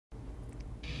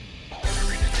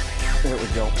There we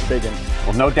go. Big one.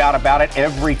 Well, no doubt about it.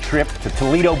 Every trip to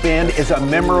Toledo Bend is a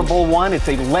memorable one. It's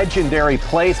a legendary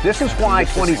place. This is why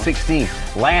 2016,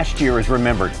 last year, is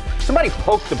remembered. Somebody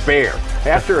poked the bear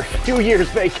after a few years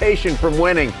vacation from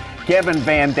winning. Kevin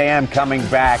Van Dam coming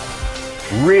back,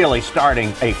 really starting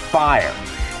a fire.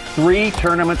 3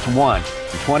 tournaments won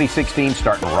in 2016,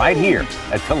 starting right here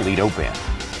at Toledo Bend.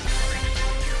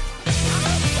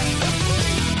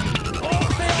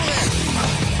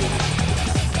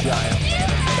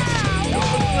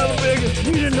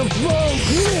 Get in the boat,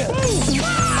 yeah!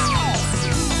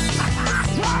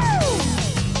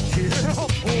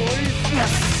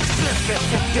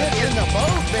 Get in the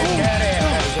boat, big daddy!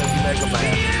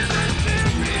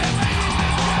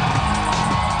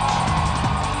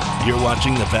 You're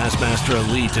watching the Bassmaster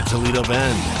Elite at Toledo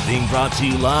Bend, being brought to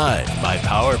you live by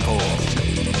Power Pole.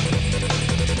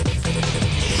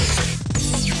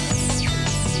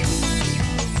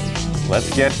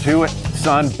 Let's get to it.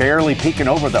 Sun barely peeking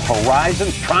over the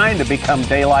horizon, trying to become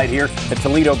daylight here at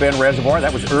Toledo Bend Reservoir.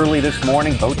 That was early this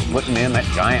morning. Boats putting in that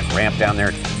giant ramp down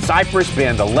there. Cypress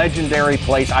Bend, a legendary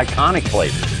place, iconic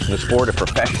place in the sport of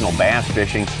professional bass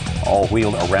fishing, all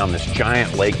wheeled around this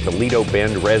giant lake, Toledo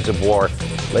Bend Reservoir.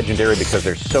 Legendary because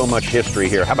there's so much history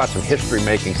here. How about some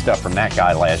history-making stuff from that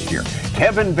guy last year?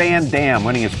 Kevin Van Dam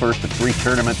winning his first of 3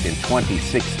 tournaments in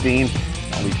 2016.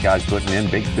 All these guys putting in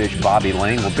Big Fish, Bobby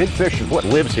Lane. Well, Big Fish is what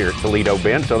lives here at Toledo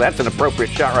Bend, so that's an appropriate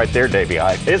shot right there, Davey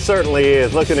Hyde. It certainly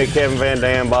is. Looking at Kevin Van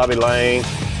Dam, Bobby Lane,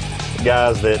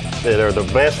 guys that are the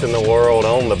best in the world,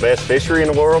 own the best fishery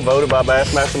in the world, voted by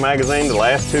Bassmaster magazine the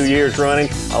last 2 years running.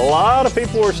 A lot of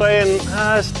people were saying,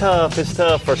 it's tough, it's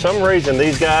tough. For some reason,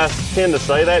 these guys tend to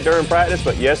say that during practice,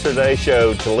 but yesterday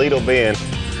showed Toledo Bend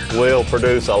will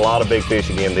produce a lot of big fish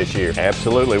again this year.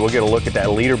 Absolutely. We'll get a look at that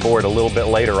leaderboard a little bit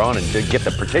later on and get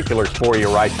the particulars for you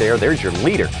right there. There's your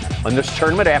leader on this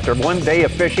tournament after 1 day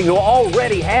of fishing, who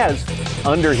already has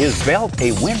under his belt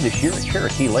a win this year at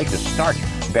Cherokee Lake to start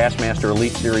Bassmaster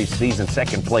Elite Series season.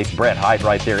 2nd place, Brett Hyde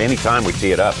right there. Anytime we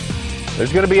see it up.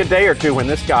 There's going to be a day or two when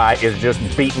this guy is just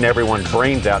beating everyone's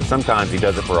brains out. Sometimes he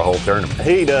does it for a whole tournament.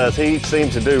 He does. He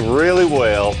seems to do really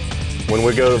well when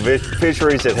we go to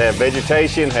fisheries that have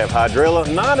vegetation, have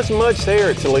hydrilla. Not as much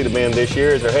there at Toledo Bend this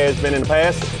year as there has been in the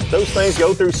past. Those things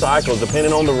go through cycles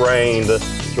depending on the rain, the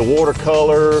water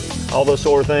color, all those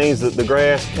sort of things. The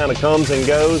grass kind of comes and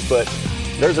goes, but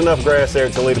there's enough grass there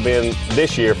at Toledo Bend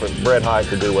this year for Brett Hyde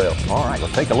to do well. All right,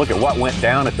 let's take a look at what went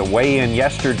down at the weigh-in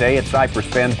yesterday at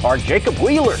Cypress Bend Park. Jacob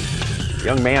Wheeler,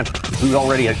 young man who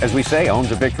already, as we say,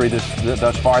 owns a victory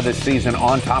thus far this season,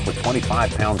 on top with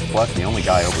 25 pounds plus, the only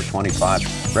guy over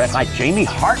 25. Brett Hyde. Jamie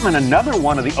Hartman, another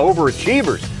one of the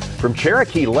overachievers from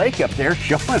Cherokee Lake up there,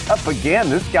 showing up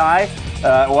again. This guy,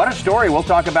 what a story. We'll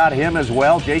talk about him as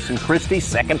well. Jason Christie,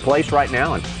 2nd place right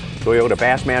now, and Toyota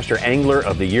Bassmaster Angler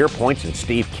of the Year points, and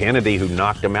Steve Kennedy, who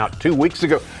knocked him out 2 weeks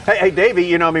ago. Hey,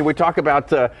 Davey, we talk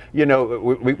about,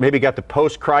 we maybe got the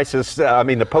post-crisis,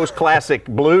 the post-classic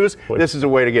blues. This is a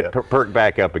way to get perked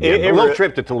back up again. A little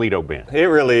trip to Toledo Bend. It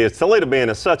really is. Toledo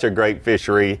Bend is such a great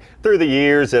fishery. Through the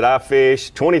years that I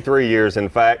fished, 23 years in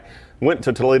fact, went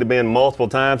to Toledo Bend multiple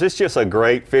times. It's just a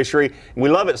great fishery. We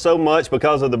love it so much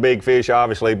because of the big fish,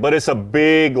 obviously, but it's a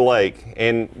big lake,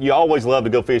 and you always love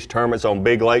to go fish tournaments on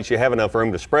big lakes. You have enough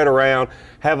room to spread around,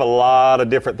 have a lot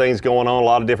of different things going on, a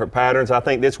lot of different patterns. I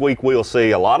think this week we'll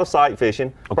see a lot of sight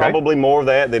fishing, probably more of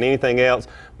that than anything else,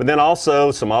 but then also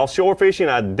some offshore fishing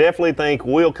I definitely think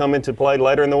will come into play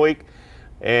later in the week.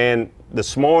 And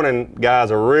this morning,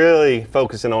 guys are really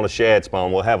focusing on a shad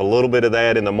spawn. We'll have a little bit of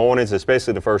that in the mornings,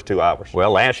 especially the first 2 hours.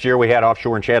 Well, last year we had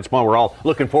offshore and shad spawn. We're all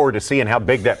looking forward to seeing how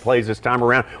big that plays this time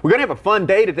around. We're going to have a fun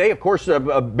day today. Of course,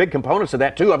 big components of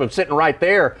that, too. I've been sitting right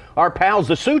there. Our pals,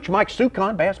 the Such, Mike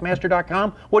Sucon,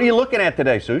 Bassmaster.com. What are you looking at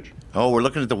today, Such? Oh, we're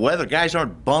looking at the weather. Guys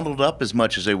aren't bundled up as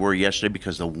much as they were yesterday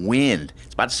because the wind.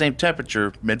 It's about the same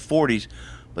temperature, mid-40s,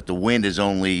 but the wind is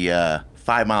only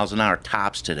 5 miles an hour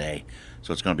tops today.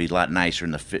 So it's going to be a lot nicer,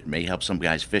 and may help some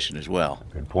guys fishing as well.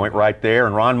 Good point right there.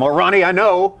 And Ron Moore. Ronnie, I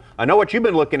know what you've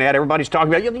been looking at. Everybody's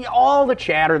talking about all the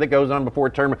chatter that goes on before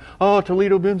a tournament. Oh,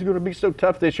 Toledo Bend's going to be so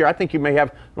tough this year. I think you may have,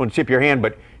 I don't want to tip your hand,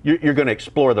 but you're going to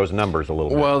explore those numbers a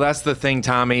little bit. Well, that's the thing,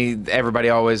 Tommy. Everybody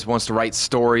always wants to write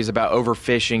stories about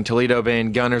overfishing, Toledo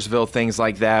Bend, Gunnersville, things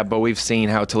like that, but we've seen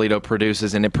how Toledo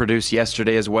produces, and it produced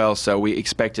yesterday as well, so we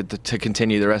expect it to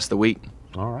continue the rest of the week.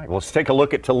 All right, well, let's take a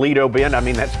look at Toledo Bend. I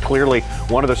mean, that's clearly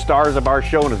one of the stars of our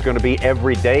show and is going to be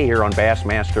every day here on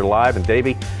Bassmaster Live. And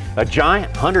Davey, a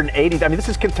giant 180, I mean, this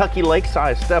is Kentucky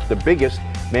Lake-size stuff, the biggest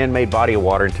man-made body of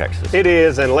water in Texas. It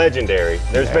is, and legendary.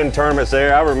 There's been tournaments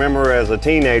there. I remember as a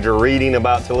teenager reading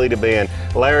about Toledo Bend,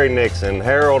 Larry Nixon,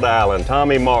 Harold Allen,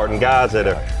 Tommy Martin, guys that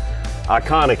are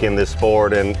iconic in this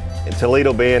sport. And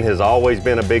Toledo Bend has always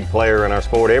been a big player in our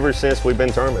sport ever since we've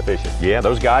been tournament fishing. Yeah,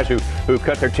 those guys who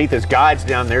cut their teeth as guides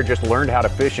down there just learned how to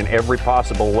fish in every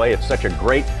possible way. It's such a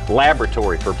great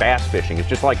laboratory for bass fishing. It's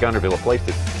just like Guntersville, a place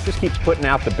that just keeps putting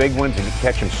out the big ones and you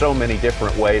catch them so many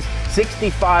different ways.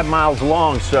 65 miles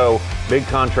long, so big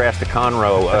contrast to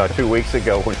Conroe 2 weeks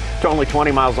ago when it's only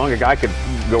 20 miles long. A guy could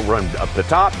go run up the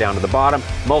top, down to the bottom,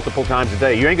 multiple times a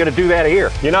day. You ain't going to do that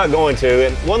here. You're not going to.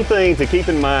 And one thing to keep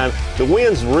in mind, the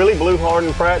winds really blew hard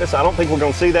in practice. I don't think we're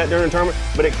going to see that during the tournament,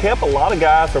 but it kept a lot of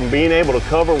guys from being able to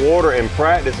cover water and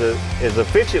practice as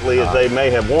efficiently as they may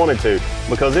have wanted to,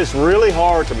 because it's really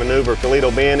hard to maneuver Toledo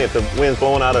Bend if the wind's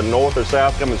blowing out of north or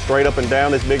south, coming straight up and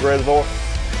down this big reservoir.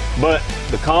 But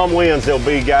the calm winds, there'll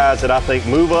be guys that I think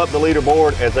move up the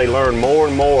leaderboard as they learn more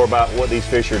and more about what these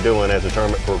fish are doing as the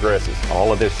tournament progresses.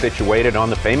 All of this situated on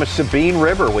the famous Sabine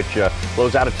River, which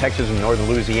flows out of Texas and northern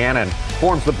Louisiana and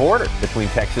forms the border between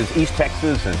Texas, East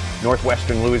Texas, and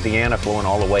northwestern Louisiana, flowing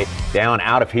all the way down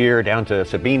out of here, down to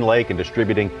Sabine Lake and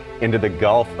distributing into the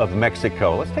Gulf of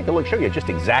Mexico. Let's take a look, show you just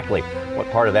exactly what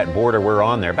part of that border we're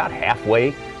on there, about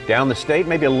halfway down the state,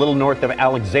 maybe a little north of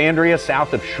Alexandria,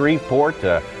 south of Shreveport.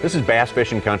 This is bass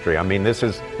fishing country. I mean, this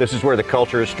is where the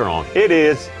culture is strong. It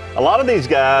is. A lot of these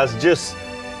guys just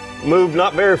moved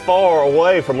not very far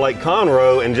away from Lake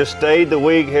Conroe and just stayed the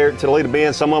week here at Toledo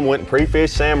Bend. Some of them went and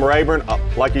pre-fished. Sam Rayburn,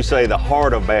 like you say, the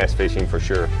heart of bass fishing for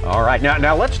sure. All right,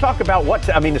 now let's talk about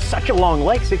I mean, it's such a long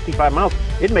lake, 65 miles.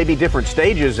 It may be different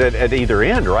stages at either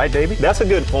end, right, Davey? That's a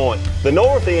good point. The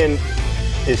north end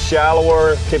is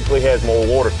shallower, typically has more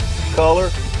water color,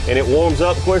 and it warms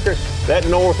up quicker. That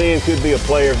north end could be a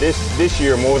player this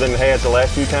year more than it has the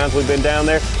last few times we've been down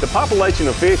there. The population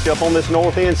of fish up on this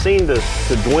north end seemed to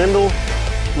dwindle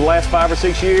the last 5 or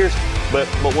 6 years, but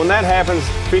when that happens,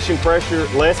 fishing pressure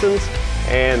lessens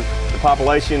and the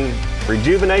population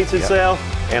rejuvenates itself.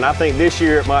 And I think this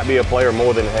year it might be a player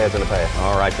more than it has in the past.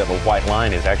 All right, that little white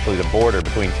line is actually the border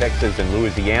between Texas and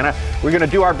Louisiana. We're going to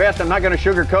do our best. I'm not going to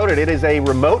sugarcoat it. It is a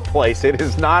remote place. It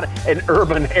is not an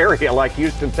urban area like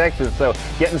Houston, Texas. So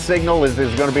getting signal is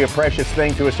going to be a precious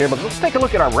thing to us here. But let's take a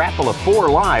look at our raffle of 4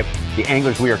 live. The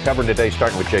anglers we are covering today,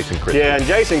 starting with Jason Christie. Yeah, and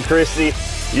Jason Christie,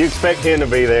 you expect him to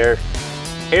be there.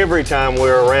 Every time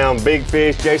we're around big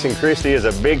fish, Jason Christie is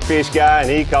a big fish guy, and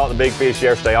he caught the big fish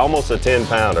yesterday, almost a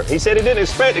 10-pounder. He said he didn't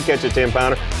expect to catch a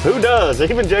 10-pounder. Who does?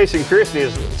 Even Jason Christie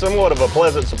is somewhat of a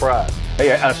pleasant surprise.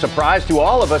 Hey, a surprise to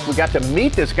all of us. We got to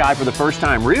meet this guy for the first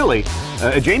time, really.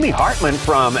 Jamie Hartman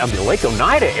from the Lake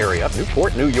Oneida area,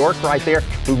 Newport, New York, right there,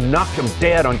 who knocked him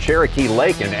dead on Cherokee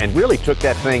Lake and really took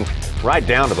that thing right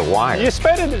down to the wire. You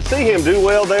expected to see him do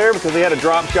well there because he had a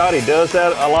drop shot. He does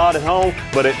that a lot at home,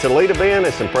 but at Toledo Bend,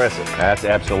 it's impressive. That's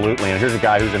absolutely, and here's a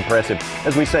guy who's impressive.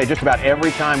 As we say, just about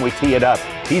every time we tee it up,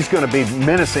 he's going to be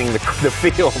menacing the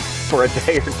field for a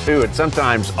day or two, and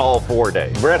sometimes all 4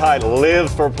 days. Brett Height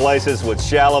lives for places with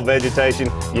shallow vegetation.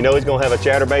 You know he's going to have a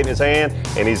chatterbait in his hand,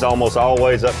 and he's almost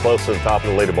always up close to the top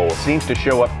of the leaderboard. Seems to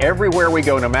show up everywhere we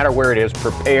go, no matter where it is,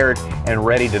 prepared and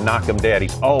ready to knock them dead.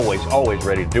 He's always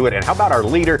ready to do it. And how about our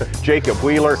leader, Jacob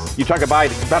Wheeler? You talk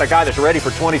about a guy that's ready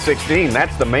for 2016.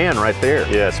 That's the man right there.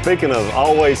 Yeah, speaking of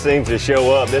always seems to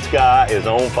show up, this guy is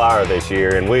on fire this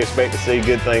year, and we expect to see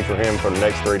good things from him for the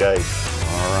next 3 days.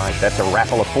 All right, that's a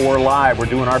raffle of 4 live. We're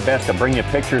doing our best to bring you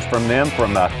pictures from them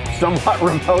from somewhat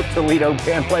remote Toledo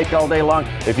Bend Lake all day long.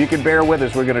 If you can bear with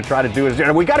us, we're going to try to do it.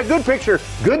 And we got a good picture.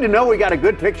 Good to know we got a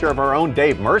good picture of our own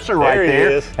Dave Mercer right there. There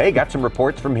he is. Hey, got some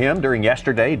reports from him during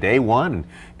yesterday, day 1. And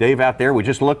Dave out there, we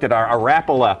just looked at our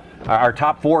raffle, our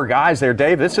top 4 guys there.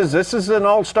 Dave, this is an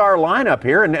all-star lineup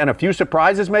here, and a few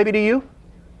surprises maybe to you?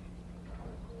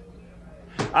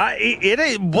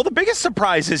 Well, the biggest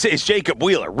surprise is Jacob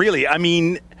Wheeler, really. I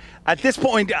mean, at this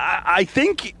point, I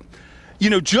think,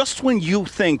 just when you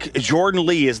think Jordan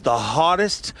Lee is the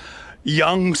hottest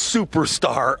young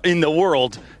superstar in the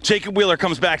world, Jacob Wheeler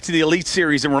comes back to the Elite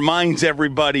Series and reminds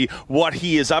everybody what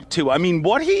he is up to. I mean,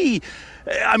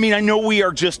 I know we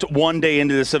are just 1 day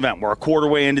into this event. We're a quarter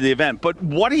way into the event. But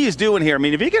what he is doing here, I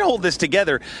mean, if he can hold this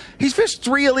together, he's fished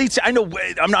 3 Elite. I know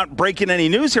I'm not breaking any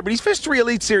news here, but he's fished 3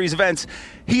 Elite Series events.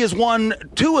 He has won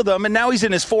 2 of them, and now he's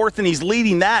in his 4th, and he's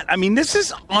leading that. I mean, this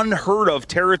is unheard of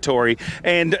territory.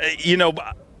 And,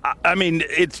 I mean,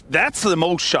 that's the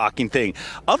most shocking thing.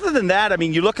 Other than that, I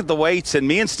mean, you look at the weights, and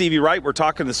me and Stevie Wright were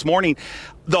talking this morning.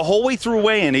 The whole way through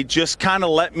weigh-in, it just kind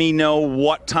of let me know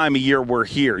what time of year we're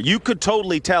here. You could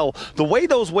totally tell the way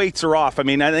those weights are off. I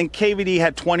mean, I think KVD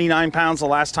had 29 pounds the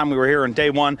last time we were here on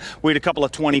day one. We had a couple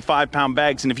of 25-pound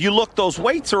bags. And if you look, those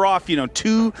weights are off,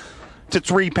 2 to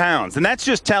 3 pounds. And that's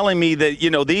just telling me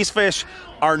that, these fish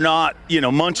are not,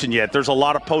 munching yet. There's a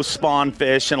lot of post-spawn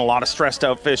fish and a lot of stressed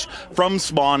out fish from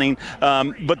spawning.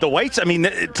 But the weights, I mean,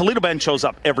 Toledo Bend shows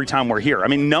up every time we're here. I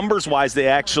mean, numbers-wise, they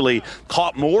actually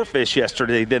caught more fish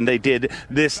yesterday than they did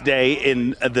this day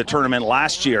in the tournament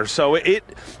last year. So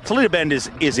Toledo Bend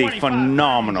is a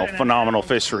phenomenal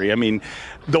fishery. I mean,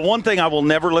 the one thing I will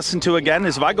never listen to again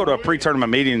is if I go to a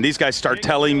pre-tournament meeting and these guys start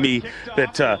telling me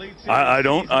that I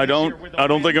don't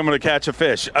think I'm going to catch a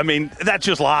fish. I mean, that's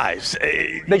just lies.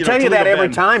 They tell you that every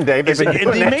time, Dave. They've been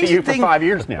doing that to you for 5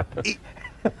 years now.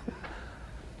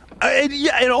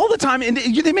 And all the time. And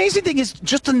the amazing thing is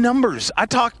just the numbers. I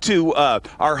talked to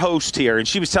our host here, and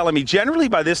she was telling me generally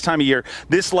by this time of year,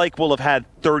 this lake will have had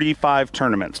 35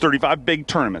 tournaments, 35 big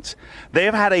tournaments. They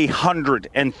have had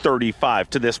 135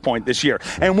 to this point this year.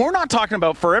 And we're not talking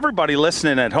about, for everybody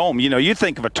listening at home, you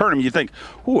think of a tournament, you think,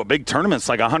 a big tournament's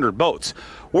like 100 boats.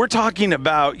 We're talking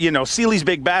about, Sealy's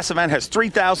Big Bass event has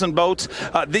 3,000 boats.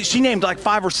 She named like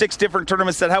 5 or 6 different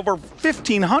tournaments that have over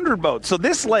 1,500 boats. So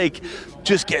this lake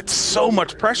just gets so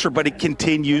much pressure, but it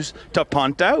continues to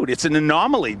punt out. It's an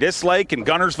anomaly. This lake and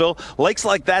Gunnersville, lakes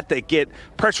like that get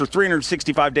pressure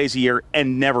 365 days a year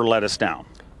and never let us down.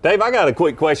 Dave, I got a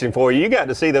quick question for you. You got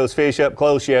to see those fish up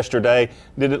close yesterday.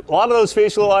 Did a lot of those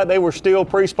fish look like they were still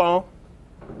pre-spawn?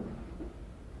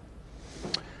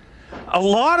 A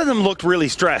lot of them looked really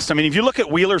stressed. I mean, if you look at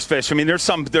Wheeler's fish, I mean, there's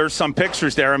some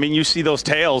pictures there. I mean, you see those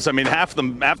tails. I mean, half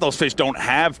those fish don't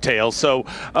have tails. So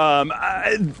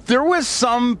there was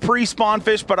some pre-spawn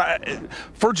fish, but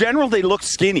for general, they look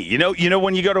skinny. You know,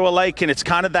 when you go to a lake and it's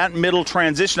kind of that middle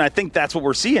transition, I think that's what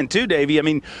we're seeing too, Davey. I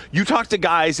mean, you talk to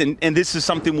guys, and this is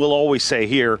something we'll always say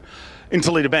here in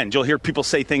Toledo Bend. You'll hear people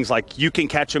say things like, you can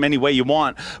catch them any way you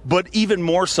want, but even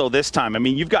more so this time. I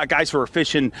mean, you've got guys who are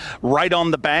fishing right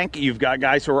on the bank. You've got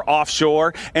guys who are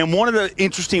offshore. And one of the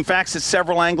interesting facts that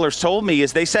several anglers told me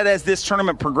is they said as this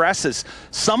tournament progresses,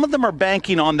 some of them are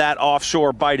banking on that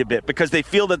offshore bite a bit because they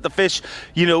feel that the fish,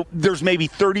 there's maybe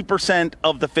 30%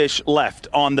 of the fish left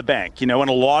on the bank, and a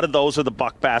lot of those are the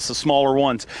buck bass, the smaller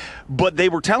ones. But they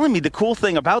were telling me the cool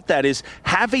thing about that is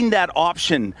having that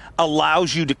option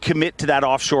allows you to commit to that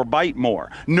offshore bite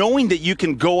more, knowing that you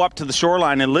can go up to the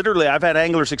shoreline. And literally, I've had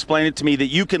anglers explain it to me that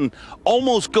you can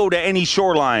almost go to any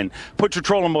shoreline, put your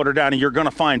trolling motor down, and you're going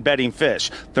to find bedding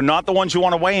fish. They're not the ones you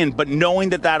want to weigh in, but knowing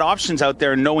that option's out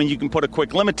there and knowing you can put a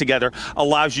quick limit together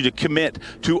allows you to commit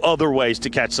to other ways to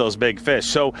catch those big fish.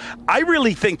 So I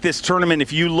really think this tournament,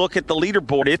 if you look at the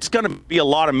leaderboard, it's going to be a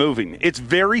lot of moving. It's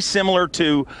very similar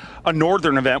to a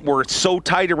northern event where it's so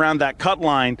tight around that cut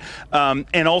line,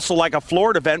 and also like a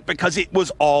Florida event because it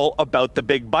was all about the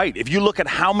big bite. If you look at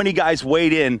how many guys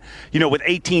weighed in, with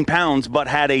 18 pounds but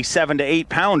had a 7 to 8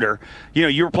 pounder,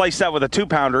 you replace that with a 2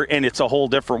 pounder and it's a whole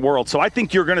different world. So I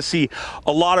think you're going to see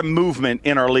a lot of movement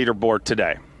in our leaderboard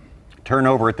today.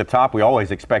 Turnover at the top. We always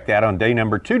expect that on day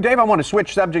number 2. Dave, I want to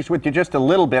switch subjects with you just a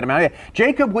little bit. I mean,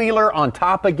 Jacob Wheeler on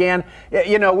top again.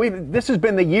 This has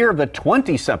been the year of the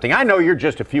 20-something. I know you're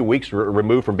just a few weeks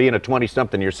removed from being a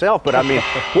 20-something yourself, but I mean,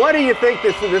 what do you think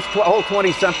this whole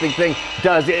 20-something thing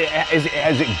does? Is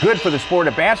it good for the sport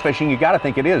of bass fishing? You got to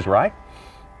think it is, right?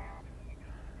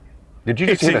 Did you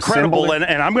just it's hit incredible, a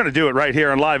and I'm going to do it right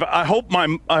here on live. I hope my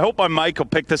mic will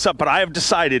pick this up, but I have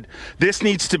decided this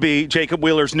needs to be Jacob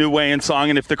Wheeler's new weigh-in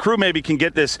song, and if the crew maybe can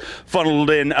get this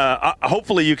funneled in,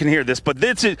 hopefully you can hear this. But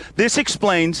this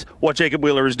explains what Jacob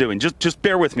Wheeler is doing. Just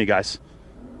bear with me, guys.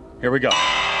 Here we go.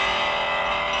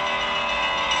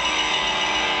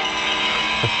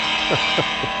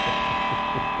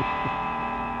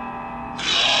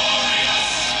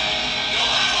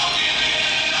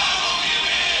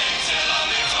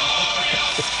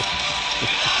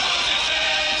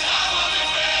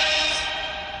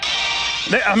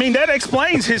 I mean, that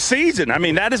explains his season. I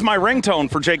mean, that is my ringtone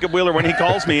for Jacob Wheeler when he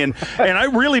calls me. And I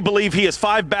really believe he is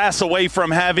 5 bass away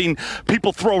from having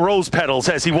people throw rose petals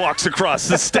as he walks across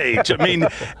the stage. I mean,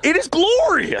 it is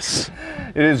glorious.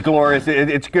 It is glorious.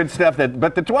 It's good stuff.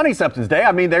 But the 20-somethings, Day,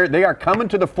 I mean, they are coming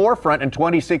to the forefront in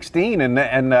 2016.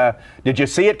 And did you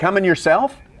see it coming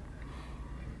yourself?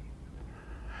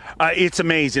 It's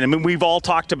amazing. I mean, we've all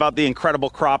talked about the incredible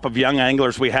crop of young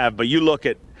anglers we have, but you look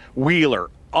at Wheeler,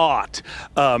 Ott,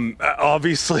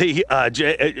 obviously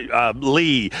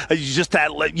Lee, just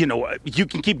that, you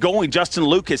can keep going. Justin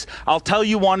Lucas. I'll tell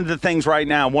you one of the things right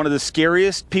now, one of the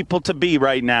scariest people to be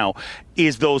right now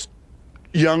is those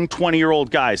young 20-year-old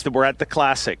guys that were at the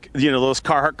Classic, those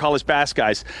Carhartt College Bass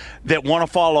guys that want to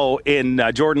follow in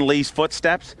Jordan Lee's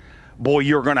footsteps. Boy,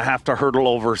 you're going to have to hurdle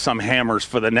over some hammers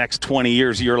for the next 20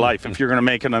 years of your life if you're going to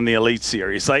make it on the Elite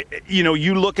Series.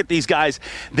 You look at these guys,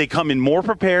 they come in more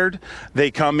prepared. They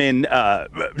come in,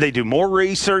 they do more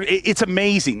research. It's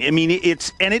amazing. I mean,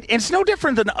 it's no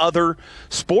different than other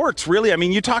sports, really. I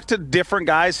mean, you talk to different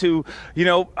guys who,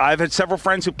 I've had several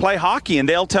friends who play hockey, and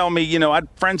they'll tell me, I had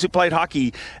friends who played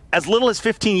hockey as little as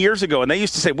 15 years ago, and they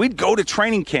used to say, we'd go to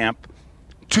training camp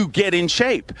to get in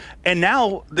shape. And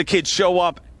now the kids show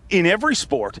up in every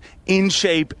sport, in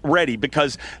shape, ready,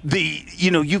 because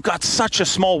you've got such a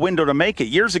small window to make it.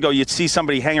 Years ago, you'd see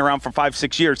somebody hang around for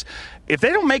 5-6 years. If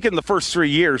they don't make it in the first 3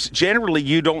 years, generally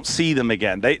you don't see them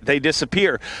again. They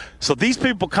disappear. So these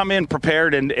people come in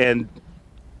prepared, and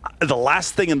the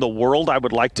last thing in the world I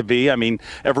would like to be, I mean,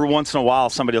 every once in a while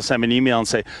somebody will send me an email and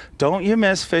say, don't you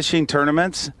miss fishing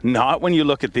tournaments? Not when you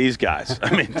look at these guys.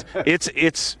 I mean,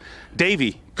 it's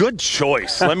Davey. Good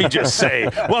choice, let me just say.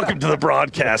 Welcome to the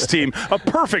broadcast team. A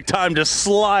perfect time to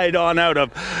slide on out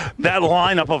of that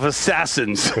lineup of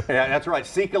assassins. Yeah, that's right.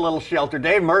 Seek a little shelter.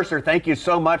 Dave Mercer, thank you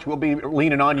so much. We'll be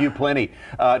leaning on you plenty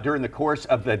during the course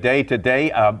of the day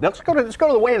today. Let's go to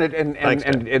the weigh-in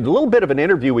and a little bit of an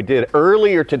interview we did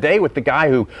earlier today with the guy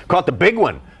who caught the big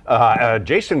one.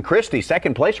 Jason Christie,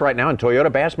 second place right now in Toyota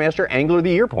Bassmaster Angler of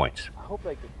the Year points. I hope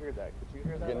they could hear that. Could you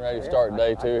hear that? Getting ready to start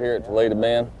day 2 here at Toledo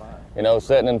Bend.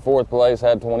 Sitting in 4th place,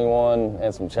 had 21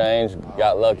 and some change.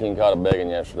 Got lucky and caught a big one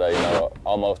yesterday,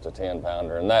 almost a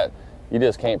 10-pounder. And that, you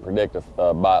just can't predict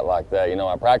a bite like that.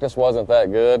 My practice wasn't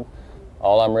that good.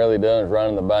 All I'm really doing is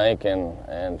running the bank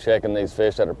and checking these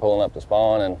fish that are pulling up to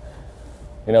spawn and,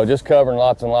 just covering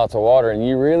lots and lots of water. And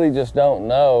you really just don't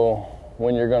know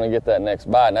when you're going to get that next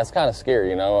bite. And that's kind of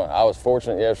scary, I was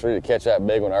fortunate yesterday to catch that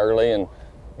big one early, and,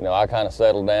 I kind of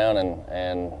settled down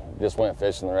and just went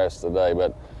fishing the rest of the day.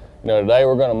 But today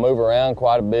we're going to move around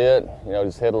quite a bit,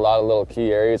 just hit a lot of little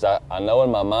key areas. I know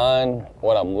in my mind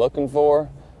what I'm looking for,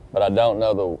 but I don't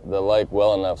know the lake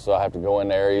well enough, so I have to go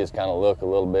into areas, kind of look a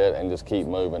little bit, and just keep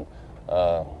moving.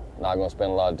 Not going to spend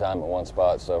a lot of time at one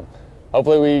spot. So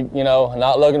hopefully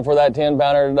not looking for that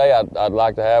 10-pounder today. I'd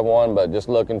like to have one, but just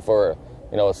looking for,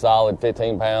 a solid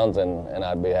 15 pounds, and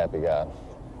I'd be a happy guy.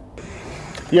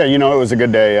 Yeah, it was a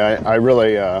good day. I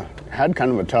really had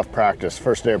kind of a tough practice.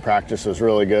 First day of practice was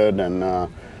really good, and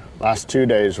last 2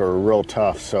 days were real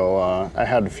tough. So I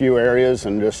had a few areas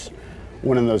and just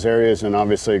went in those areas, and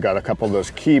obviously got a couple of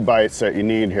those key bites that you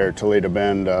need here at Toledo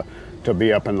Bend to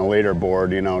be up in the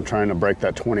leaderboard. Trying to break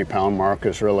that 20-pound mark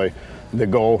is really the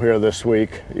goal here this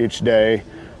week, each day.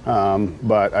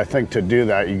 But I think to do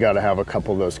that, you got to have a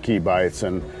couple of those key bites,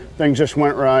 and things just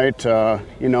went right. I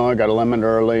got a limit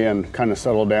early and kind of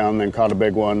settled down, then caught a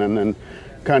big one, and then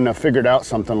kind of figured out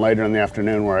something later in the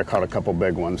afternoon where I caught a couple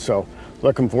big ones. So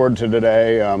looking forward to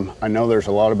today. I know there's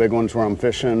a lot of big ones where I'm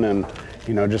fishing, and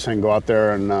just go out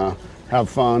there and have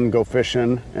fun, go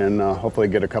fishing, and hopefully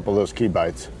get a couple of those key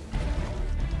bites.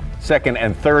 Second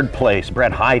and third place,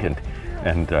 Brett Height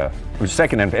and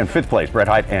second and fifth place, Brett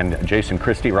Height and Jason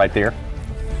Christie right there.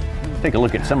 Take a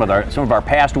look at some of our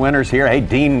past winners here. Hey,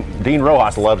 Dean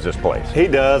Rojas loves this place. He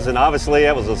does, and obviously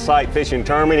that was a sight fishing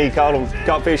tournament. He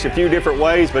caught fish a few different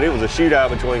ways, but it was a shootout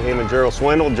between him and Gerald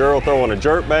Swindle. Gerald throwing a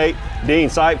jerkbait,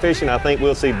 Dean sight fishing. I think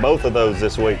we'll see both of those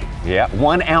this week. Yeah,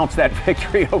 1 ounce that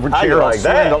victory over Gerald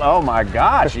Swindle. Oh my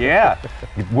gosh, yeah.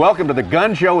 Welcome to the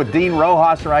gun show with Dean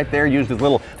Rojas right there. Used his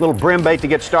little brim bait to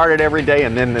get started every day,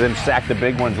 and then sack the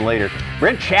big ones later.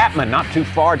 Brent Chapman, not too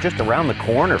far, just around the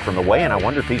corner from the weigh-in. I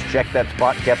wonder if he's checked that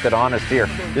spot, kept it honest here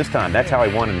this time. That's how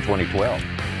he won in 2012.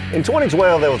 In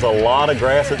 2012, there was a lot of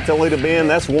grass at Toledo Bend.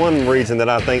 That's one reason that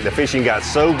I think the fishing got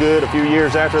so good a few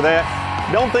years after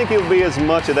that. Don't think it'll be as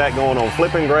much of that going on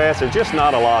flipping grass. There's just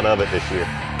not a lot of it this year.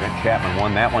 Brent Chapman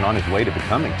won that one on his way to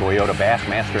becoming Toyota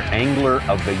Bassmaster Angler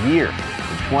of the Year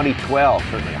in 2012.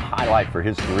 Certainly a highlight for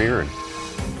his career, and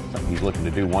something he's looking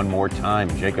to do one more time.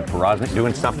 Jacob Poroznik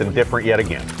doing something different yet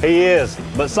again. He is,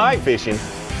 but sight fishing,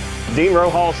 Dean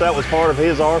Rojas, that was part of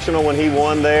his arsenal when he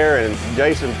won there, and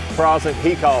Jason Poroznik,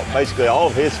 he caught basically all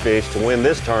of his fish to win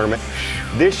this tournament.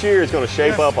 This year is going to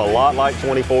shape up a lot like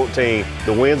 2014.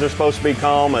 The winds are supposed to be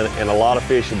calm, and a lot of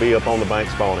fish will be up on the bank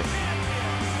spawning.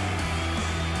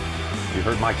 You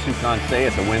heard Mike Sukan say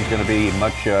it. The wind's going to be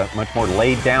much more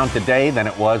laid down today than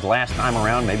it was last time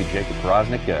around. Maybe Jacob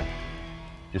Poroznik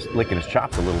just licking his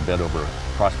chops a little bit over a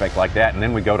prospect like that. And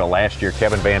then we go to last year,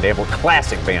 Kevin Van Dam,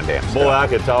 classic Van Dam stuff. Boy, I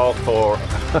could talk for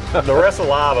the rest of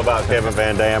life about Kevin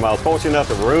Van Dam. I was fortunate enough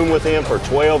to room with him for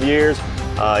 12 years.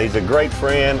 He's a great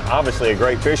friend, obviously a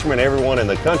great fisherman. Everyone in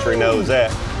the country knows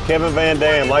that. Kevin Van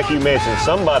Dam, like you mentioned,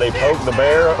 somebody poked the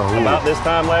bear about this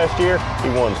time last year. He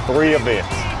won 3 events.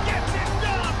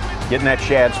 Getting that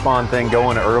shad spawn thing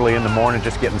going early in the morning,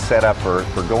 just getting set up for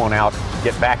going out,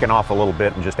 get backing off a little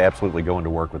bit, and just absolutely going to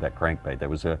work with that crankbait. It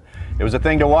was a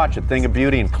thing to watch, a thing of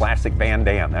beauty, and classic Van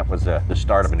Dam. That was the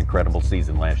start of an incredible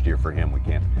season last year for him. We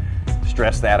can't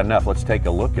stress that enough. Let's take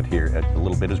a look at a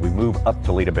little bit as we move up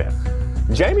Toledo Bend.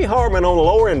 Jamie Hartman on the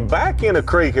lower end back in a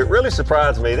creek. It really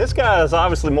surprised me. This guy is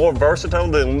obviously more versatile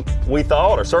than we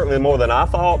thought, or certainly more than I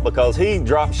thought, because he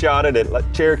drop shotted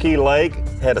at Cherokee Lake,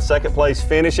 had a second place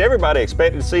finish. Everybody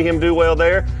expected to see him do well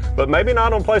there, but maybe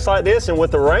not on a place like this. And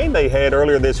with the rain they had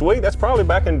earlier this week, that's probably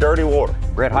back in dirty water.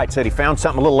 Brett Height said he found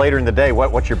something a little later in the day.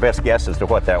 What's your best guess as to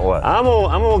what that was? I'm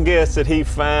gonna guess that he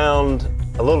found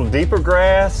a little deeper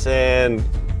grass and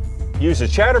used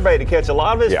his chatterbait to catch a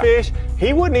lot of his fish.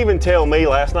 He wouldn't even tell me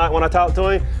last night when I talked to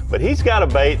him, but he's got a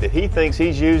bait that he thinks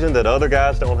he's using that other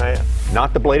guys don't have.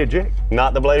 Not the bladed jig.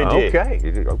 Not the bladed jig.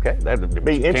 Okay. That'd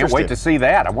be interesting. Can't wait to see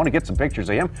that. I want to get some pictures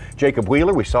of him. Jacob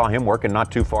Wheeler, we saw him working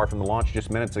not too far from the launch just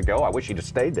minutes ago. I wish he'd have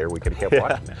stayed there. We could have kept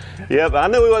watching that. Yeah, but I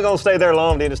knew we weren't going to stay there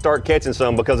long. We need to start catching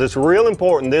some because it's real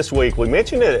important this week. We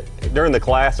mentioned it during the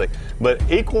Classic, but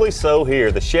equally so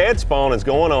here. The shad spawn is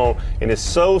going on, and it's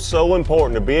so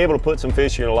important to be able to put some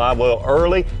fish in your live well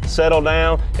early, settle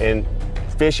down, and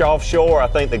fish offshore. I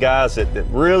think the guys that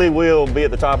really will be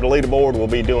at the top of the leaderboard will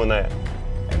be doing that.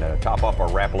 And top off our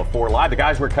Rapple of 4 Live. The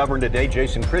guys we're covering today,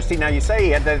 Jason Christie. Now you say he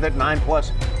had that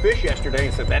 9+ fish yesterday,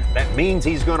 and said that means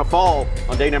he's going to fall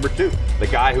on day number 2. The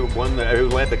guy who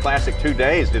led the Classic 2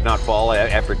 days did not fall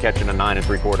after catching a 9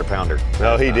 3/4 pounder.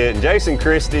 No, he didn't. Jason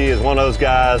Christie is one of those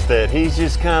guys that he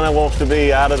just kind of wants to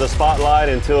be out of the spotlight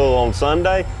until on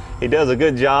Sunday. He does a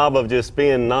good job of just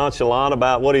being nonchalant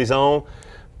about what he's on,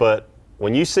 but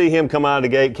when you see him come out of the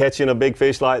gate catching a big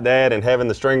fish like that and having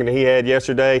the string that he had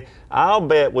yesterday, I'll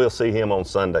bet we'll see him on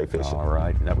Sunday fishing. All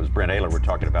right. That was Brent Ayler we're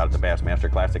talking about at the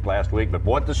Bassmaster Classic last week. But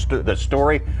what the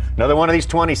story, another one of these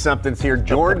 20-somethings here,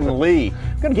 Jordan Lee.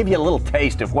 I'm going to give you a little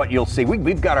taste of what you'll see.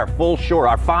 We've got our full shore,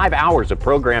 our 5 hours of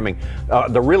programming,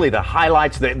 the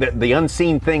highlights, the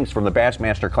unseen things from the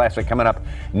Bassmaster Classic coming up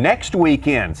next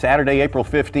weekend, Saturday, April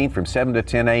 15th from 7 to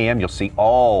 10 a.m. You'll see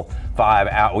all 5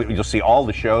 hours. You'll see all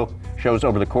the shows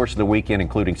over the course of the weekend,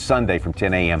 including Sunday from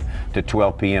 10 a.m. to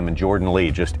 12 p.m. And Jordan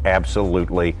Lee just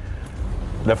absolutely,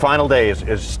 the final day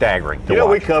is staggering to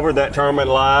watch. We covered that tournament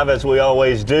live as we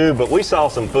always do, but we saw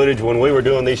some footage when we were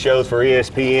doing these shows for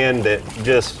ESPN that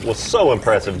just was so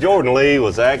impressive. Jordan Lee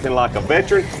was acting like a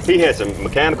veteran. He had some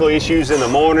mechanical issues in the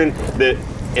morning that,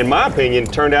 in my opinion,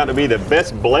 turned out to be the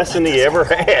best blessing he ever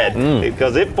had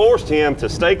because it forced him to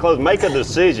stay close, make a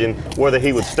decision whether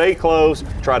he would stay close,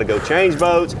 try to go change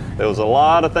boats. There was a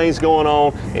lot of things going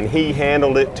on, and he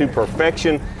handled it to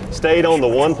perfection. Stayed on the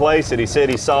one place that he said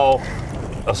he saw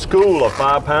a school of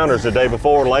 5-pounders the day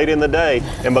before, late in the day,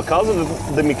 and because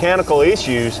of the mechanical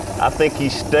issues, I think he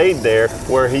stayed there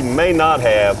where he may not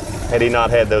have had he not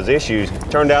had those issues.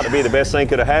 Turned out to be the best thing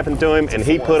could have happened to him, and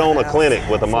he put on a clinic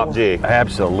with a mop jig.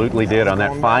 Absolutely did on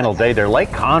that final day there. Lake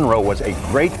Conroe was a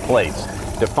great place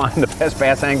to find the best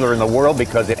bass angler in the world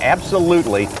because it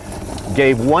absolutely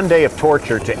gave one day of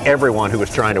torture to everyone who was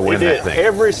trying to win that thing.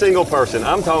 Every single person.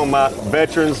 I'm talking about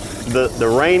veterans, the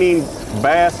reigning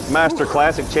Bassmaster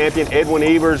Classic champion, Edwin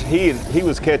Evers. He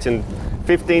was catching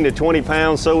 15 to 20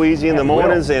 pounds so easy in the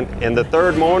mornings, and the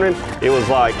third morning, it was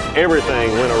like everything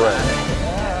went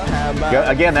away.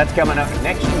 Again, that's coming up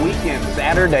next weekend,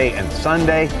 Saturday and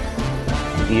Sunday.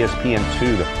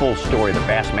 ESPN2, the full story of the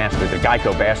Bassmaster, the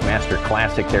Geico Bassmaster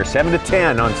Classic there, 7 to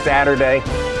 10 on Saturday.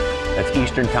 That's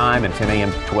Eastern Time, and 10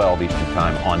 a.m. to 12 Eastern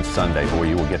Time on Sunday, where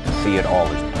you will get to see it all.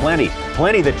 There's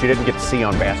plenty that you didn't get to see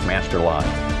on Bassmaster Live.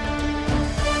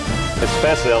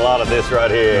 Especially a lot of this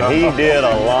right here. He did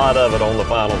a lot of it on the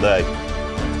final day.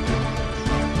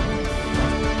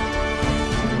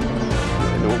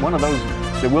 One of those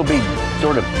that we'll be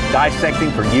sort of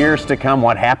dissecting for years to come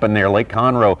what happened there. Lake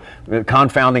Conroe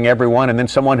confounding everyone, and then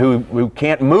someone who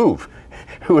can't move,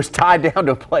 who is tied down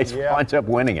to a place, winds up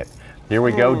winning it. Here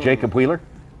we go, Jacob Wheeler.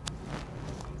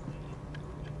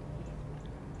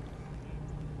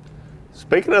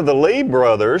 Speaking of the Lee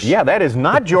brothers. Yeah, that is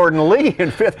not Jordan Lee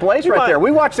in 5th place right there.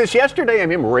 We watched this yesterday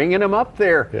and him ringing him up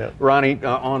there, Ronnie,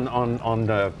 on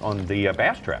the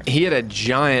bass track. He had a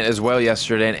giant as well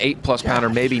yesterday, an 8+ pounder,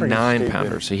 maybe 9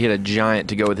 pounder. So he had a giant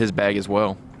to go with his bag as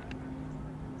well.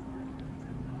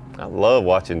 I love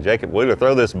watching Jacob Wheeler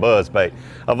throw this buzz bait.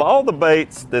 Of all the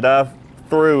baits that I've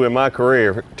threw in my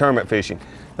career tournament fishing,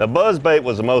 the buzz bait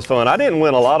was the most fun. I didn't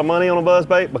win a lot of money on a buzz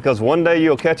bait because one day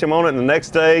you'll catch them on it and the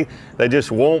next day they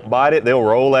just won't bite it. They'll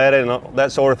roll at it and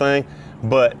that sort of thing.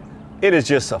 But it is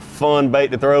just a fun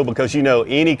bait to throw because you know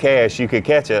any cast you could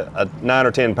catch a 9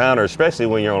 or 10 pounder, especially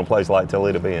when you're on a place like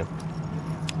Toledo Bend.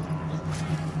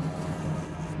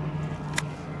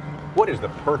 What is the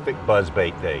perfect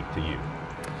buzzbait day to you,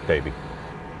 Davey?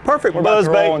 Perfect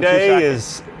buzzbait day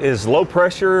is low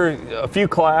pressure, a few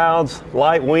clouds,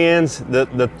 light winds.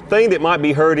 The thing that might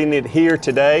be hurting it here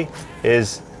today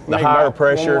is the higher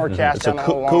pressure. It's a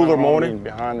cooler morning.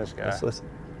 Behind this guy. Let's listen.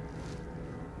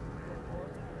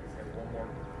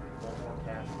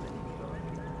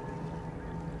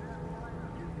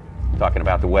 Talking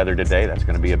about the weather today, that's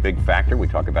going to be a big factor. We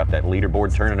talk about that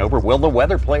leaderboard turning over. Will the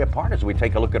weather play a part as we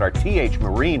take a look at our TH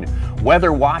Marine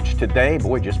weather watch today?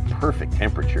 Boy, just perfect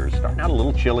temperatures. Starting out a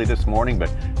little chilly this morning,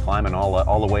 but climbing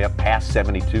all the way up past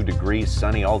 72 degrees,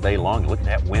 sunny all day long. Look at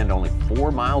that wind, only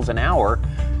 4 miles an hour.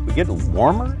 We get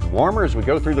warmer and warmer as we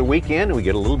go through the weekend, and we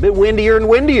get a little bit windier and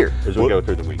windier as we go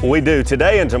through the weekend. We do.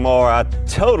 Today and tomorrow, I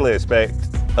totally expect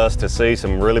us to see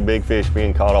some really big fish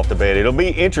being caught off the bed. It'll be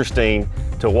interesting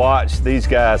to watch these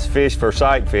guys fish for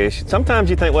sight fish. Sometimes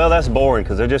you think, well, that's boring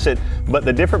because they're just but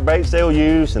the different baits they'll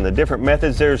use and the different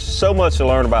methods, there's so much to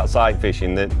learn about sight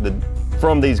fishing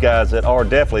from these guys that are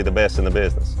definitely the best in the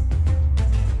business.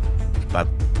 About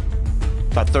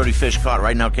 30 fish caught.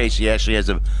 Right now, Casey actually has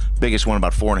the biggest one,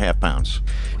 about 4.5 pounds.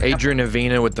 Adrian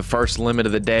Avina with the first limit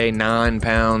of the day, 9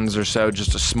 pounds or so,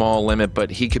 just a small limit,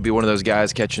 but he could be one of those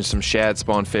guys catching some shad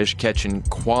spawn fish, catching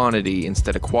quantity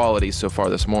instead of quality so far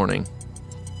this morning.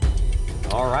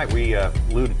 All right, we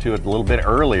alluded to it a little bit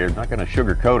earlier. Not going to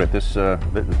sugarcoat it.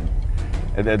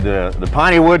 The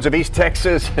piney woods of East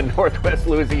Texas and Northwest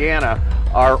Louisiana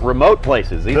are remote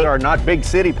places. These are not big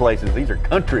city places. These are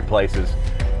country places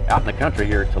out in the country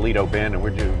here at Toledo Bend, and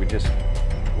we're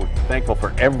thankful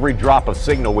for every drop of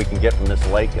signal we can get from this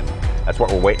lake, and that's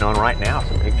what we're waiting on right now.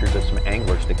 Some pictures of some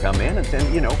anglers to come in, and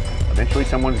then, you know, eventually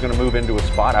someone's going to move into a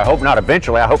spot. I hope not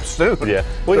eventually. I hope soon. Yeah,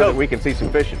 we hope we can see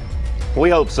some fishing. We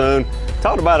hope soon.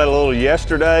 Talked about it a little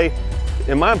yesterday.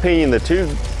 In my opinion, the two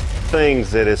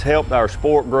things that has helped our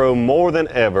sport grow more than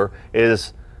ever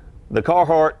is the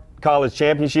Carhartt College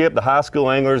Championship, the high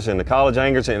school anglers and the college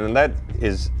anglers, and that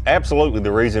is absolutely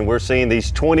the reason we're seeing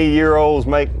these 20-year-olds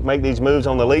make these moves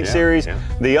on the Elite Series. Yeah.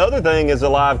 The other thing is the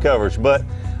live coverage, but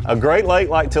a great lake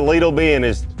like Toledo Bend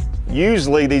is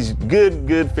usually these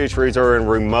good fisheries are in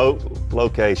remote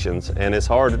locations, and it's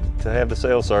hard to have the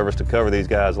cell service to cover these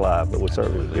guys live, but we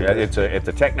certainly do. Yeah, it's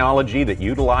a technology that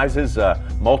utilizes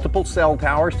multiple cell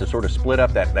towers to sort of split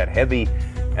up that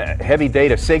heavy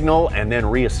data signal and then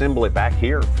reassemble it back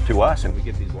here to us, and we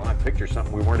get these live pictures,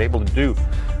 something we weren't able to do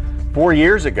 4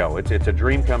 years ago. It's a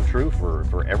dream come true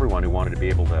for everyone who wanted to be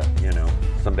able to, you know,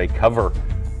 someday cover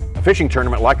a fishing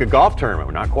tournament like a golf tournament.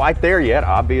 We're not quite there yet,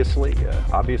 obviously.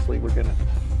 Obviously, we're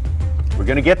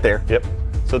gonna get there. Yep.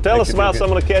 So tell us about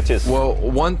some of the catches. Well,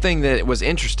 one thing that was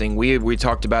interesting, we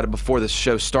talked about it before the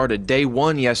show started. Day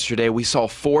one yesterday, we saw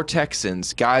 4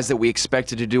 Texans, guys that we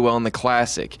expected to do well in the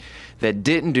Classic, that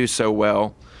didn't do so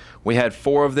well. We had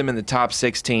 4 of them in the top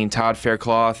 16. Todd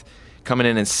Faircloth coming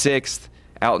in 6th,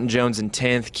 Alton Jones in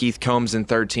 10th, Keith Combs in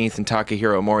 13th, and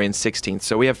Takahiro Omori in 16th.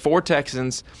 So we have 4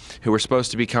 Texans who were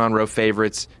supposed to be Conroe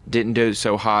favorites, didn't do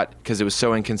so hot because it was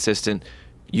so inconsistent,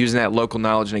 using that local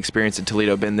knowledge and experience at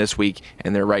Toledo Bend this week,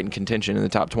 and they're right in contention in the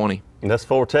top 20. And that's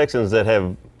 4 Texans that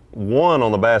have won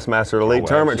on the Bassmaster Elite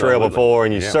Tournament Trail before,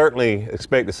 and you certainly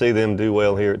expect to see them do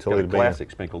well here at Toledo Bend.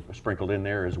 Classic sprinkled in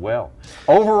there as well.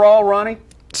 Overall, Ronnie?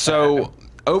 So,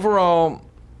 overall,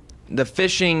 the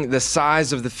fishing, the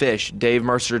size of the fish, Dave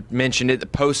Mercer mentioned it, the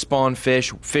post-spawn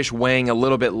fish weighing a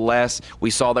little bit less.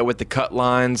 We saw that with the cut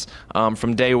lines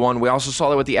from day one. We also saw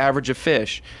that with the average of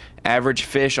fish. Average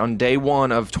fish on day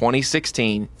one of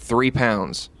 2016, 3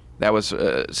 pounds. That was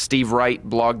Steve Wright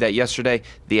blogged that yesterday.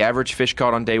 The average fish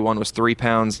caught on day one was 3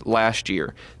 pounds last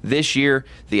year. This year,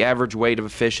 the average weight of a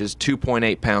fish is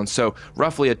 2.8 pounds, so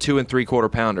roughly a 2 3/4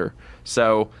 pounder.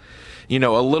 So, you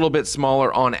know, a little bit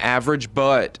smaller on average,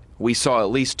 but we saw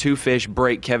at least 2 fish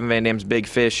break Kevin Van Dam's big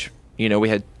fish. You know, we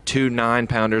had 2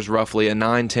 9-pounders roughly, a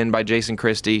 9-10 by Jason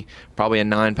Christie, probably a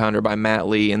 9-pounder by Matt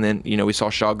Lee, and then, you know, we saw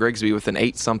Shaw Grigsby with an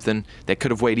 8-something that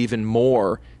could have weighed even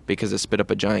more because it spit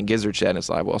up a giant gizzard shad in its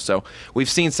live well. So we've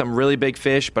seen some really big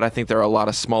fish, but I think there are a lot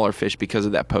of smaller fish because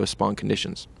of that post-spawn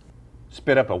conditions.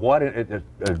 Spit up a what?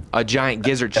 A giant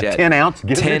gizzard shed. 10-ounce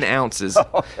gizzard? 10 ounces.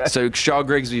 Okay. So Shaw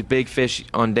Grigsby's big fish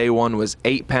on day one was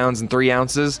 8 pounds and 3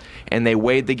 ounces, and they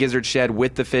weighed the gizzard shed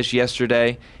with the fish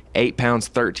yesterday, 8 pounds,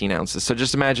 13 ounces. So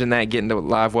just imagine that getting to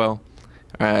live well.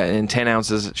 And 10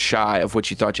 ounces shy of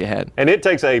what you thought you had. And it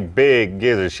takes a big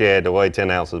gizzard shed to weigh 10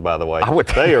 ounces, by the way.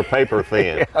 They are paper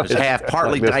thin. It was half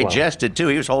partly like digested, too.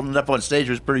 He was holding it up on stage.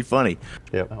 It was pretty funny.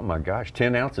 Yep. Oh, my gosh,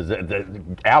 10 ounces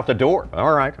out the door.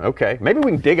 All right, okay. Maybe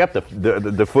we can dig up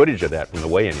the footage of that from the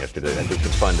weigh-in yesterday. That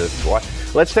was fun to watch.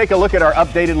 Let's take a look at our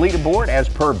updated leaderboard as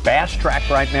per Bass Track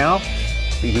right now.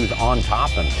 See who's on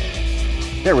top. And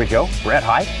there we go, Brett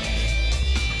Hite.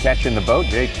 Catching the boat.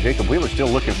 Jacob Wheeler still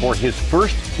looking for his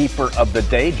first keeper of the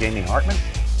day. Jamie Hartman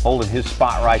holding his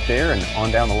spot right there, and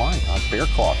on down the line, Todd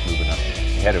Faircloth moving up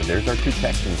ahead of. There's our two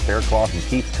Texans, Faircloth and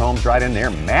Keith Combs right in there.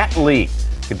 Matt Lee.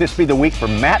 Could this be the week for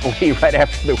Matt Lee right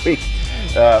after the week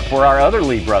for our other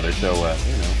Lee brothers? So,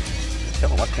 tell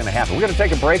them what's going to happen. We're going to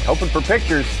take a break, hoping for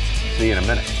pictures. See you in a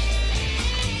minute.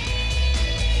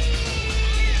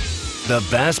 The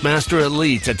Bassmaster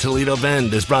Elite at Toledo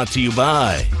Bend is brought to you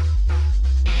by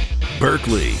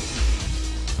Berkley,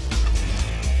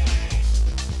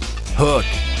 Hook,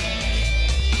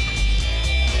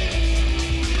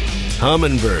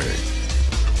 Humminbird,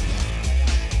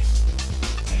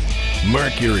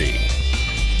 Mercury,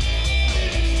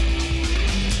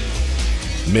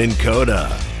 Minn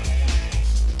Kota,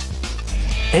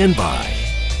 and by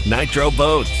Nitro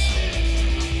Boats.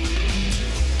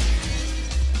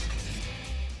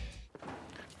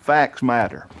 Facts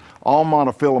matter. All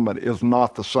monofilament is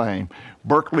not the same.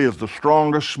 Berkley is the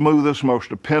strongest, smoothest, most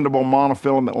dependable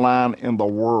monofilament line in the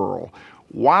world.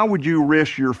 Why would you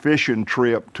risk your fishing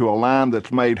trip to a line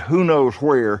that's made who knows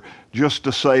where just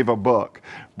to save a buck?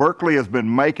 Berkley has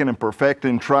been making and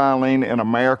perfecting trilene in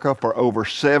America for over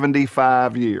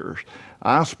 75 years.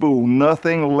 I spool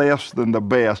nothing less than the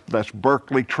best. That's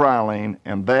Berkley trilene,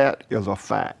 and that is a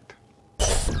fact.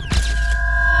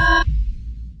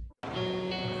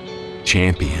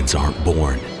 Champions aren't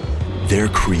born, they're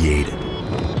created.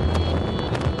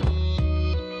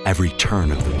 Every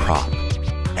turn of the prop,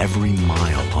 every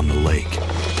mile on the lake,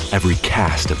 every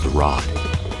cast of the rod,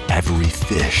 every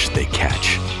fish they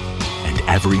catch, and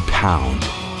every pound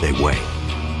they weigh.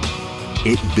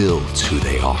 It builds who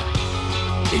they are.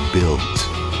 It builds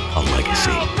a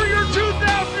legacy. Now for your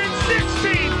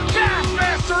 2016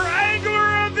 Bassmaster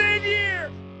Angler of the Year!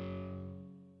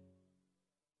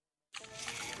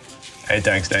 Hey,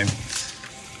 thanks, Dave.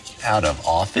 Out of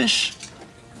office?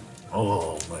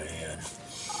 Oh, man.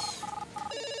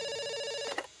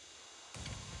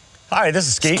 Hi, this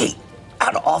is Skeet. Skeet,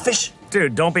 out of office?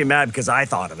 Dude, don't be mad because I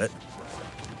thought of it.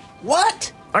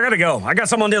 What? I gotta go. I got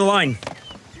someone on the line.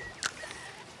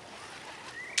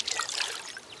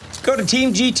 Go to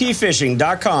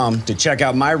teamgtfishing.com to check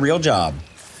out my real job.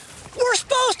 We're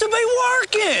supposed to be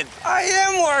working! I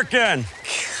am working!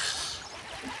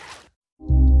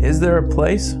 Is there a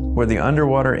place where the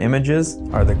underwater images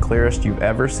are the clearest you've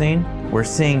ever seen? We're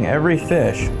seeing every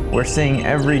fish, we're seeing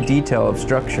every detail of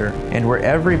structure, and where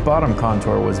every bottom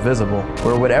contour was visible,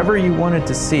 where whatever you wanted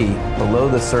to see below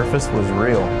the surface was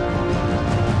real.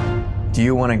 Do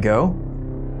you want to go?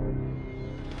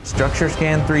 Structure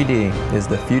Scan 3D is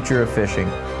the future of fishing.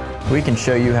 We can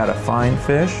show you how to find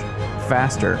fish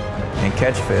faster and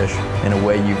catch fish in a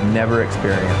way you've never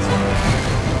experienced.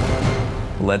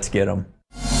 Let's get them.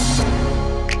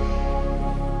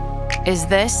 Is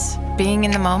this being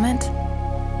in the moment?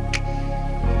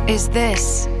 Is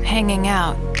this hanging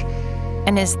out?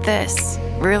 And is this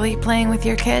really playing with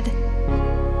your kid?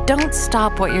 Don't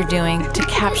stop what you're doing to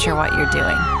capture what you're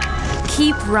doing.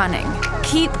 Keep running,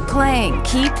 keep playing,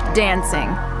 keep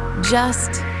dancing.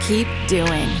 Just keep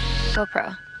doing.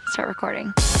 GoPro, start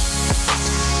recording.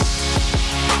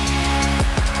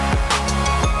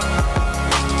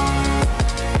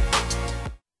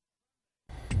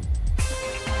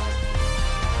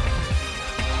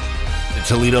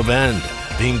 Toledo Bend,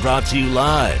 being brought to you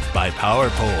live by Power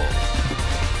Pole.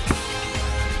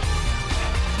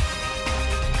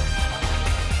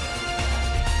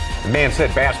 The man said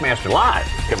Bassmaster Live,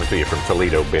 coming to you from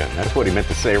Toledo Bend. That's what he meant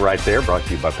to say right there, brought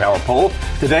to you by Power Pole.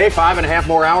 Today, 5.5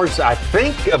 more hours, I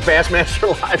think, of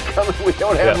Bassmaster Live coming. We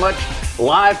don't have much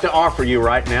live to offer you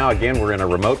right now. Again, we're in a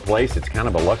remote place. It's kind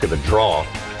of a luck of the draw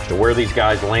to where these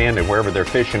guys land and wherever they're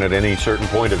fishing at any certain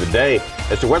point of the day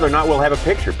as to whether or not we'll have a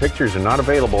picture. Pictures are not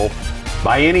available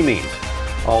by any means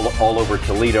all over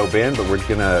Toledo Bend, but we're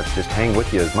going to just hang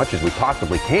with you as much as we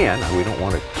possibly can. We don't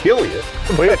want to kill you.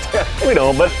 We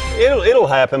don't, but it'll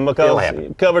happen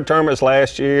because covered tournaments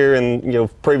last year and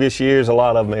previous years, a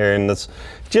lot of them there, and it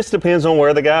just depends on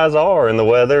where the guys are and the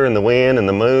weather and the wind and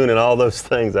the moon and all those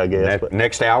things, I guess.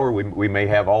 Next hour, we may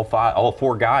have all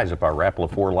four guys of our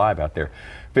Rapala 4 Live out there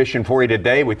fishing for you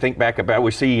today. We think back about,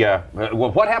 we see,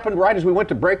 what happened right as we went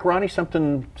to break, Ronnie?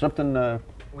 Something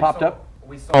popped up?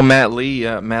 We saw Matt Lee.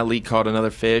 Matt Lee caught another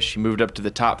fish. He moved up to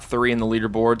the top 3 in the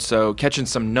leaderboard. So catching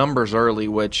some numbers early,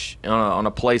 which on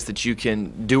a place that you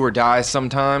can do or die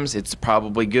sometimes, it's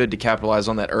probably good to capitalize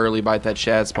on that early bite, that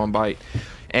shad spawn bite.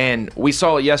 And we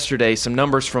saw it yesterday, some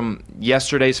numbers from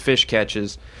yesterday's fish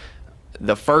catches.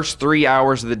 The first 3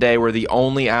 hours of the day were the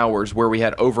only hours where we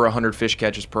had over 100 fish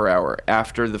catches per hour.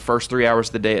 After the first 3 hours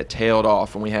of the day, it tailed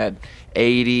off, and we had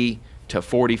 80 to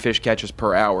 40 fish catches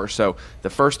per hour. So the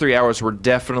first 3 hours were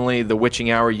definitely the witching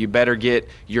hour. You better get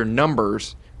your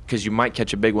numbers because you might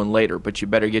catch a big one later, but you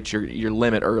better get your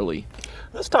limit early.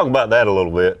 Let's talk about that a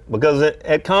little bit, because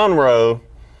at Conroe,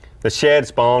 the shad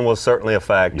spawn was certainly a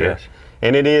factor. Yes.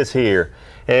 And it is here.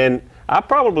 And I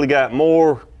probably got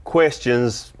more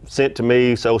questions sent to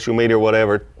me, social media or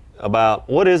whatever, about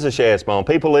what is a shad spawn.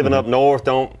 People living up north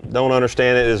don't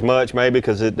understand it as much, maybe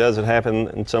because it doesn't happen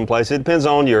in some places. It depends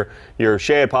on your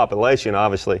shad population,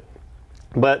 obviously.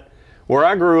 But where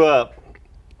I grew up,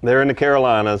 there in the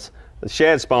Carolinas, the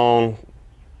shad spawn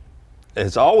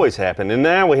has always happened. And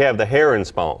now we have the herring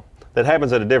spawn that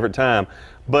happens at a different time.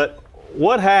 But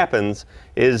what happens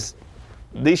is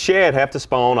these shad have to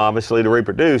spawn, obviously, to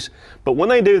reproduce. But when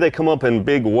they do, they come up in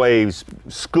big waves,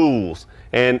 schools.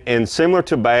 And similar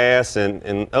to bass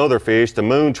and other fish, the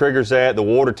moon triggers that, the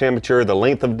water temperature, the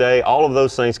length of day, all of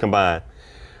those things combine.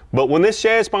 But when this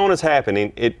shad spawn is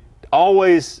happening, it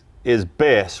always is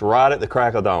best right at the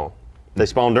crack of dawn. They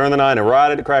spawn during the night and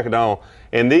right at the crack of dawn.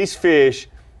 And these fish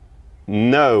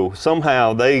know,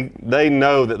 somehow, they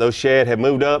know that those shad have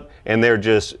moved up and they're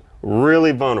just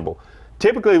really vulnerable.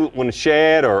 Typically, when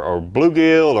shad or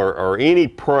bluegill or any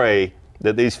prey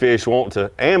that these fish want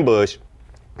to ambush,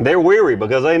 they're weary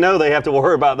because they know they have to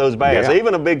worry about those bass. Yeah.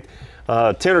 Even a big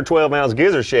 10 or 12 ounce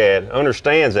gizzard shad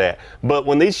understands that. But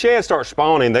when these shad start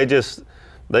spawning, they just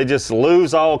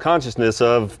lose all consciousness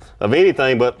of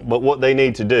anything but what they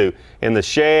need to do. And the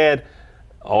shad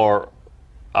are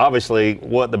obviously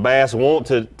what the bass want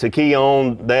to key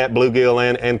on, that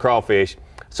bluegill and crawfish.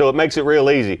 So it makes it real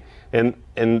easy.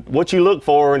 And what you look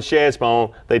for in shad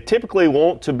spawn, they typically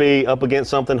want to be up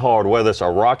against something hard, whether it's a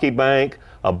rocky bank,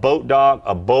 a boat dock,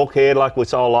 a bulkhead like we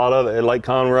saw a lot of at Lake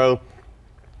Conroe.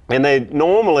 And they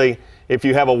normally, if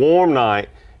you have a warm night,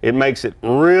 it makes it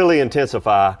really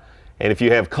intensify. And if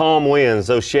you have calm winds,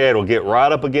 those shad will get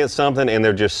right up against something and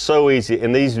they're just so easy.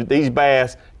 And these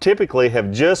bass typically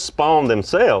have just spawned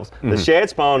themselves. The shad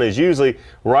spawn is usually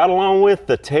right along with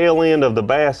the tail end of the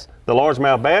bass, the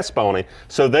largemouth bass spawning.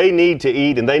 So they need to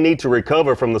eat and they need to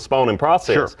recover from the spawning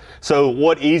process. Sure. So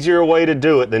what easier way to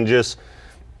do it than just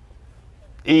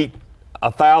eat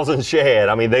 1,000 shad?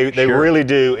 I mean, they really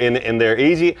do, and they're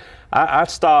easy. I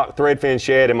stock threadfin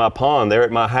shad in my pond there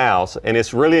at my house, and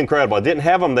it's really incredible. I didn't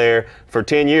have them there for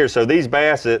 10 years, so these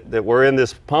bass that were in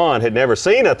this pond had never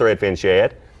seen a threadfin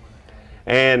shad.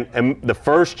 And the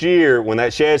first year when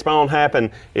that shad spawn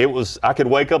happened, I could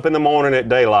wake up in the morning at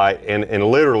daylight and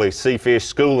literally see fish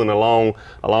schooling along.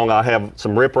 I have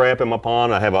some riprap in my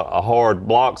pond. I have a hard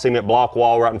cement block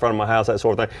wall right in front of my house, that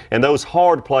sort of thing. And those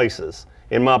hard places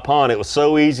in my pond, it was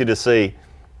so easy to see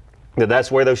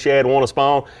that's where those shad want to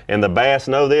spawn, and the bass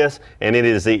know this, and it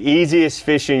is the easiest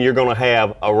fishing you're going to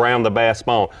have around the bass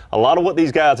spawn. A lot of what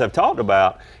these guys have talked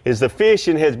about is the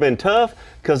fishing has been tough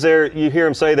because you hear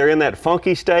them say they're in that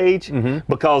funky stage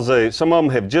because some of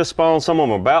them have just spawned, some of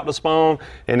them are about to spawn,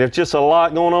 and there's just a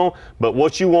lot going on. But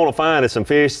what you want to find is some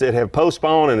fish that have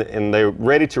post-spawn and they're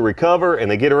ready to recover,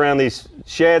 and they get around these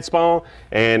shad spawn,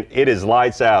 and it is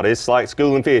lights out. It's like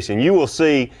schooling fish, and you will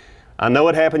see. I know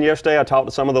it happened yesterday. I talked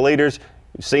to some of the leaders.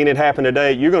 You've seen it happen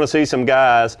today. You're going to see some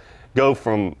guys go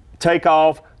from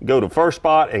takeoff, go to first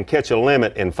spot, and catch a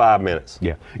limit in 5 minutes.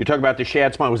 Yeah. You talk about the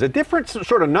shad spawn. It was a different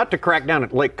sort of nut to crack down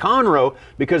at Lake Conroe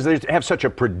because they have such a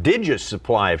prodigious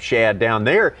supply of shad down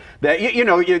there that,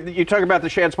 you talk about the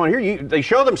shad spawn here, they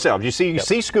show themselves. You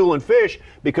see school and fish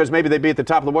because maybe they'd be at the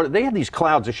top of the water. They had these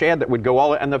clouds of shad that would go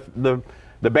all, and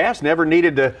the bass never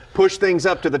needed to push things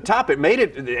up to the top. It made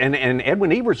it, and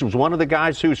Edwin Evers was one of the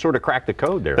guys who sort of cracked the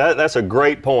code there. That's a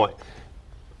great point.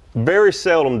 very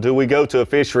seldom do we go to a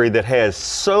fishery that has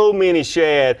so many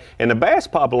shad. And the bass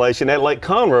population at Lake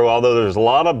Conroe, although there's a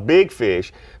lot of big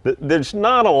fish, there's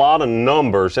not a lot of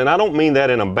numbers. And I don't mean that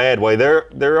in a bad way.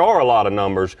 There are a lot of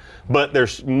numbers, but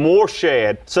there's more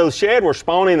shad. So shad were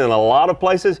spawning in a lot of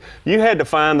places. You had to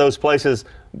find those places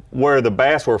where the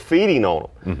bass were feeding on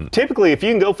them. Mm-hmm. Typically, if you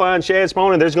can go find shad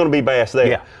spawning, there's going to be bass there.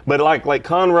 Yeah. But like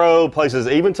Conroe, places,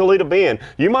 even Toledo Bend,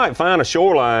 you might find a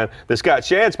shoreline that's got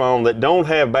shad spawn that don't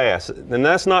have bass, and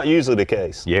that's not usually the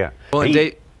case. Yeah.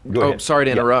 Well, sorry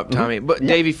to interrupt, Tommy. But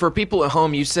Davey, for people at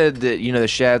home, you said that the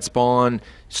shad spawn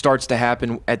starts to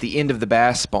happen at the end of the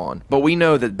bass spawn. But we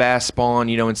know that bass spawn,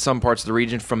 in some parts of the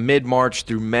region from mid-March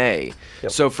through May.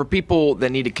 Yep. So for people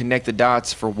that need to connect the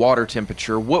dots for water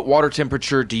temperature, what water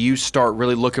temperature do you start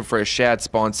really looking for a shad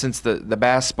spawn? Since the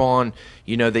bass spawn,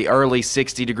 the early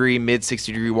 60-degree,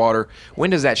 mid-60-degree water,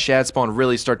 when does that shad spawn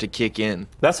really start to kick in?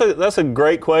 That's a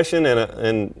great question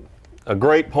and a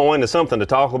great point. It's something to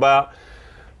talk about.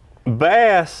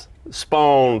 Bass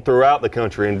spawn throughout the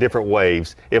country in different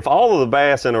waves. If all of the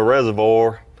bass in a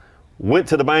reservoir went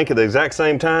to the bank at the exact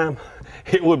same time,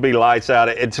 it would be lights out.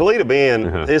 At Toledo Bend,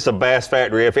 it's a bass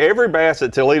factory. If every bass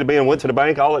at Toledo Bend went to the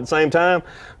bank all at the same time,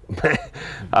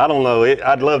 I don't know.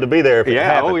 I'd love to be there if it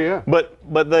happened. Oh yeah.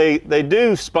 But they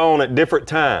do spawn at different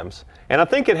times. And I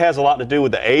think it has a lot to do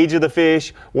with the age of the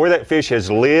fish, where that fish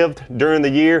has lived during the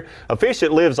year. A fish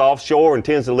that lives offshore and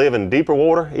tends to live in deeper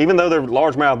water, even though they're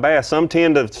largemouth bass, some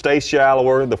tend to stay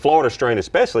shallower, the Florida strain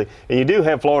especially, and you do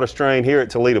have Florida strain here at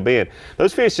Toledo Bend.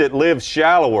 Those fish that live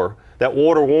shallower, that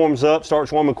water warms up,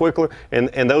 starts warming quicker, and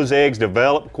those eggs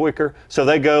develop quicker, so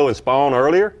they go and spawn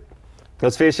earlier.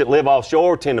 Those fish that live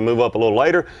offshore tend to move up a little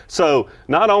later. So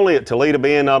not only at Toledo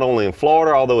Bend, not only in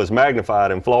Florida, although it's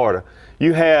magnified in Florida,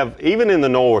 you have, even in the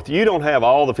north, you don't have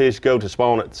all the fish go to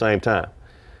spawn at the same time.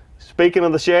 Speaking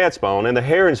of the shad spawn and the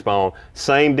herring spawn,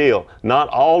 same deal. Not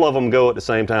all of them go at the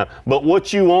same time. But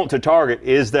what you want to target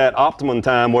is that optimum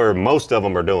time where most of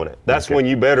them are doing it. That's when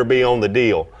you better be on the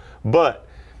deal. But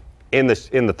in the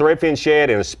threadfin shad,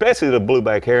 and especially the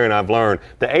blueback herring, I've learned,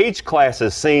 the age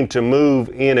classes seem to move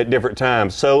in at different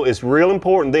times. So it's real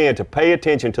important then to pay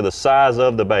attention to the size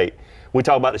of the bait. We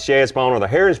talk about the shad spawn or the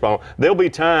herring spawn. There'll be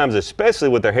times, especially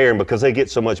with their herring, because they get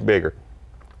so much bigger,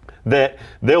 that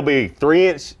there'll be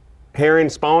 3-inch herring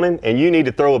spawning and you need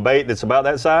to throw a bait that's about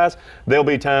that size. There'll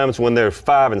be times when there's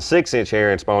 5- and 6-inch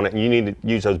herring spawning and you need to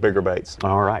use those bigger baits.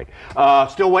 All right.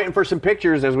 Still waiting for some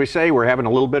pictures. As we say, we're having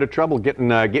a little bit of trouble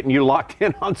getting you locked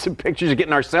in on some pictures,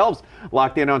 getting ourselves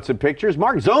locked in on some pictures.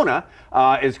 Mark Zona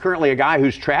is currently a guy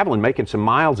who's traveling, making some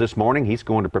miles this morning. He's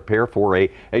going to prepare for a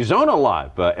Zona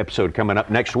Live episode coming up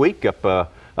next week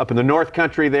up in the North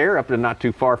Country there, up and not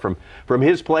too far from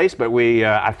his place. But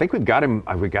I think we've got him.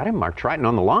 Mark Triton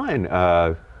on the line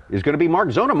is going to be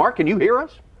Mark Zona. Mark, can you hear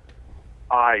us?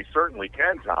 I certainly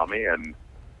can, Tommy, and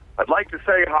I'd like to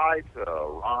say hi to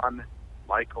Ron,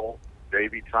 Michael,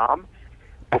 Davey, Tom.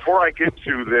 Before I get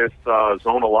to this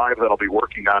Zona Live that I'll be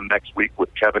working on next week with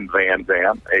Kevin Van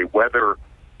Dam, a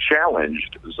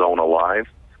weather-challenged Zona Live,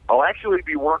 I'll actually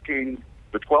be working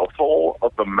the 12th hole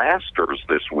of the Masters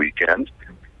this weekend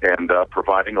and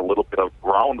providing a little bit of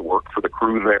groundwork for the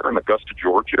crew there in Augusta,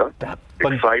 Georgia.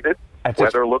 Excited.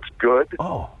 Weather looks good.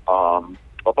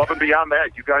 Above and beyond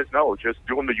that, you guys know, just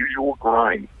doing the usual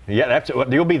grind. Yeah,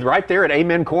 you'll be right there at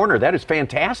Amen Corner. That is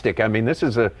fantastic. I mean, this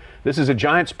is a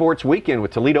giant sports weekend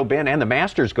with Toledo Bend and the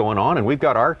Masters going on, and we've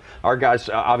got our guys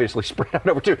obviously spread out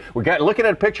over too. Looking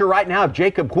at a picture right now of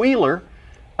Jacob Wheeler.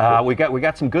 We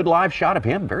got some good live shot of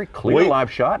him, very clear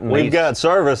live shot. And we've got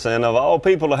service, and of all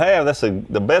people to have, that's the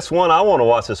best one I want to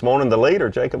watch this morning, the leader,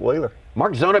 Jacob Wheeler.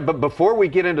 Mark Zona, but before we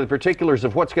get into the particulars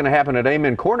of what's going to happen at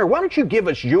Amen Corner, why don't you give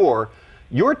us your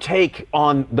take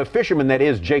on the fisherman that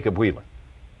is Jacob Wheeler?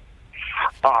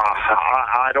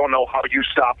 I don't know how you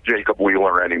stop Jacob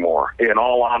Wheeler anymore. In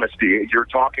all honesty, you're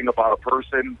talking about a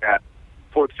person that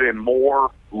puts in more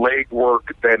leg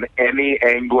work than any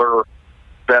angler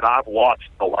that I've watched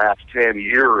the last 10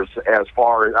 years. As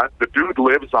far as the dude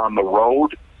lives on the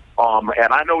road,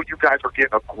 and I know you guys are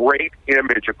getting a great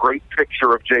image, a great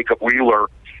picture of Jacob Wheeler,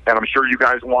 and I'm sure you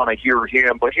guys want to hear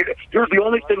him. But here's the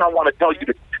only thing I want to tell you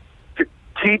to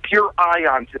keep your eye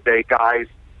on today, guys,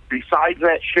 besides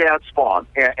that shad spawn,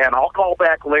 and I'll call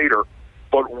back later,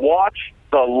 but watch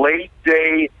the late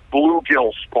day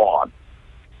bluegill spawn.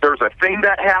 There's a thing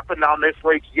that happened on this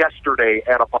lake yesterday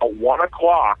at about 1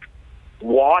 o'clock.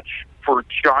 Watch for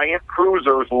giant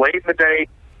cruisers late in the day.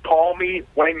 Call me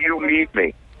when you need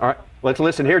me. All right, let's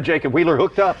listen here. Jacob Wheeler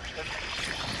hooked up.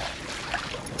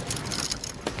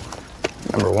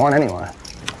 Number one, anyway.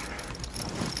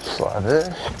 Slide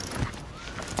this.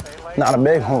 Not a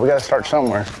big one. We got to start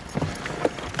somewhere.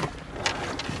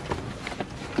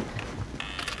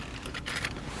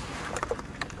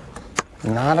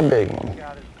 Not a big one.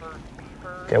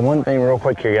 Okay, one thing real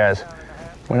quick here, guys.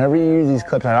 Whenever you use these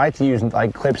clips, I like to use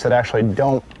like clips that actually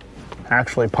don't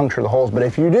actually puncture the holes, but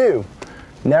if you do,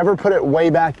 never put it way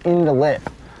back in the lip.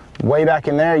 Way back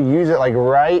in there, use it like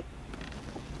right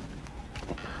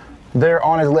there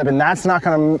on his lip, and that's not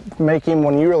gonna make him,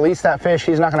 when you release that fish,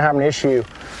 he's not gonna have an issue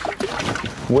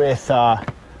with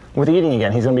eating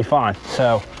again. He's gonna be fine.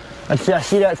 So I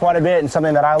see that quite a bit, and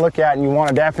something that I look at, and you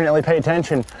wanna definitely pay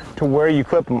attention to where you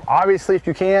clip them. Obviously, if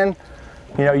you can,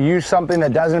 you know, use something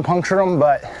that doesn't puncture them,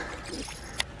 but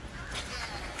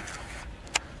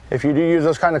if you do use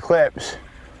those kind of clips,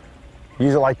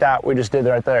 use it like that we just did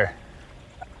right there.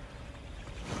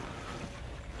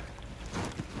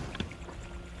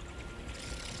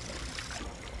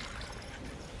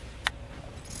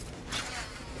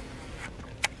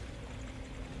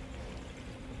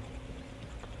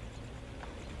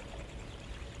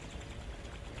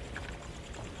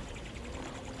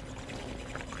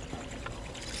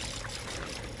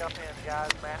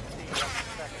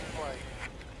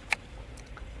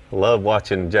 Love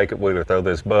watching Jacob Wheeler throw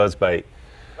this buzz bait.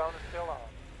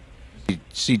 You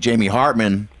see Jamie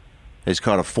Hartman has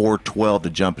caught a 412 to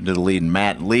jump into the lead, and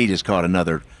Matt Lee has caught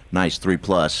another nice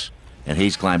 3+, and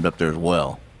he's climbed up there as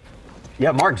well.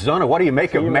 Yeah, Mark Zona, what do you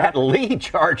make of Matt Lee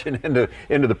charging into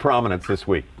the prominence this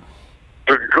week?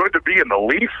 Good to be in the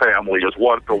Lee family is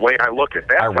what the way I look at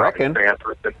that. I reckon.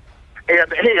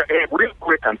 And hey, real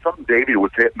quick on something Davey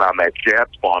was hitting on that shad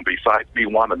spawn. Besides me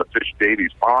wanting to fish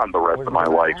Davey's pond the rest of my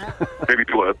life, maybe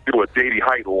do a Davey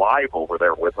Height live over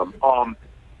there with him.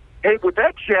 Hey, with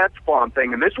that shad spawn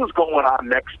thing, and this was going on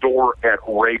next door at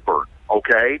Rayburn.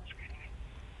 Okay,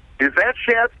 is that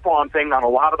shad spawn thing on a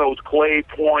lot of those clay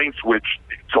points, which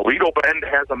Toledo Bend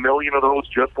has a million of those,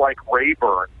 just like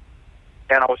Rayburn.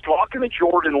 And I was talking to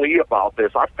Jordan Lee about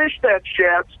this. I fished that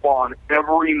shad spawn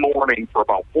every morning for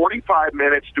about 45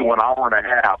 minutes to an hour and a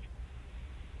half.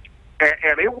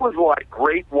 And it was like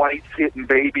great whites hitting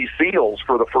baby seals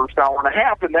for the first hour and a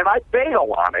half. And then I'd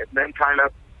bail on it and then kind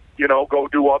of, you know, go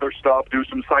do other stuff, do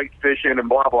some sight fishing and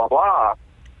blah, blah, blah.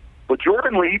 But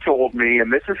Jordan Lee told me,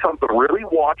 and this is something to really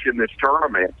watch in this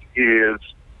tournament, is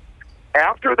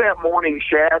after that morning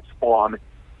shad spawn,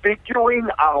 figuring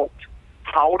out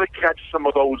how to catch some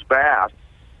of those bass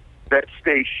that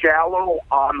stay shallow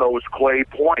on those clay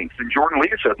points. And Jordan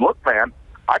Lee said, look, man,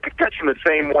 I could catch them the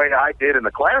same way I did in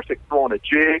the Classic, throwing a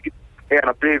jig and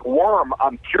a big worm.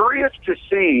 I'm curious to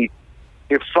see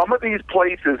if some of these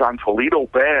places on Toledo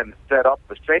Bend set up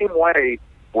the same way,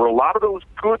 where a lot of those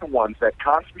good ones that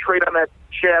concentrate on that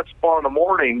shad spawn in the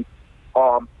morning,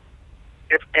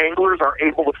 if anglers are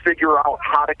able to figure out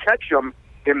how to catch them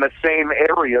in the same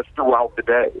areas throughout the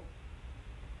day.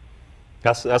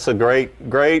 That's a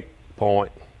great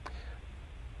point.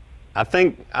 I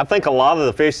think a lot of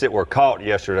the fish that were caught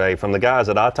yesterday from the guys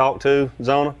that I talked to,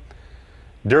 Zona,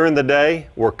 during the day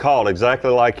were caught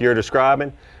exactly like you're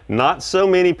describing. Not so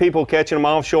many people catching them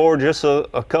offshore, just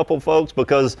a couple folks,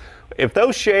 because if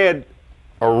those shad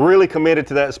are really committed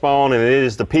to that spawn and it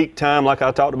is the peak time like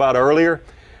I talked about earlier,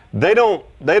 they don't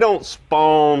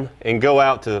spawn and go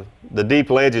out to the deep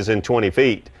ledges in 20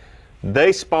 feet.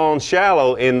 They spawn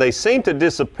shallow and they seem to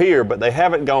disappear, but they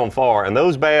haven't gone far, and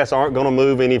those bass aren't going to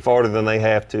move any farther than they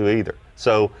have to either.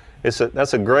 So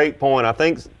that's a great point. I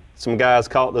think some guys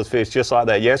caught those fish just like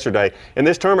that yesterday, and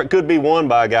this tournament could be won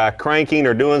by a guy cranking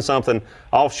or doing something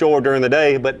offshore during the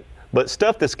day, but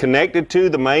stuff that's connected to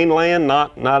the mainland,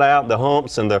 not out the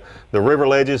humps and the river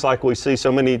ledges like we see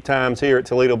so many times here at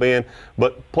Toledo Bend,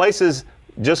 but places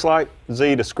just like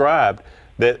Z described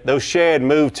that those shad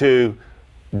move to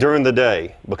during the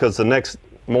day, because the next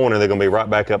morning they're going to be right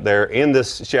back up there in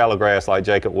this shallow grass like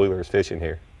Jacob Wheeler is fishing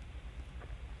here.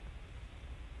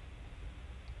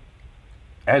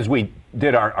 As we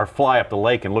did our fly up the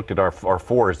lake and looked at our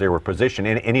four as they were positioned,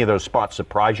 any of those spots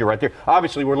surprise you right there?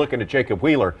 Obviously, we're looking at Jacob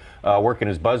Wheeler working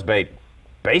his buzzbait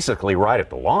basically right at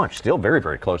the launch, still very,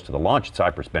 very close to the launch at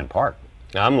Cypress Bend Park.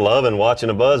 I'm loving watching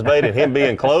a buzzbait and him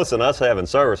being close and us having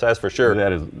service, that's for sure.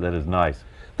 That is nice.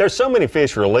 There's so many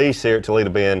fish released here at Toledo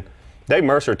Bend. Dave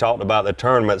Mercer talked about the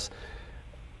tournaments.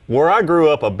 Where I grew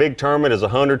up, a big tournament is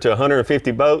 100 to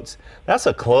 150 boats. That's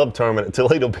a club tournament at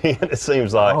Toledo Bend, it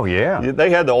seems like. Oh, yeah. They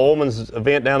had the Ullman's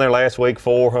event down there last week,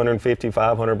 450,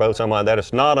 500 boats, something like that.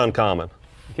 It's not uncommon.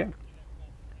 Okay.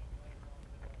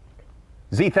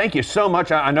 Z, thank you so much.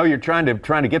 I know you're trying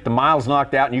to get the miles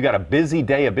knocked out, and you got a busy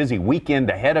day, a busy weekend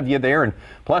ahead of you there, and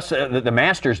plus the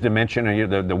Masters dimension,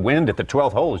 the wind at the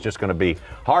 12th hole is just going to be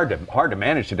hard to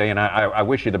manage today. And I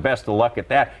wish you the best of luck at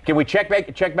that. Can we check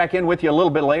back in with you a little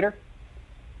bit later?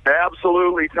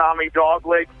 Absolutely, Tommy. Dog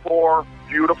Lake 4,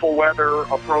 beautiful weather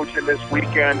approaching this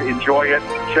weekend. Enjoy it.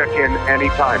 Check in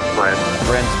anytime, friends.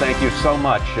 Friends, thank you so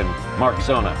much. And Mark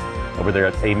Zona over there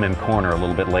at Amen Corner a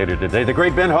little bit later today. The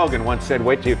great Ben Hogan once said,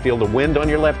 wait till you feel the wind on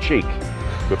your left cheek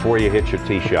before you hit your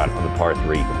tee shot on the par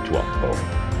 3 of the 12th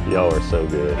hole. Y'all are so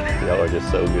good. Y'all are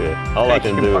just so good. All I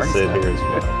can do is sit here and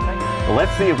smile. Well,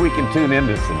 let's see if we can tune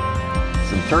into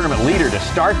some tournament leader to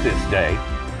start this day,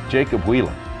 Jacob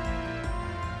Wheeler.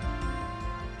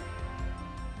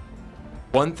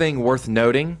 One thing worth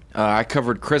noting, I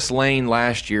covered Chris Lane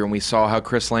last year, and we saw how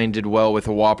Chris Lane did well with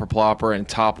a Whopper Plopper and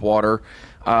top water.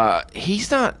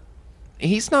 He's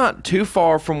not too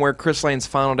far from where Chris Lane's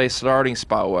final day starting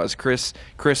spot was. Chris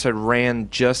had ran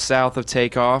just south of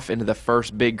takeoff into the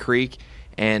first big creek,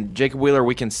 and Jacob Wheeler,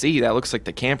 we can see that looks like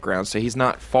the campground, so he's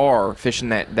not far fishing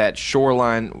that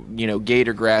shoreline,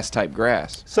 gator grass type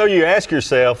grass. So you ask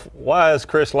yourself, why is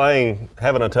Chris Lane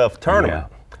having a tough tournament?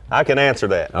 Yeah. I can answer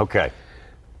that. Okay.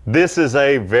 This is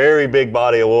a very big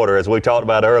body of water, as we talked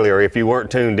about earlier, if you weren't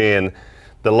tuned in.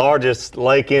 The largest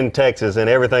lake in Texas, and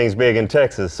everything's big in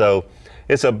Texas, so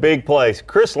it's a big place.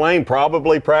 Chris Lane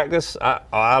probably practiced.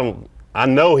 I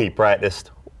know he practiced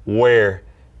where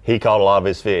he caught a lot of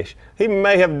his fish. He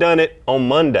may have done it on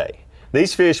Monday.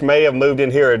 These fish may have moved in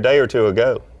here a day or two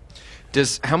ago.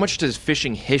 How much does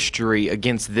fishing history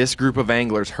against this group of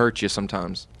anglers hurt you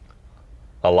sometimes?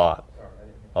 A lot.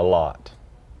 A lot.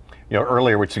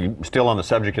 Earlier, we're still on the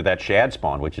subject of that shad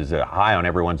spawn, which is high on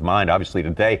everyone's mind, obviously,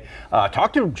 today.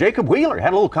 Talked to Jacob Wheeler,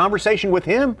 had a little conversation with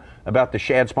him about the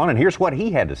shad spawn, and here's what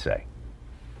he had to say.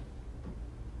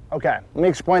 Okay, let me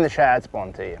explain the shad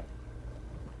spawn to you.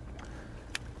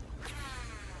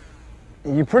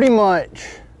 You pretty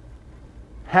much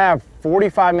have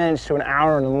 45 minutes to an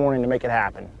hour in the morning to make it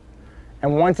happen.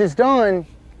 And once it's done,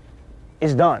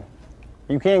 it's done.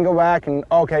 You can't go back and,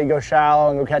 okay, go shallow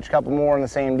and go catch a couple more in the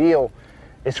same deal.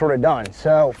 It's sort of done.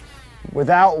 So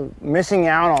without missing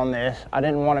out on this, I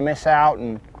didn't want to miss out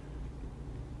and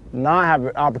not have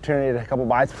an opportunity to a couple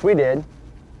bites, which we did.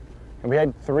 And we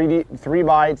had three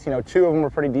bites, 2 of them were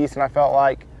pretty decent, I felt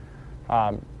like.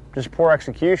 Just poor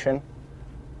execution.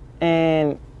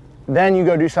 And then you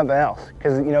go do something else.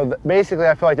 Because, basically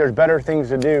I feel like there's better things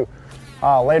to do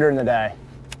later in the day.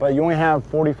 But you only have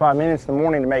 45 minutes in the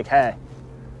morning to make hay.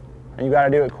 And you got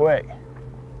to do it quick.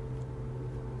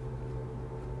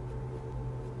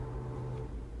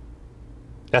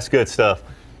 That's good stuff.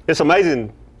 It's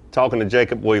amazing talking to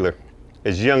Jacob Wheeler.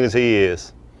 As young as he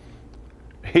is,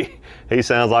 he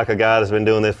sounds like a guy that's been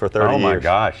doing this for 30 years. Oh my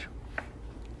gosh.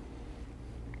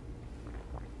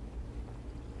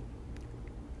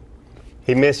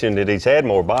 He mentioned that he's had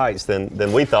more bites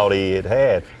than we thought he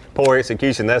had. Poor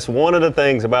execution. That's one of the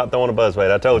things about throwing a buzzbait.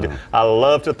 I told you, I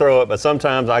love to throw it, but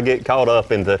sometimes I get caught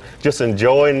up into just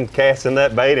enjoying casting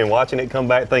that bait and watching it come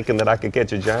back thinking that I could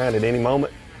catch a giant at any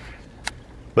moment.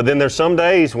 But then there's some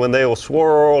days when they'll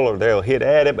swirl or they'll hit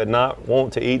at it but not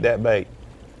want to eat that bait.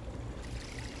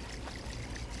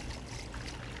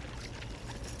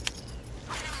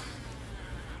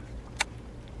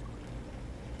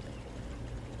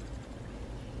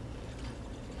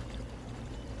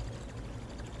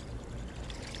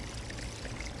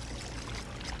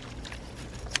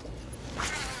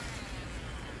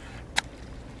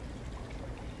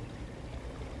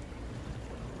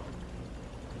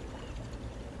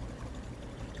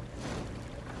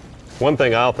 One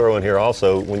thing I'll throw in here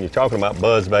also, when you're talking about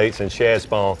buzz baits and shad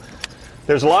spawn,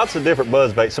 there's lots of different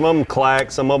buzz baits. Some of them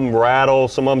clack, some of them rattle,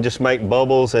 some of them just make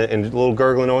bubbles and little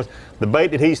gurgling noise. The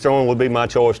bait that he's throwing would be my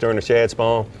choice during the shad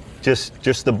spawn.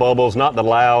 Just the bubbles, not the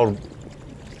loud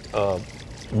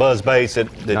buzz baits that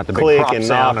click and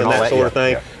knock and that sort of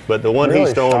thing. Yeah. But the one really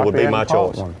he's throwing would be my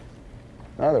choice.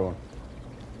 Another one.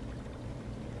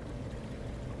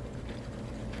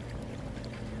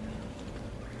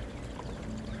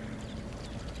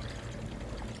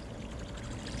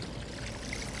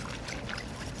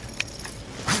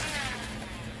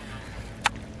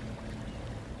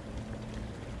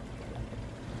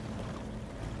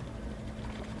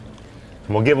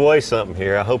 I'm gonna give away something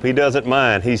here. I hope he doesn't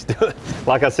mind. He's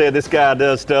like I said, this guy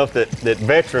does stuff that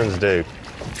veterans do.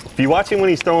 If you watch him when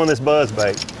he's throwing this buzz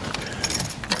bait,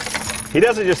 he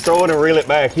doesn't just throw it and reel it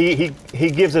back. He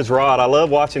gives his rod. I love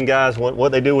watching guys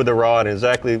what they do with the rod and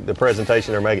exactly the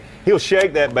presentation they're making. He'll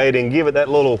shake that bait and give it that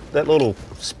little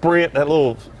sprint, that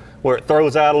little where it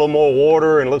throws out a little more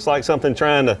water and looks like something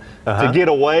trying to get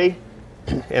away.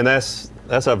 And that's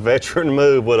a veteran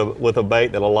move with a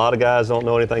bait that a lot of guys don't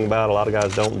know anything about, a lot of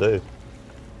guys don't do.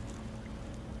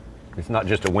 It's not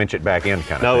just a winch it back in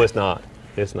kind of No, thing. it's not.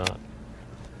 It's not.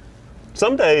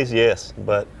 Some days, yes,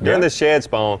 but during this shad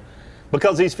spawn,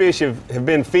 because these fish have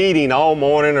been feeding all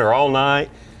morning or all night,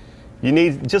 you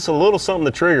need just a little something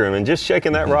to trigger them, and just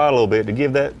shaking that rod a little bit to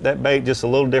give that bait just a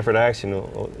little different action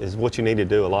is what you need to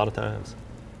do a lot of times.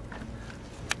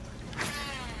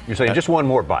 You're saying just one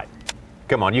more bite.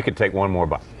 Come on, you can take one more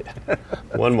bite.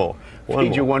 One more.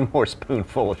 Feed you one more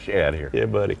spoonful of shad here. Yeah,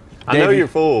 buddy. I know you're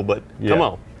full, but come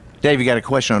on. Dave, you got a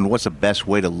question on what's the best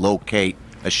way to locate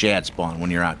a shad spawn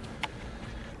when you're out?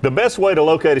 The best way to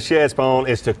locate a shad spawn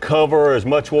is to cover as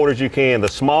much water as you can. The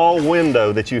small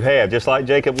window that you have, just like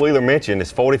Jacob Wheeler mentioned,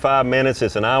 it's 45 minutes,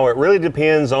 it's an hour. It really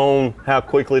depends on how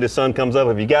quickly the sun comes up.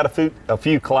 If you got a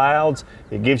few clouds,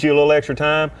 it gives you a little extra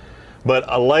time. But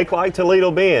a lake like Toledo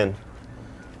Bend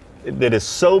that is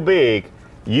so big,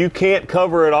 you can't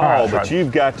cover it all, but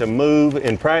you've got to move.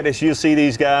 In practice, you'll see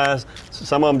these guys,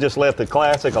 some of them just left the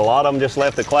Classic, a lot of them just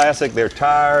left the Classic, they're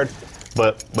tired.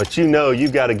 But you know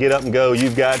you've got to get up and go.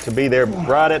 You've got to be there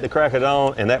right at the crack of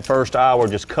dawn, and that first hour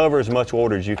just cover as much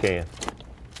water as you can.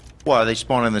 Well, they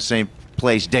spawn in the same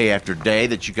place day after day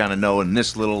that you kind of know in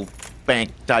this little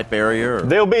bank type area? Or?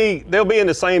 They'll be in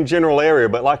the same general area,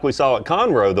 but like we saw at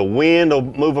Conroe, the wind will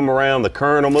move them around, the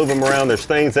current will move them around. There's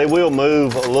things, they will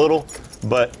move a little,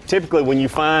 but typically when you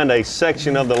find a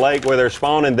section of the lake where they're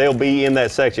spawning, they'll be in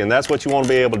that section. That's what you want to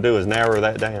be able to do, is narrow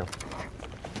that down.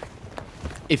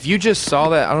 If you just saw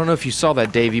that, I don't know if you saw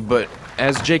that, Davey, but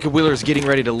as Jacob Wheeler is getting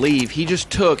ready to leave, he just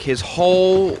took his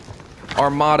whole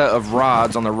armada of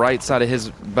rods on the right side of his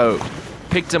boat,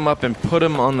 picked them up and put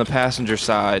them on the passenger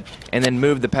side, and then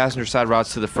moved the passenger side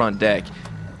rods to the front deck.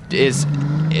 We're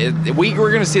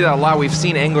going to see that a lot. We've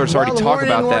seen anglers already talk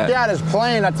about that. Didn't work out his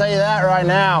plane, I'll tell you that right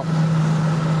now.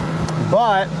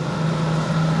 But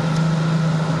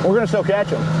we're going to still catch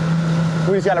him.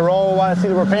 We just got to roll while I see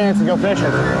the pants and go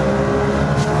fishing.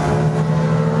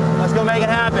 Let's go make it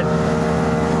happen.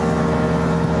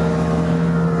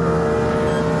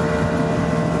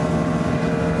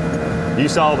 You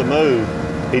saw the move.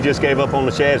 He just gave up on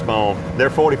the shad spawn. Their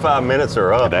 45 minutes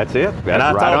are up. That's it.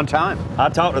 That's right on time. I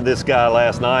talked to this guy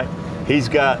last night. He's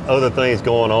got other things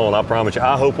going on, I promise you.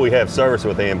 I hope we have service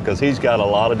with him because he's got a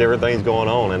lot of different things going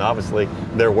on, and obviously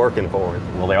they're working for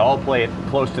him. Well, they all play it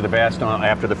close to the vest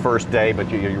after the first day, but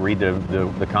you read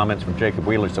the comments from Jacob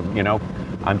Wheeler. So, you know,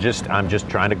 I'm just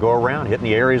trying to go around, hitting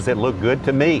the areas that look good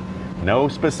to me. No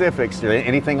specifics,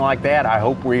 anything like that. I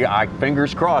hope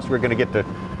fingers crossed, we're going to get to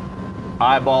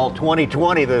eyeball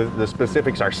 2020, the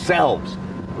specifics ourselves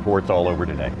before it's all over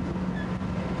today.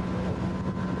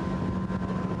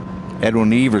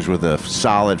 Edwin Evers with a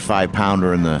solid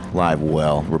 5-pounder in the live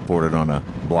well, reported on a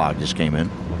blog, just came in.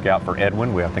 Look out for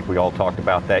Edwin. I think we all talked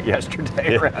about that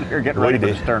yesterday around here getting ready for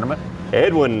this tournament.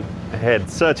 Edwin had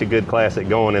such a good classic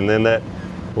going, and then that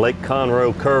Lake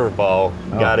Conroe curveball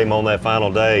got him on that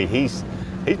final day. He's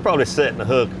probably setting the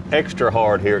hook extra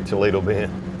hard here at Toledo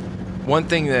Bend. One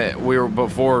thing that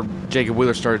before Jacob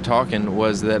Wheeler started talking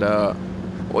was that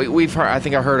we've heard, I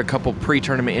think I heard a couple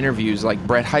pre-tournament interviews, like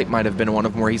Brett Hype might have been one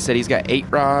of them, where he said he's got 8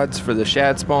 rods for the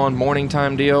shad spawn morning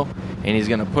time deal, and he's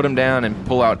going to put them down and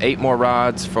pull out 8 more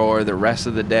rods for the rest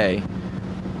of the day.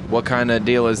 What kind of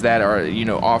deal is that? Are,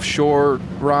 offshore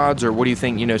rods, or what do you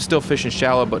think, still fishing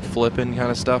shallow but flipping kind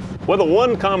of stuff? Well, the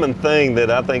one common thing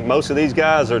that I think most of these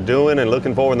guys are doing and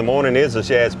looking for in the morning is the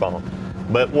shad spawn.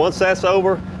 But once that's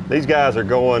over, these guys are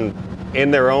going in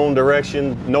their own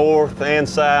direction, north and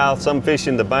south, some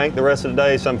fishing the bank the rest of the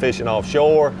day, some fishing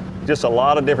offshore, just a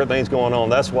lot of different things going on.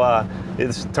 That's why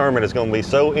this tournament is going to be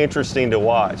so interesting to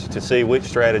watch, to see which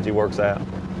strategy works out.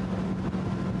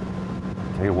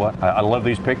 Tell you what, I love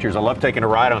these pictures. I love taking a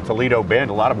ride on Toledo Bend.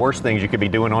 A lot of worse things you could be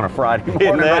doing on a Friday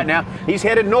morning right now. He's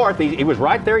headed north. He was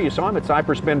right there. You saw him at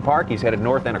Cypress Bend Park. He's headed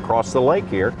north and across the lake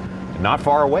here. Not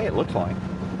far away, it looks like.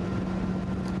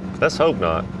 Let's hope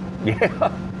not.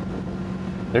 Yeah.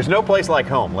 There's no place like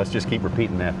home. Let's just keep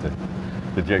repeating that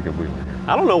to Jacob Wheeler.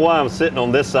 I don't know why I'm sitting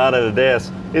on this side of the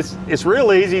desk. It's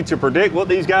real easy to predict what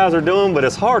these guys are doing, but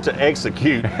it's hard to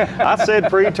execute. I said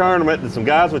pre-tournament that some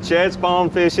guys would shad spawn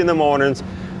fish in the mornings,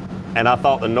 and I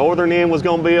thought the northern end was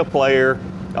going to be a player,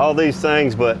 all these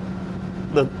things, but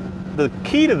the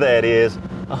key to that is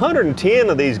 110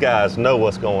 of these guys know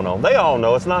what's going on. They all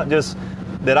know. It's not just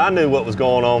that I knew what was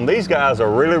going on. These guys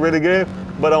are really, really good,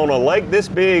 but on a lake this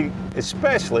big,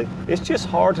 especially, it's just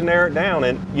hard to narrow it down.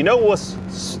 And you know what's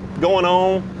going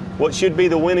on what should be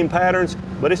the winning patterns,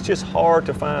 but it's just hard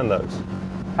to find those.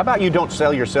 How about you don't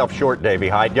sell yourself short, Davey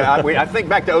Hyde? I think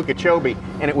back to Okeechobee,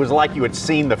 and it was like you had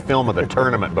seen the film of the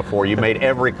tournament before. You made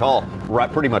every call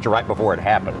pretty much right before it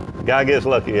happened. Guy gets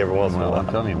lucky every once in a while. I'm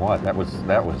telling you what, that was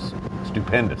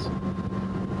stupendous.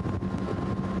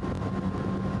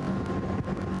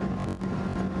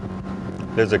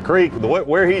 There's a creek,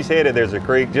 where he's headed, there's a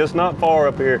creek just not far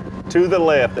up here to the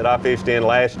left that I fished in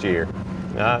last year.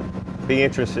 I'd be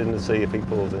interested to see if he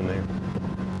pulls in there.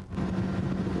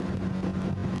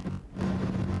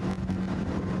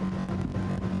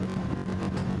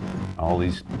 All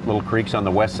these little creeks on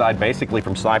the west side, basically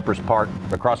from Cypress Park,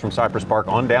 across from Cypress Park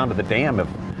on down to the dam, have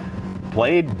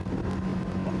played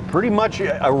pretty much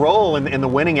a role in the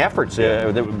winning efforts,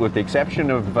 with the exception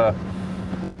of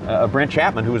Brent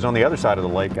Chapman, who was on the other side of the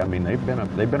lake. I mean, they've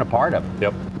been a part of it.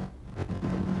 Yep.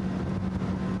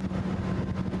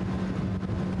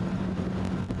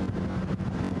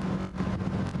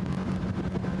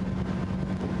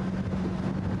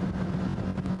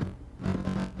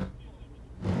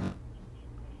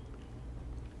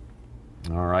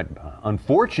 All right.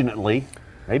 Unfortunately,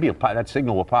 maybe that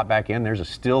signal will pop back in. There's a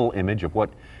still image of what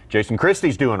Jason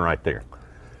Christie's doing right there.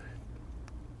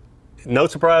 No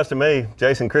surprise to me,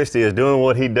 Jason Christie is doing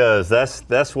what he does.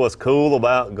 That's what's cool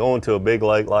about going to a big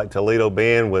lake like Toledo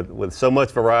Bend with so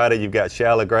much variety. You've got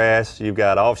shallow grass, you've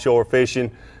got offshore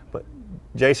fishing, but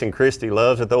Jason Christie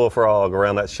loves to throw a frog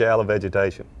around that shallow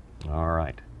vegetation. All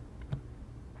right.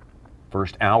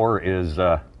 First hour is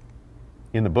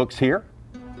in the books here.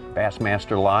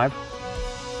 Bassmaster Live.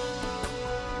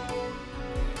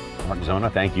 Mark Zona,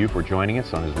 thank you for joining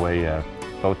us on his way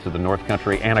both to the North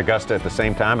Country and Augusta at the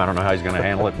same time. I don't know how he's going to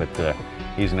handle it, but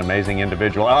he's an amazing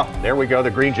individual. Oh, there we go, the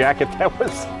green jacket.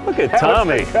 Look at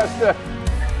Tommy.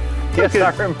 Yes,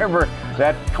 I remember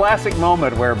that classic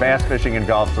moment where bass fishing and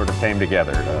golf sort of came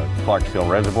together. Clarksville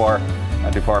Reservoir,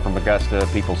 not too far from Augusta,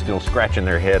 people still scratching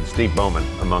their heads, Steve Bowman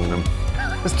among them,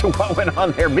 as to what went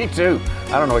on there. Me too.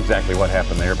 I don't know exactly what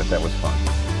happened there, but that was fun.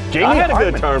 Jamie I had a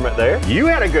good tournament there. You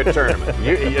had a good tournament.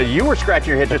 you were scratching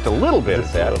your head just a little bit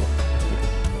at that.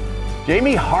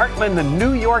 Jamie Hartman, the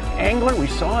New York angler. We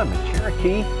saw him at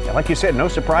Cherokee. And like you said, no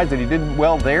surprise that he did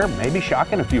well there. Maybe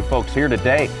shocking a few folks here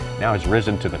today. Now he's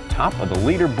risen to the top of the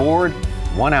leaderboard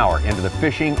 1 hour into the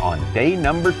fishing on day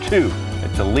number 2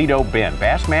 at Toledo Bend.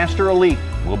 Bassmaster Elite.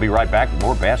 We'll be right back with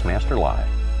more Bassmaster Live.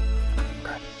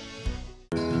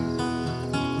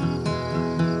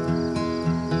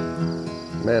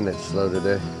 Man, it's slow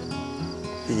today.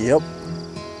 Yep.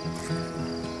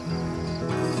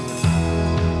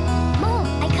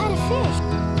 Mom, I caught a fish.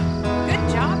 Good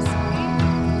job,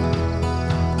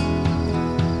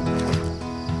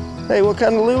 sweetie. Hey, what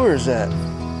kind of lure is that?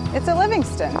 It's a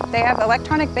Livingston. They have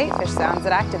electronic bait fish sounds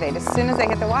that activate as soon as they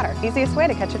hit the water. Easiest way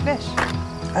to catch a fish.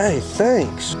 Hey,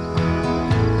 thanks.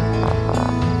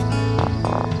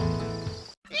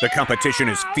 The competition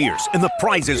is fierce and the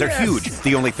prizes are huge.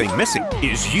 The only thing missing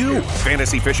is you.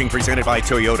 Fantasy Fishing presented by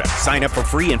Toyota. Sign up for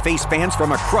free and face fans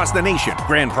from across the nation.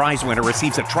 Grand prize winner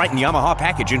receives a Triton Yamaha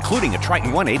package including a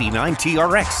Triton 189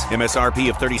 TRX. MSRP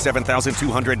of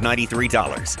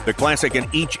 $37,293. The classic and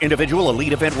each individual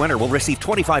elite event winner will receive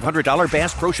 $2,500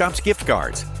 Bass Pro Shops gift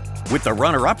cards, with the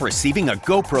runner-up receiving a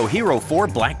GoPro Hero 4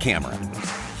 black camera.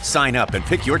 Sign up and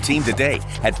pick your team today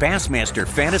at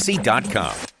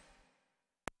Bassmasterfantasy.com.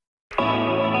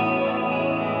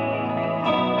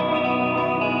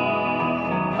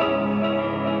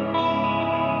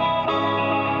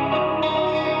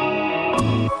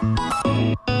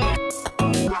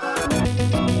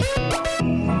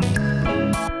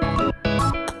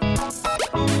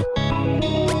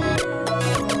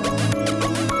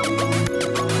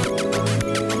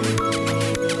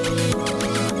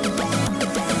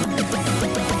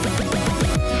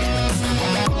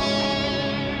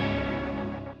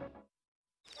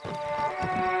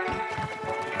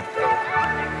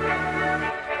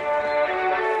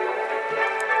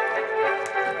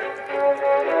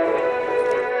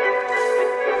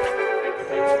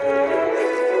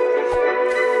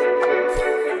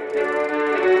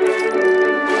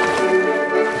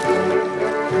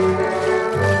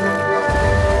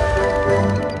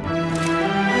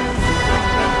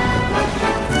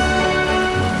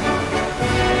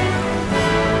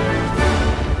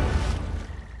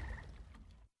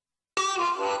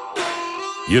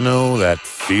 You know that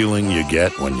feeling you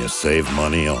get when you save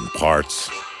money on parts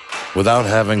without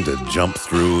having to jump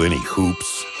through any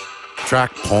hoops,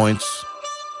 track points,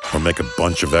 or make a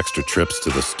bunch of extra trips to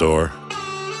the store?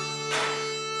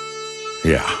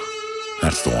 Yeah,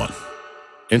 that's the one.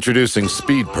 Introducing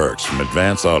Speed Perks from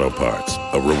Advance Auto Parts,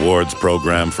 a rewards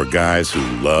program for guys who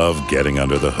love getting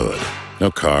under the hood.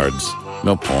 No cards,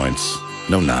 no points,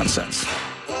 no nonsense.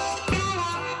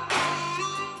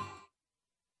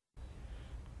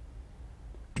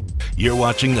 You're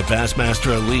watching the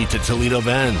Bassmaster Elite at Toledo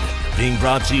Bend, being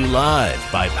brought to you live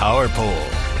by Power Pole.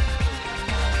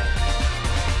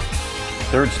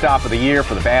 Third stop of the year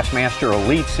for the Bassmaster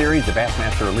Elite Series, the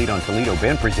Bassmaster Elite on Toledo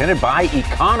Bend, presented by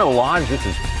Econo Lodge. This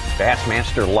is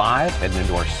Bassmaster Live, heading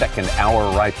into our second hour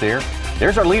right there.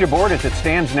 There's our leaderboard as it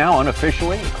stands now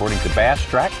unofficially, according to Bass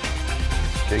Track.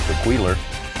 Jacob Wheeler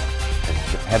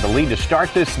has had the lead to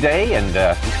start this day, and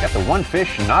he's got the one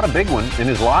fish, not a big one, in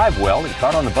his live well. He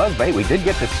caught on the buzzbait. We did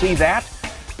get to see that.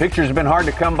 Pictures have been hard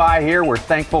to come by here. We're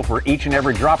thankful for each and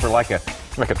every dropper, like a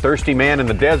thirsty man in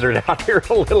the desert out here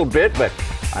a little bit, but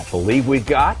I believe we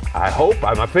got, I hope,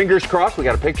 my fingers crossed, we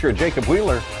got a picture of Jacob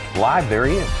Wheeler live. There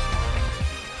he is.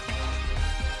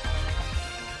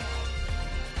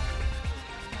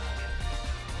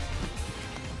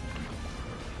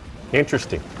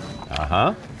 Interesting.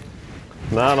 Uh-huh.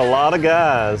 Not a lot of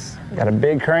guys. Got a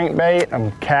big crankbait.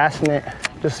 I'm casting it.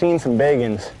 Just seeing some big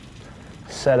ones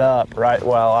set up right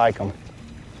where I like them.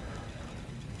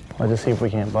 Let's just see if we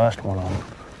can't bust one on them.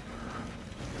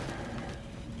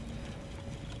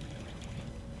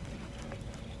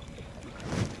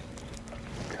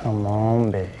 Come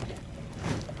on, big.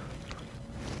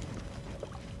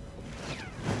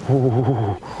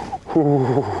 Ooh,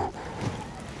 ooh.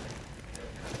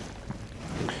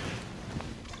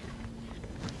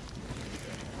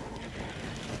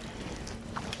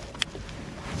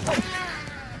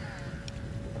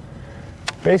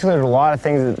 Basically, there's a lot of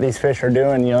things that these fish are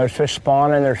doing. You know, there's fish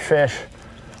spawning, there's fish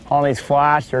on these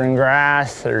flats, they're in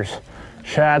grass, there's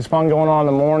shad spawn going on in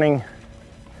the morning,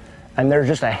 and there's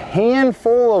just a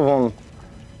handful of them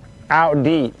out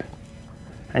deep.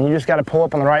 And you just got to pull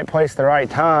up in the right place at the right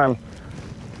time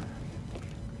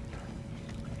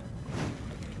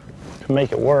to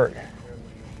make it work.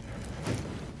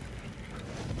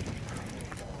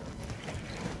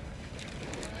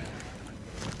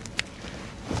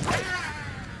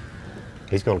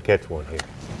 He's going to catch one here.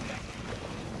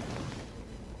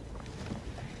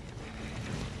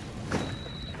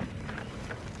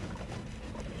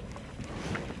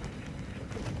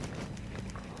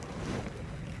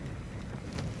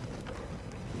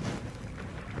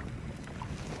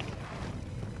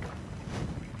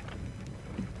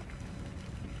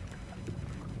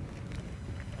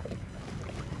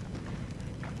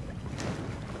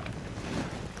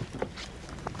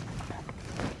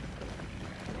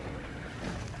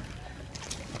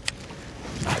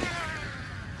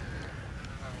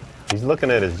 He's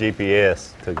looking at his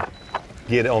GPS to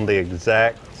get on the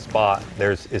exact spot.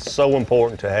 It's so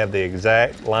important to have the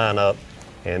exact lineup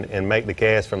and make the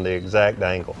cast from the exact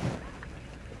angle.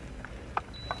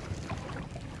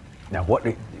 Now, what,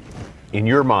 in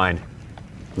your mind,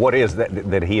 what is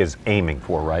that he is aiming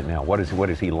for right now? What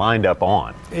is he lined up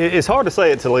on? It's hard to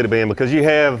say at Toledo Bend because you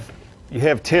have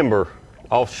timber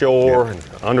offshore and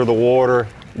under the water.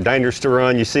 Dangerous to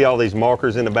run. You see all these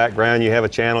markers in the background. You have a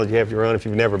channel you have to run if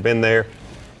you've never been there.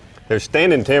 There's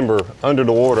standing timber under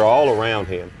the water all around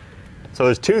him. So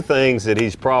there's two things that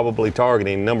he's probably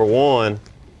targeting. Number one,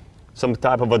 some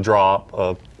type of a drop,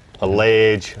 a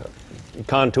ledge,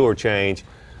 contour change.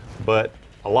 But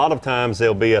a lot of times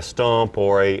there'll be a stump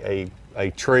or a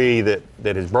tree that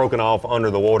is broken off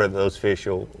under the water that those fish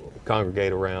will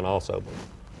congregate around also.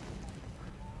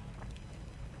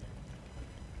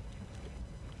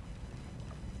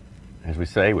 As we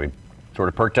say, we sort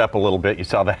of perked up a little bit. You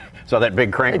saw that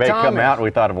big crankbait come out, and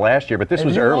we thought of last year, but this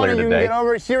was earlier today. You can get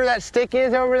over, see where that stick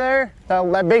is over there?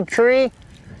 That big tree?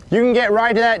 You can get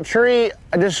right to that tree,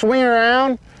 just swing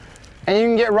around, and you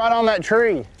can get right on that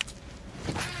tree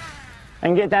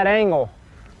and get that angle.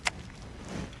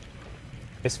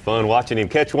 It's fun watching him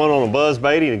catch one on a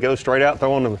buzzbait and go straight out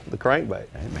throwing the crankbait.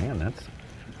 Hey man, that's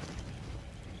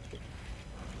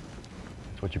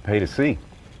what you pay to see.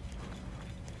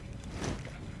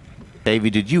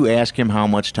 Davey, did you ask him how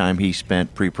much time he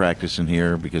spent pre-practicing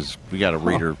here? Because we got a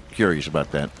reader curious about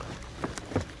that.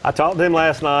 I talked to him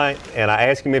last night, and I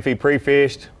asked him if he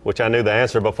pre-fished, which I knew the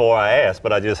answer before I asked,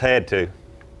 but I just had to.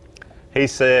 He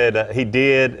said he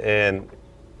did, and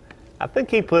I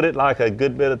think he put it like a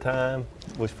good bit of time,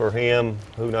 which for him,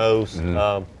 who knows.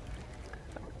 Mm-hmm.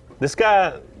 This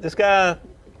guy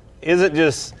isn't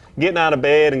just getting out of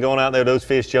bed and going out there, those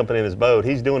fish jumping in his boat.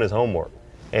 He's doing his homework.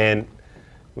 And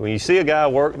when you see a guy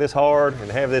work this hard and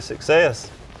have this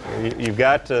success, you've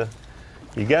got to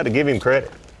give him credit.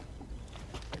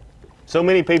 So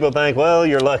many people think, well,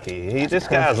 you're lucky. This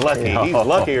guy's lucky. He's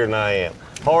luckier than I am.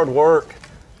 Hard work.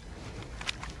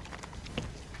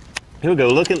 He'll go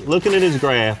looking at his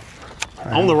graph.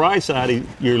 On the right side,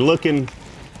 you're looking,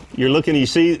 you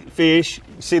see fish,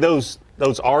 see those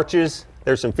arches?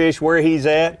 There's some fish where he's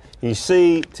at. You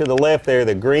see to the left there,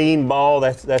 the green ball,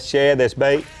 that's shad, that's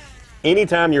bait.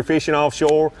 Anytime you're fishing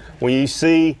offshore, when you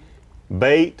see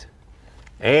bait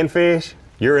and fish,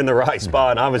 you're in the right spot.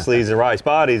 And obviously he's in the right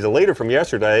spot. He's a leader from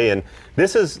yesterday, and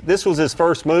this was his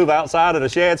first move outside of the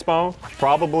shad spawn,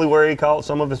 probably where he caught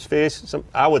some of his fish.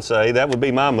 I would say that would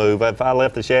be my move. If I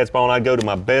left the shad spawn, I'd go to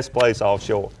my best place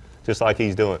offshore, just like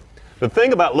he's doing. The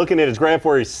thing about looking at his graph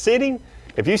where he's sitting,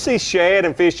 if you see shad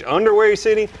and fish under where he's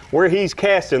sitting, where he's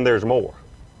casting, there's more.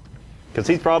 Because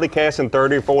he's probably casting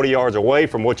 30 or 40 yards away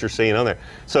from what you're seeing on there.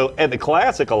 So at the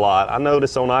Classic a lot, I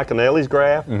notice on Iaconelli's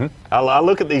graph, I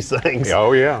look at these things.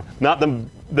 Oh, yeah. Not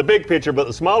the big picture, but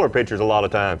the smaller pictures a lot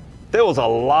of time. There was a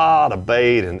lot of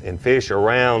bait and fish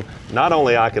around, not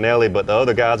only Iaconelli, but the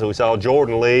other guys that we saw,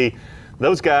 Jordan Lee,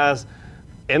 those guys.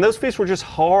 And those fish were just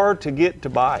hard to get to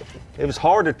bite. It was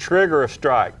hard to trigger a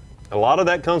strike. A lot of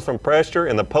that comes from pressure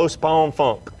and the post-spawn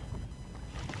funk.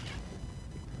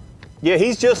 Yeah,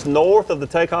 he's just north of the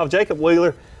takeoff. Jacob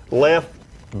Wheeler left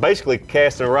basically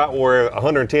casting right where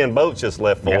 110 boats just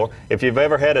left for. Yeah. If you've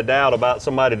ever had a doubt about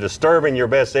somebody disturbing your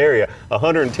best area,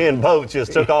 110 boats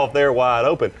just took off there wide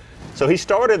open. So he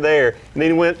started there, and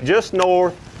then he went just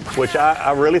north, which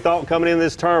I really thought coming in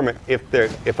this tournament,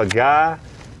 if a guy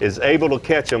is able to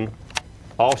catch them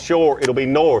offshore, it'll be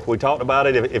north. We talked about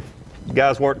it. If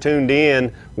guys weren't tuned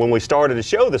in when we started the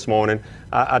show this morning,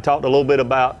 I talked a little bit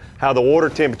about how the water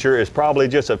temperature is probably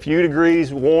just a few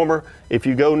degrees warmer if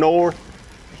you go north.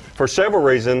 For several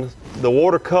reasons, the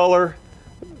water color,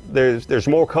 there's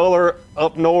more color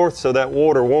up north, so that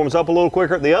water warms up a little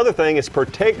quicker. The other thing is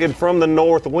protected from the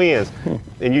north winds.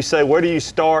 And you say, where do you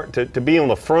start to be on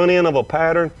the front end of a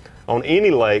pattern? On any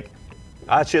lake,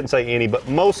 I shouldn't say any, but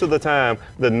most of the time,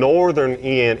 the northern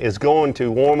end is going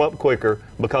to warm up quicker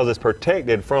because it's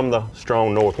protected from the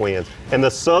strong north winds. And the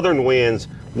southern winds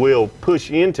will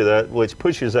push into that, which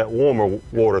pushes that warmer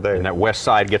water there. And that west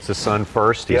side gets the sun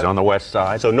first. He's on the west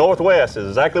side. So northwest is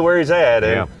exactly where he's at.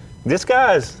 And this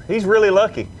guy's, he's really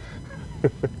lucky.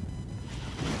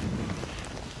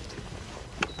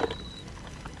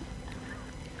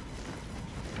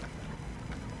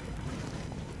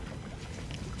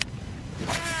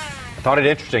 I thought it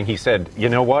interesting. He said, you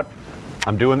know what?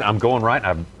 I'm going right.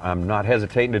 I'm not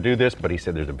hesitating to do this, but he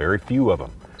said there's a very few of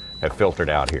them have filtered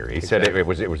out here. He said it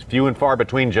was few and far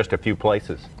between, just a few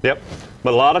places. Yep.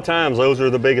 But a lot of times those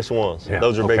are the biggest ones. Yeah.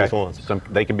 Those are biggest ones.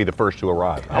 They can be the first to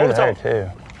arrive. I want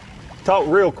to talk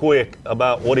real quick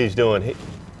about what he's doing.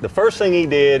 The first thing he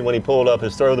did when he pulled up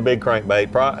is throw the big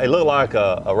crankbait. It looked like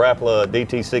a Rapala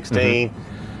DT16.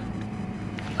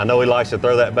 I know he likes to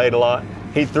throw that bait a lot.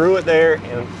 He threw it there,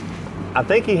 and I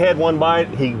think he had one bite.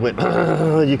 He went,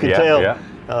 you could tell. Yeah.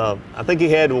 I think he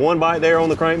had one bite there on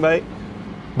the crankbait,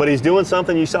 but he's doing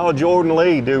something you saw Jordan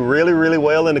Lee do really, really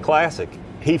well in the Classic.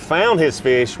 He found his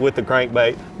fish with the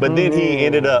crankbait, but then he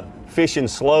ended up fishing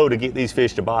slow to get these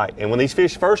fish to bite. And when these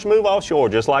fish first move offshore,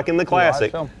 just like in the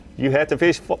Classic, you have to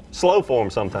fish slow for them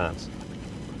sometimes.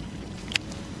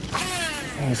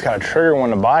 He's got a trigger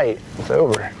one to bite. It's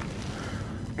over.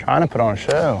 Trying to put on a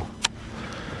show.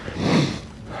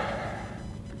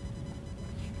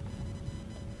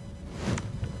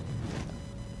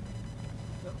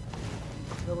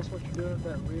 Tell us what you're doing with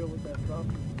that reel with that drop.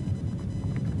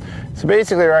 So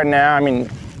basically right now,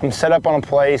 I'm set up on a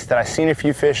place that I've seen a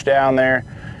few fish down there,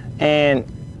 and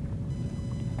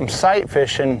I'm sight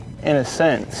fishing in a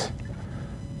sense.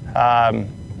 I'm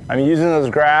using those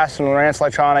graphs and Lowrance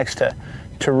electronics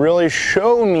to really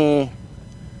show me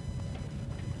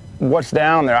what's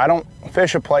down there. I don't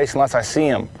fish a place unless I see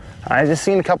them. I just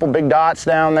seen a couple big dots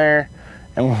down there,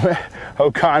 and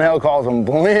O'Connell calls them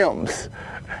blimps.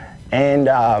 And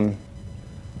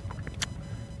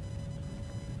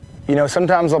you know,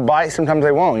 sometimes they'll bite, sometimes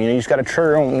they won't. You know, you just got to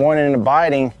trigger one into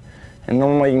biting, and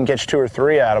normally you can catch 2 or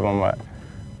 3 out of them.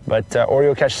 But or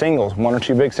you'll catch singles, 1 or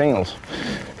 2 big singles.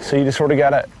 So you just sort of got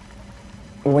to,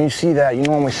 when you see that, you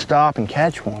normally stop and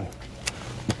catch one.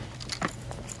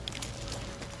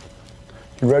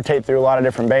 You rotate through a lot of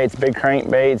different baits, big crank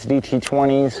baits,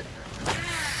 DT20s.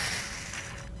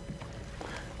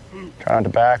 Try not to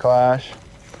backlash.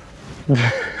 With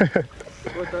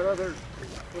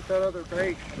that other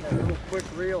bait, that little quick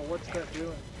reel, what's that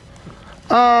doing?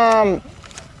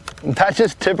 That's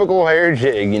just typical hair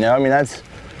jig, you know. I mean, that's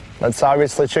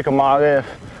obviously Chickamauga.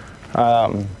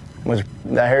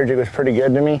 That hair jig was pretty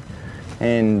good to me,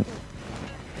 and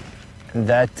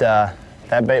that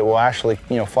bait will actually,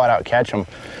 flat out catch them.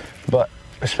 But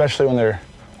especially when they're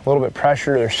a little bit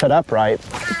pressured, they're set up right.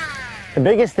 The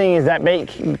biggest thing is that bait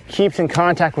keeps in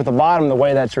contact with the bottom the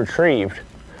way that's retrieved.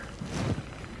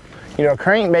 A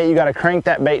crankbait, you got to crank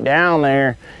that bait down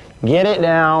there, get it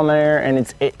down there,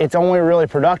 and it's only really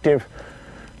productive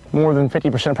more than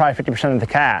 50%, probably 50% of the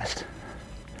cast.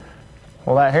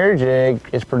 Well, that hair jig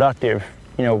is productive,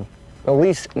 at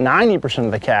least 90%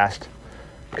 of the cast,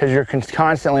 because you're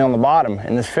constantly on the bottom,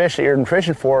 and this fish that you're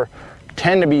fishing for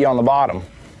tend to be on the bottom.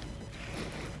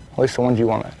 At least the ones you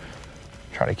want to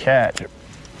try to catch.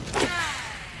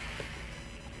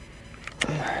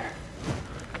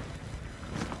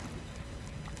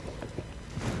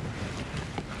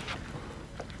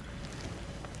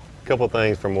 A couple of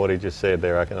things from what he just said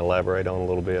there I can elaborate on a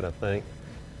little bit, I think.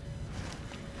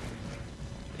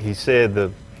 He said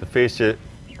the fish that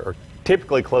are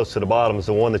typically close to the bottom is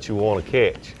the one that you want to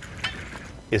catch.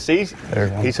 It's easy.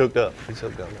 He's hooked up. He's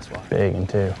hooked up, that's why. Big one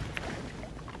too.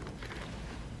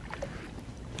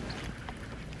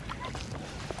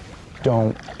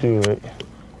 Don't do it.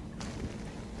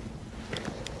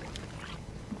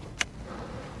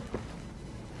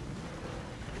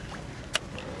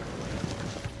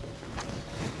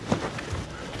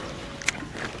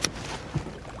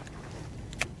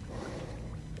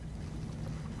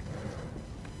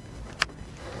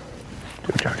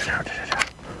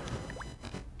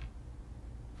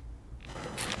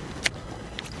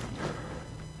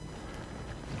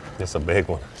 It's a big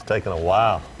one. It's taking a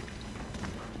while.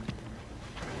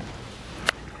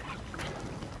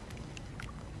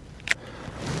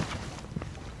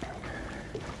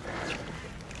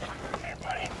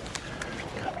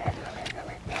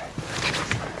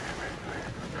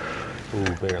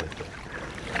 Ooh, barely.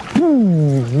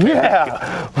 Ooh,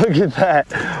 yeah, look at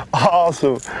that.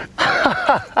 Awesome.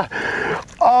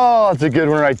 Oh, that's a good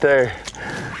one right there.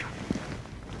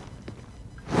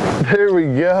 There we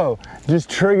go. Just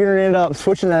triggering it up,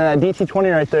 switching that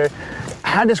DT20 right there. I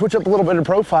had to switch up a little bit of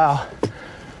profile.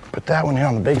 Put that one here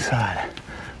on the big side.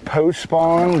 Post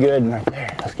spawn, good right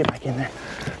there. Let's get back in there.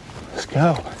 Let's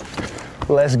go.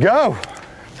 Let's go.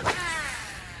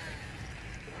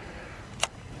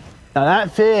 Now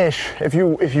that fish, if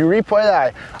you replay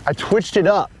that, I twitched it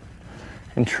up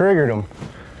and triggered him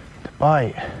to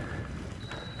bite.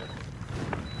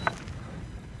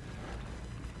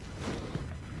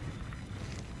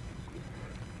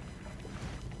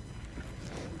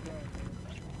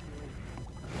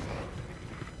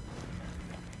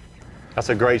 That's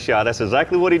a great shot. That's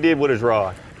exactly what he did with his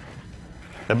rod.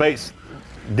 The bait's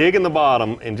digging the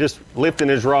bottom and just lifting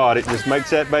his rod. It just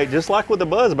makes that bait, just like with the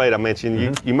buzz bait I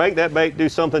mentioned, you make that bait do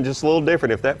something just a little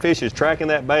different. If that fish is tracking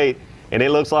that bait and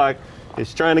it looks like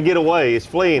it's trying to get away, it's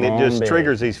fleeing, it just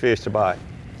triggers these fish to bite.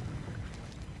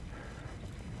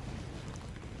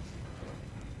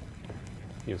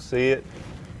 You'll see it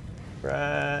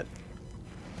right.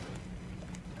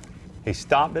 He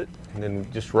stopped it and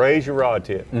then just raise your rod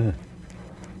tip.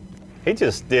 He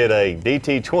just did a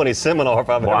DT20 seminar if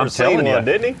I've ever seen one,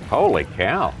 didn't he? Holy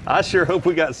cow. I sure hope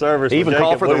we got service. He even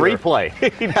called for the replay.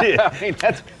 He did. I mean,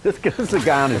 this is a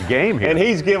guy on his game here. And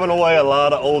he's giving away a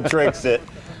lot of old tricks that...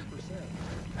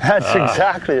 That's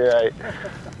exactly right.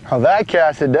 Oh, that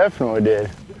cast it definitely did.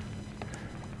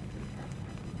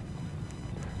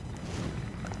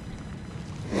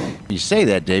 You say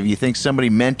that, Dave. You think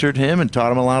somebody mentored him and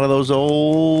taught him a lot of those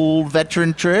old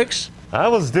veteran tricks? I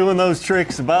was doing those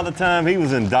tricks by the time he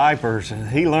was in diapers.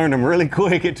 He learned them really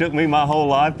quick. It took me my whole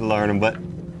life to learn them. But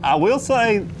I will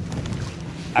say,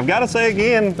 I've got to say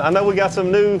again, I know we got some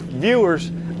new viewers.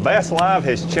 Bass Live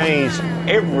has changed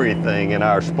everything in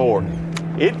our sport.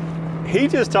 He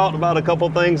just talked about a couple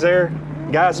things there.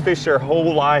 Guys fish their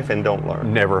whole life and don't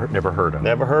learn. Never heard of.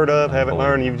 Never heard of, haven't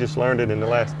learned. You've just learned it in the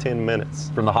last 10 minutes.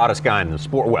 From the hottest guy in the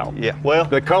sport. Well, yeah, well,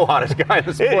 the co-hottest guy in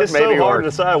the sport. It's maybe so hard to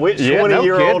decide which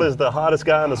 20-year-old is the hottest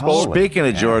guy in the sport. Speaking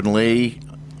of Jordan Lee,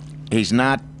 he's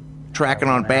not tracking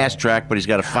on Bass Track, but he's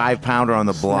got a 5-pounder on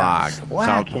the blog.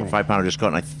 5-pounder just caught,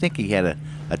 and I think he had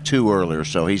a 2 earlier,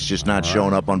 so he's just not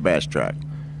showing up on Bass Track.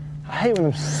 I hate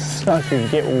when them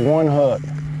suckers get one hook.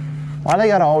 Why they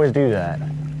gotta always do that?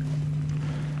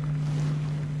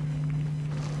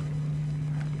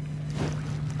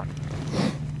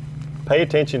 Pay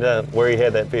attention to where he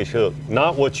had that fish hooked.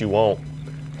 Not what you want,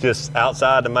 just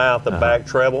outside the mouth, the back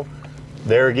treble.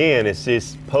 There again, it's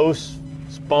this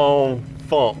post-spawn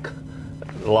funk.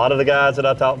 A lot of the guys that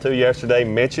I talked to yesterday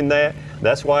mentioned that.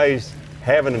 That's why he's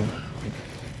having to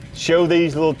show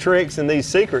these little tricks and these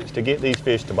secrets to get these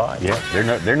fish to bite. Yeah,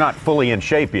 they're not fully in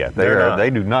shape yet. They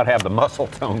do not have the muscle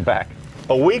tone back.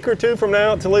 a week or two from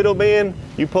now at Toledo Bend,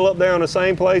 you pull up there on the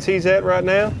same place he's at right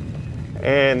now,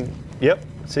 and yep,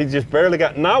 so he just barely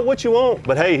got, not what you want,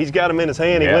 but hey, he's got him in his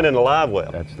hand. He went in the live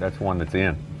well. That's one that's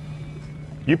in.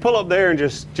 You pull up there and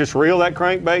just reel that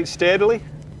crankbait steadily,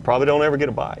 probably don't ever get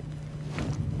a bite.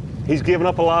 He's giving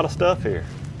up a lot of stuff here,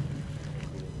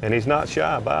 and he's not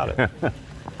shy about it.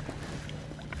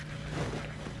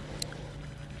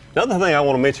 Another thing I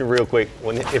want to mention real quick,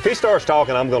 if he starts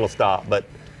talking, I'm going to stop, but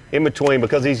in between,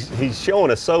 because he's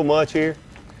showing us so much here,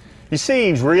 you see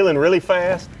he's reeling really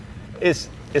fast. It's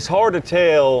hard to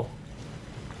tell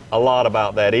a lot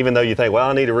about that, even though you think, well,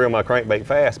 I need to reel my crankbait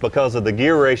fast because of the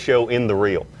gear ratio in the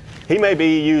reel. He may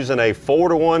be using a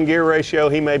 4-to-1 gear ratio,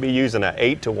 he may be using an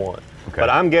 8-to-1. Okay. But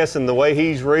I'm guessing the way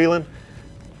he's reeling,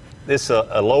 this is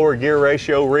a lower gear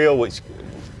ratio reel, which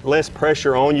less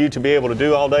pressure on you to be able to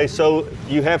do all day, so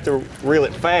you have to reel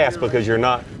it fast because you're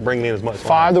not bringing in as much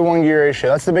line. 5-to-1 gear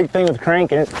ratio. That's the big thing with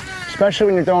cranking, especially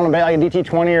when you're throwing a bait like a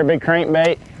DT20 or a big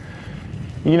crankbait.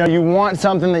 You know, you want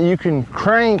something that you can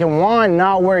crank and one,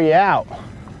 not wear you out.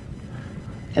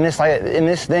 And it's like in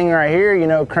this thing right here, you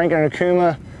know, cranking a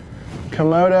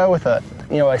Komodo with a,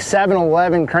 you know, a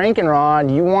 7-11 cranking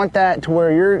rod, you want that to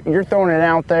where you're throwing it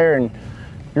out there and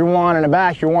you're wanting it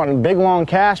back. You're wanting a big long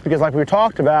cast because, like we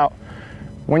talked about,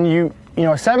 when you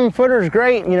know, a 7-footer is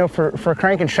great, you know, for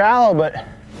cranking shallow, but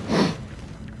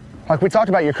like we talked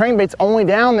about, your crankbait's only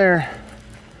down there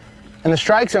in the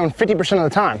strike zone 50% of the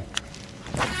time.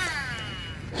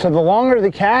 So the longer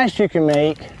the cast you can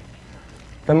make,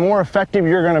 the more effective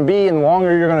you're going to be and the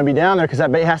longer you're going to be down there because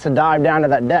that bait has to dive down to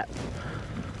that depth.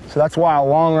 So that's why a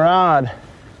long rod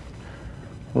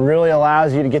really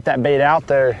allows you to get that bait out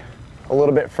there a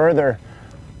little bit further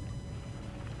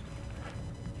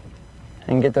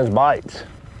and get those bites.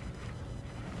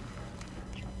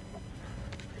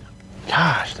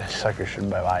 Gosh, that sucker should be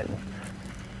biting.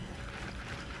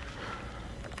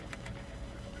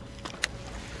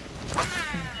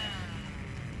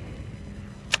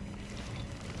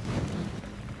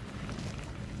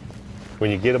 When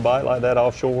you get a bite like that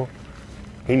offshore,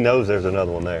 he knows there's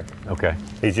another one there. Okay.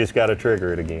 He's just got to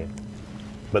trigger it again.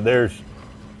 But there's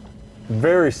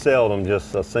very seldom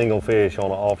just a single fish on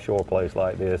an offshore place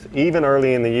like this. Even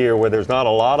early in the year where there's not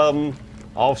a lot of them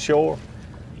offshore,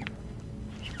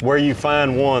 where you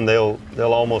find one, there'll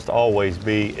almost always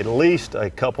be at least a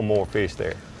couple more fish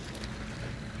there.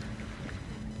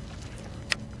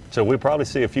 So we'll probably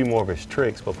see a few more of his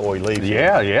tricks before he leaves.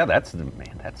 Yeah, that's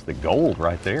the gold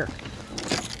right there.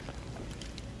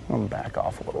 I'm gonna back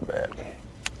off a little bit.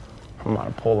 I'm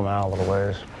gonna pull them out a little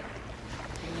ways.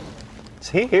 Is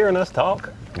he hearing us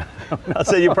talk? I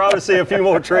said you probably see a few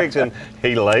more tricks, and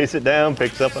he lays it down,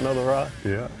 picks up another rod.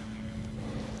 Yeah.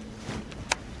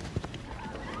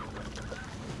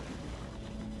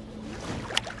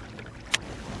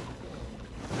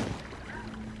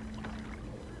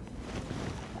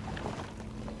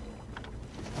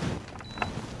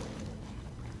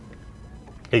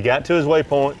 He got to his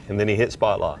waypoint, and then he hit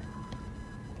spot lock,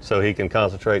 so he can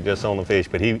concentrate just on the fish.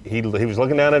 But he was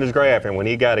looking down at his graph, and when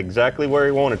he got exactly where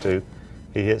he wanted to,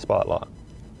 he hit spot lock.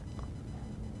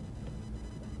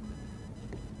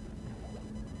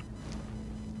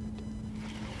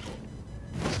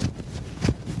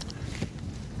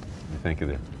 You think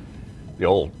of the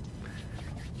old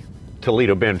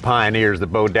Toledo Bend pioneers, the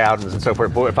Bo Dowdens and so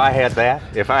forth. Boy, if I had that,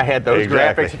 if I had those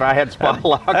graphics, if I had spot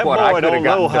lock, that what boy I could have don't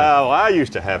know how I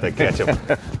used to have to catch them.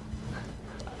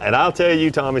 And I'll tell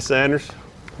you, Tommy Sanders,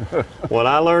 when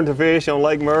I learned to fish on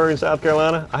Lake Murray in South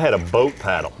Carolina, I had a boat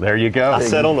paddle. There you go. I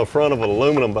sat on the front of an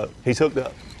aluminum boat. He's hooked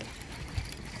up.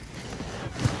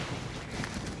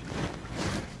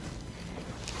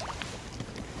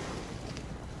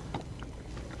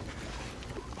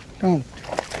 Don't.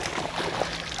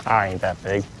 I ain't that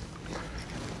big.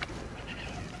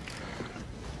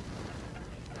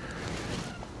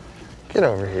 Get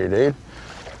over here, dude.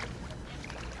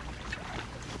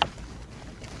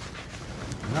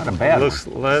 Not a bad looks,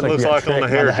 one. Looks like on the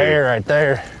hair. The hair right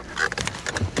there.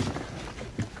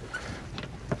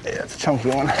 Yeah, it's a chunky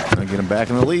one. I get him back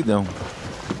in the lead, though.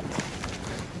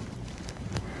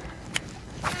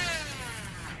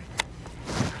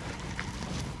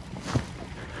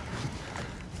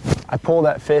 I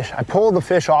pulled the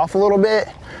fish off a little bit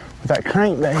with that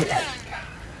crankbait.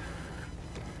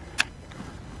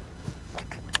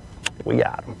 We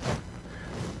got him.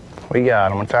 We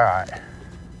got him, it's all right.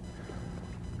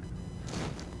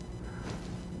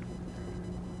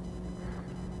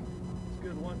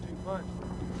 Good 1-2 punch.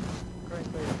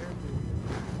 Crankbait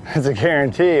guarantee. It's a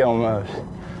guarantee almost.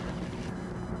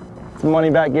 It's a money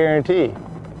back guarantee.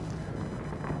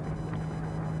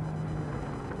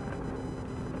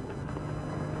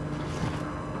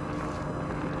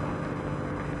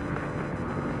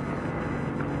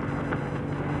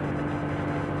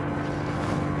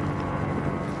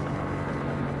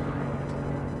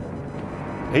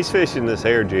 He's fishing this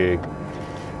hair jig,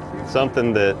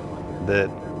 something that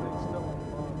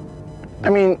I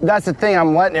mean, that's the thing,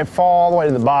 I'm letting it fall all the way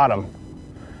to the bottom.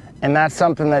 And that's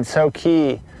something that's so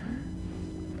key.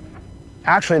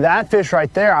 Actually, that fish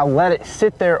right there, I let it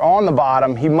sit there on the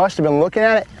bottom. He must have been looking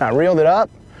at it, and I reeled it up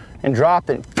and dropped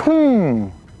it.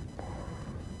 Boom!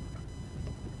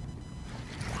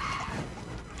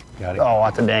 Got it. Oh,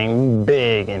 that's a dang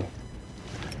big one.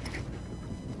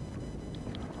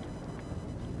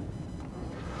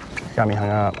 Got me hung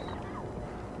up.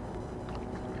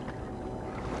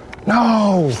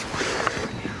 No!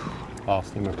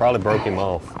 Lost him. It probably broke him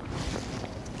off.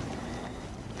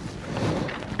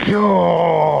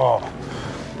 Oh,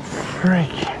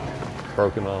 freak.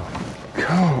 Broke him off.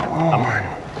 Come on.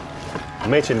 I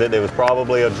mentioned that there was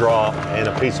probably a drop and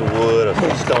a piece of wood,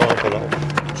 a stump, or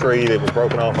a tree that was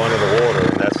broken off under the water.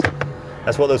 And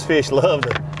that's what those fish love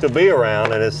to be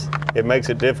around, and it makes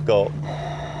it difficult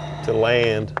to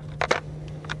land.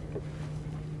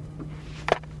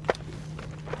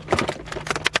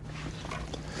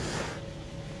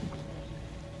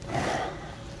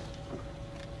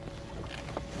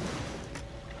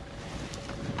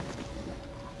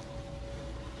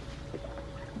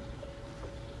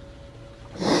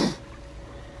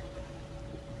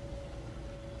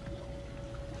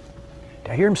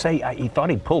 I hear him say he thought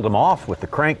he pulled him off with the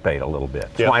crankbait a little bit.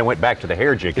 That's Yeah. why I went back to the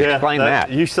hair jig. Explain that.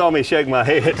 You saw me shake my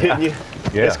head, didn't you?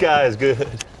 Yeah. This guy is good.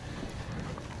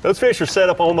 Those fish are set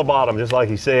up on the bottom, just like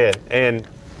he said. And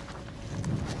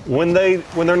when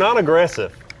they're not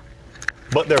aggressive,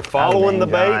 but they're following the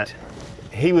bait,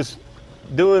 he was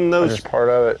doing those. That's part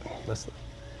of it.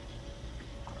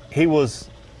 He was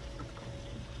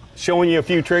showing you a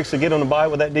few tricks to get on the bite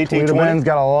with that DT20. Toledo Bend's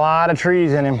got a lot of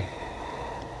trees in him.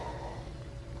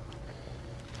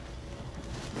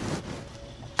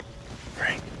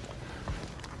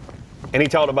 And he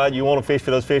talked about you want to fish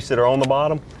for those fish that are on the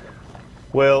bottom.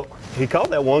 Well, he caught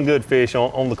that one good fish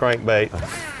on the crankbait,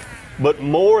 but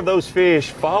more of those fish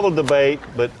followed the bait,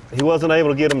 but he wasn't able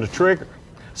to get them to trigger.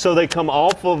 So they come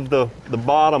off of the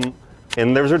bottom,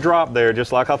 and there's a drop there,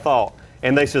 just like I thought,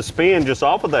 and they suspend just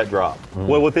off of that drop.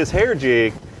 Well, with this hair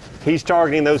jig, he's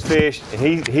targeting those fish.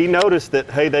 He noticed that,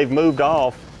 hey, they've moved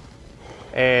off,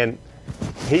 and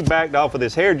he backed off with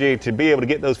his hair jig to be able to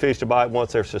get those fish to bite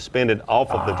once they're suspended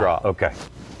off of the drop. Okay.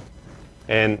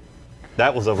 And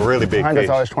that was a really big Behind fish. us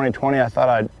always 2020, I thought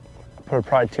I'd put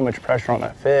probably too much pressure on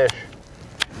that fish.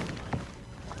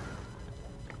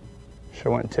 Should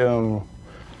have went to him.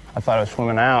 I thought it was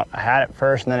swimming out. I had it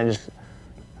first, and then it just,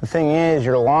 the thing is,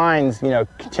 your line's,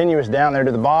 continuous down there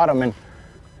to the bottom, and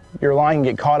your line can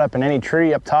get caught up in any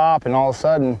tree up top, and all of a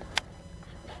sudden,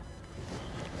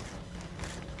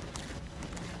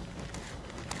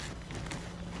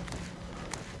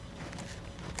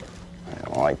 I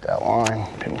don't like that line.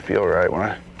 Didn't feel right when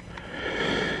I.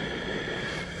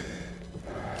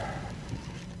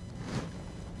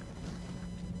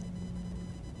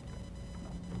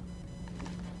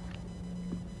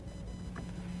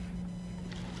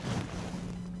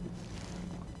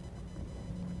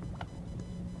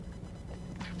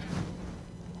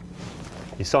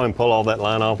 You saw him pull all that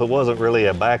line off. It wasn't really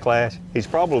a backlash. He's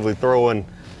probably throwing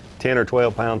 10 or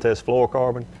 12 pound test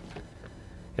fluorocarbon.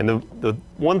 And the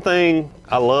one thing,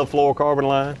 I love fluorocarbon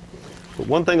line, but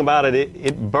one thing about it,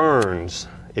 it burns.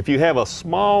 If you have a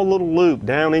small little loop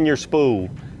down in your spool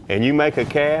and you make a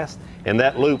cast and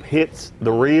that loop hits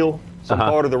the reel, some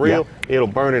part of the reel, it'll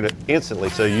burn it instantly.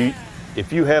 So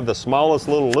if you have the smallest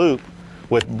little loop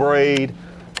with braid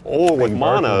or with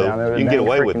mono, you can get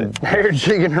away with it. Hair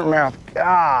jig in her mouth.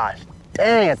 Gosh,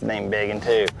 dang, that's a dang big one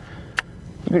too.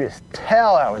 You could just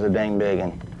tell that was a dang big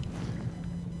one.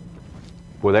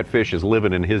 Boy, that fish is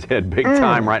living in his head big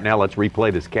time right now. Let's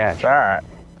replay this catch. All right.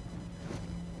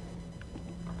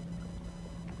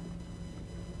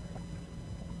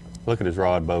 Look at his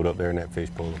rod boat up there in that fish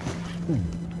pool.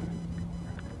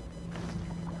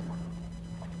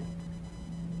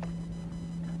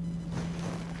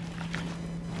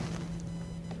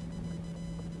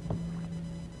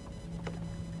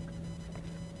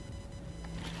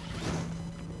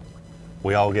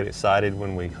 We all get excited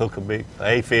when we hook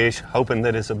a fish, hoping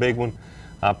that it's a big one.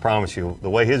 I promise you, the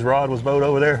way his rod was bowed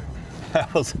over there,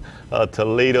 that was a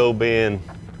Toledo Bend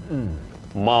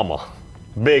mama,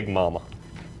 big mama.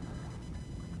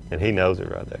 And he knows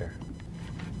it right there.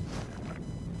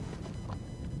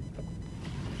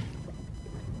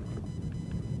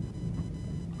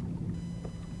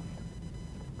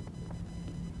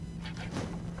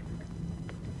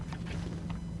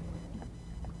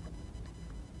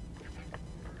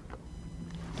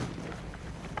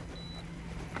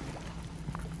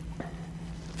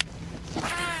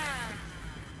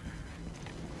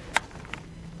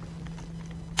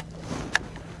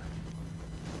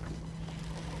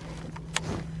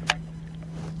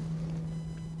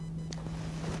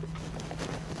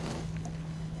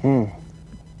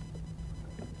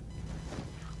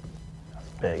 That's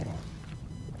big.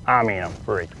 I mean, a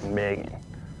freaking big one.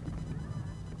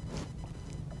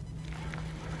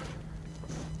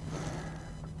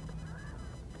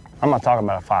 I'm not talking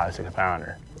about a 5, 6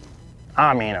 pounder.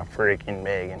 I mean a freaking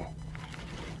big one.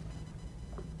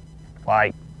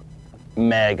 Like,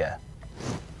 mega.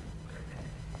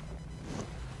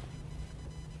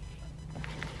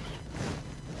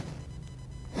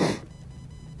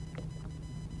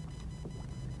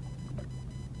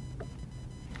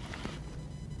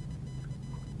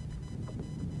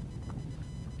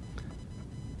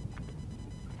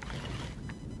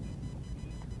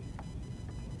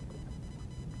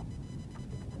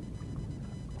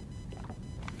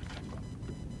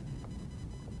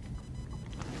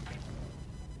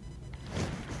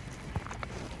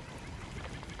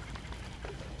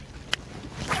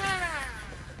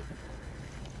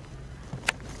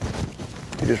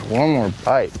 Just one more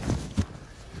bite.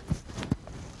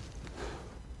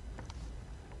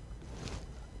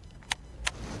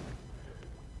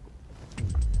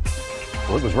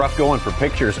 Well, it was rough going for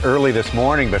pictures early this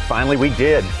morning, but finally we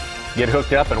did get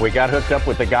hooked up, and we got hooked up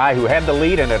with the guy who had the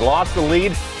lead and had lost the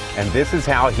lead, and this is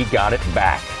how he got it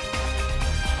back.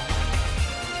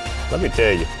 Let me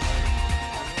tell you,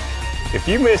 if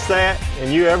you missed that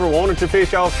and you ever wanted to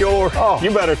fish offshore,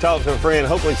 you better talk to a friend.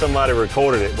 Hopefully somebody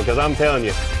recorded it, because I'm telling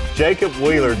you, Jacob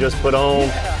Wheeler just put on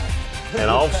an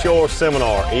offshore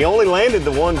seminar. He only landed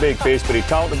the one big fish, but he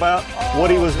talked about what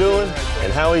he was doing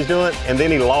and how he's doing, and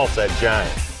then he lost that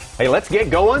giant. Hey, let's get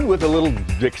going with a little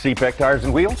Dixie Peck Tires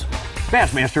and Wheels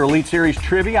Bassmaster Elite Series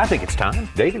trivia. I think it's time.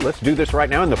 Davey, let's do this right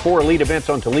now. In the 4 elite events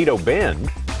on Toledo Bend,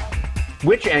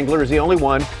 which angler is the only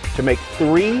one to make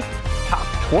 3 top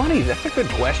 20s? That's a good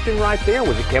question right there.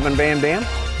 Was it Kevin Van Dam,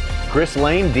 Chris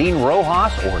Lane, Dean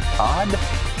Rojas, or Todd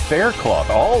Faircloth?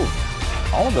 All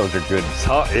of those are good,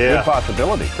 good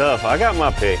possibilities. Tough. I got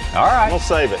my pick. All right. We'll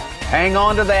save it. Hang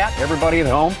on to that, everybody at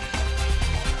home.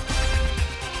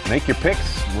 Make your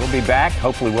picks. We'll be back.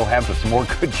 Hopefully we'll have some more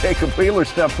good Jacob Wheeler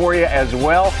stuff for you as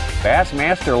well.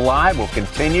 Bassmaster Live will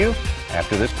continue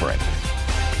after this break.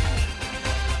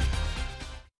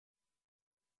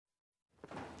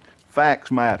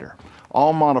 Facts matter.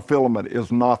 All monofilament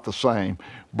is not the same.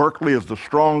 Berkley is the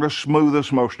strongest,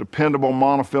 smoothest, most dependable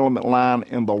monofilament line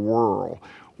in the world.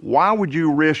 Why would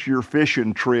you risk your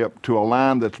fishing trip to a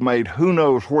line that's made who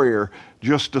knows where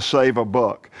just to save a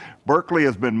buck? Berkley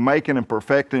has been making and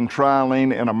perfecting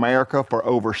trilene in America for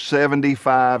over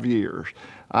 75 years.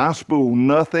 I spool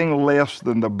nothing less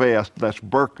than the best. That's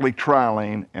Berkley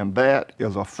trilene, and that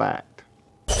is a fact.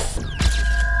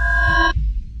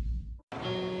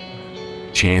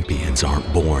 Champions aren't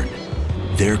born,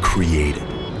 they're created.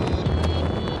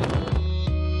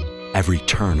 Every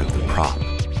turn of the prop,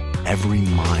 every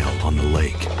mile on the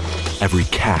lake, every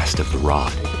cast of the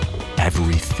rod,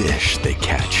 every fish they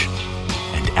catch,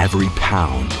 and every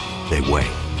pound they weigh.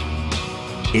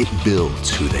 It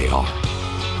builds who they are.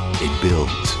 It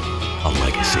builds a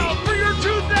legacy. Now for your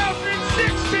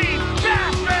 2016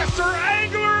 Bassmaster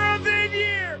Angler of the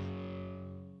Year!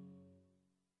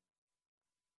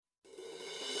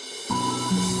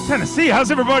 Tennessee,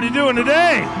 how's everybody doing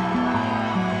today?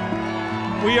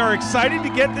 We are excited to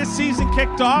get this season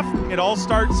kicked off. It all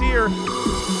starts here.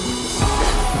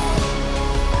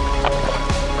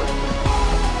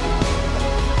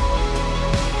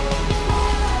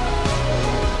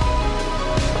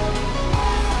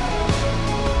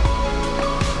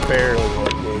 Barely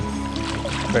hooked, dude.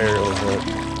 Barely hooked.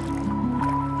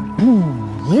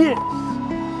 Ooh, yes!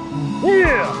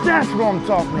 Yeah! That's what I'm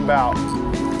talking about.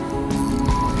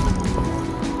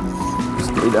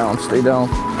 Stay down, stay down.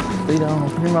 Stay down,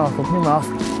 open your mouth, open your mouth.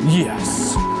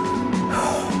 Yes!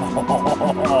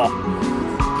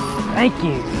 Thank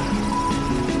you.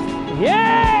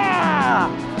 Yeah!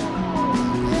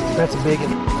 That's a big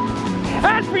one.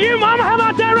 That's for you, Mama! How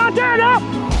about that right there now?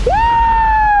 Woo!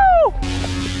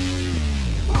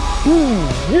 Ooh,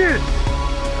 yes!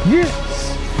 Yes!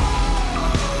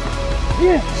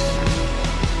 Yes!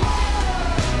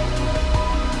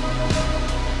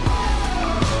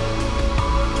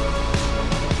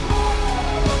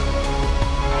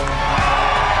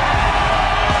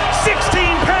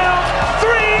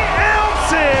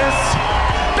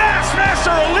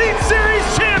 Elite Series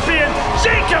champion,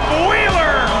 Jacob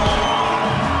Wheeler.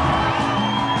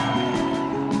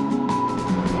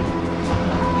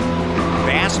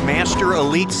 Bassmaster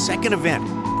Elite second event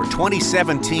for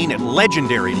 2017 at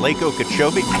legendary Lake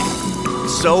Okeechobee.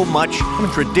 So much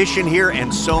tradition here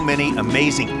and so many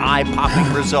amazing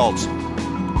eye-popping results.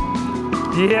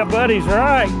 Yeah, buddy's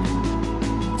right.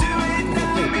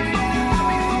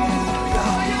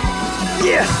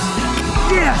 Yes!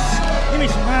 Yes! Give me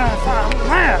some high five on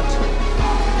that!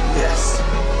 Yes!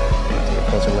 Take a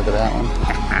closer look at that one.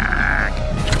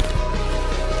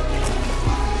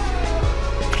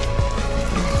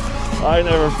 I ain't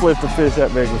never flipped a fish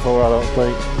that big before, I don't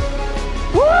think.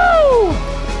 Woo!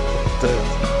 Stay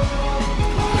hooked.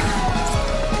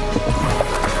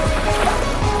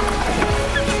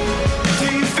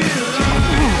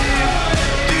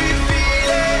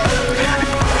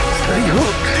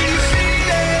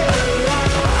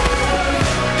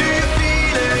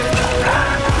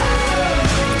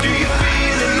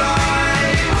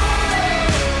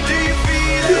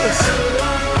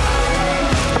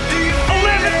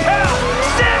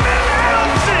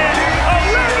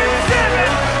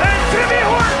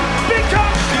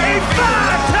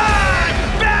 Five-time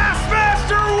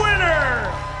Bassmaster winner!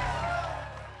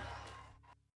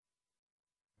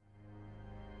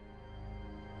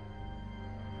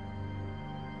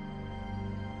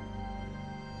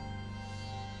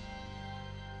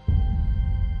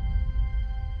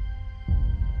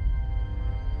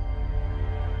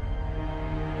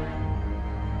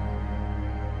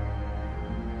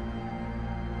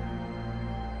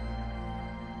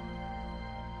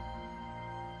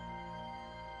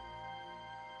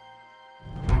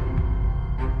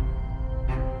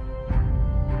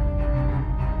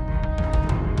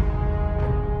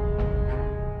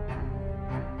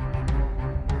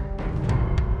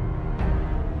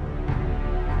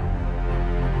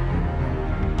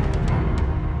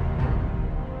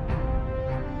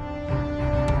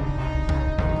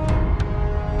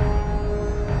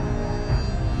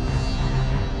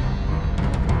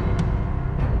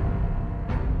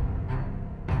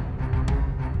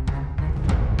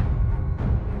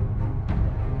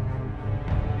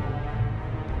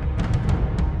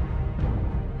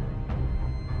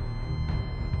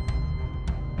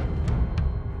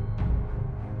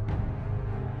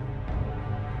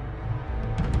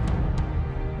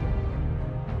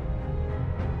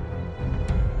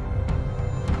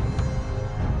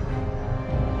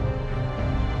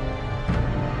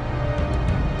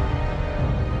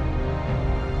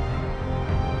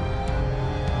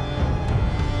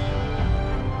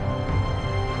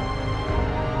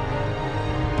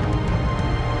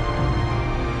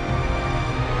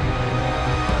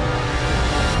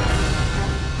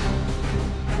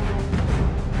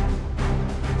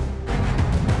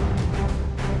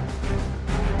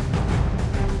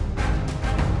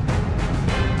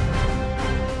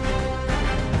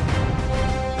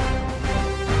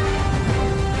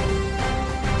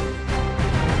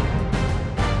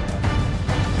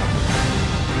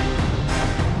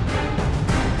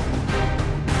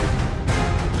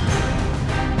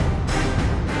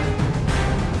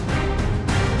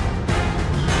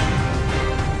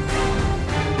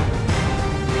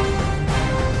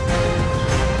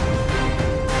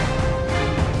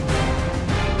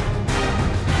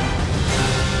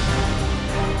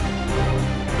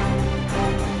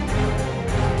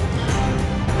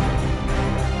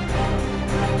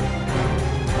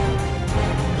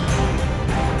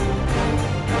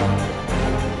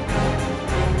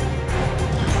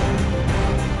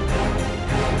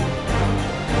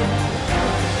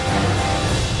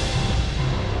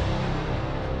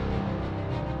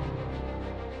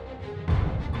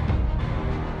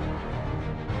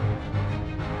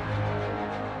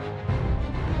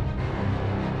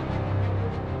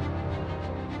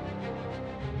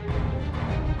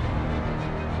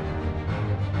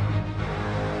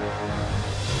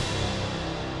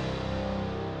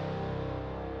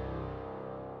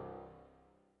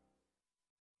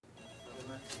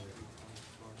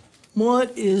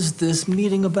 What is this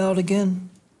meeting about again?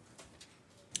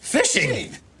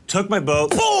 Fishing! Took my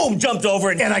boat, boom, jumped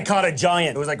over it, and I caught a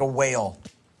giant. It was like a whale.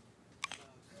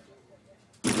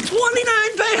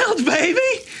 29 pounds,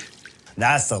 baby!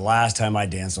 That's the last time I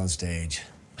danced on stage.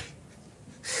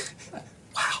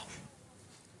 Wow.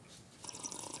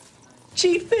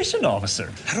 Chief Fishing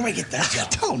Officer. How do I get that job?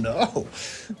 I don't know.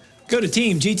 Go to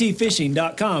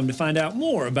teamgtfishing.com to find out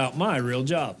more about my real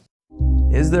job.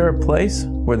 Is there a place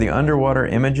where the underwater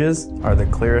images are the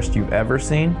clearest you've ever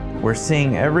seen? We're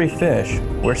seeing every fish,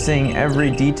 we're seeing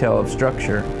every detail of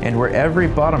structure, and where every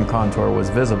bottom contour was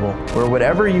visible, where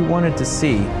whatever you wanted to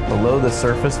see below the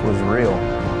surface was real.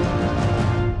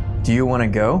 Do you want to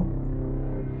go?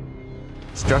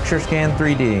 Structure Scan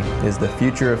 3D is the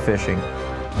future of fishing.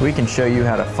 We can show you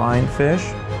how to find fish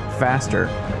faster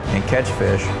and catch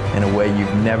fish in a way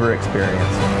you've never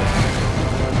experienced.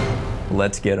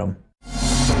 Let's get them.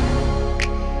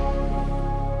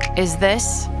 Is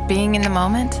this being in the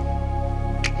moment?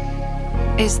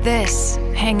 Is this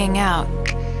hanging out?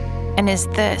 And is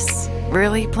this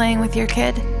really playing with your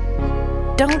kid?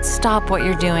 Don't stop what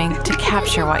you're doing to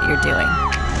capture what you're doing.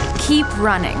 Keep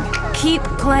running, keep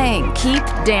playing, keep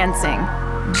dancing.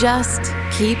 Just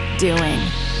keep doing.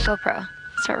 GoPro,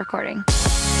 start recording.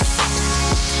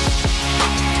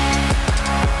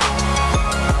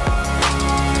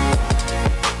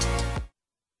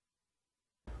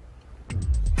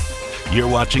 You're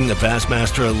watching the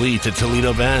Bassmaster Elite at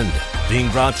Toledo Bend, being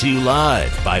brought to you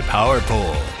live by Power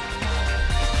Pole.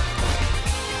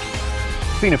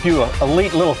 Seen a few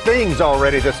elite little things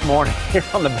already this morning here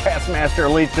on the Bassmaster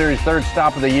Elite Series third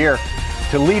stop of the year.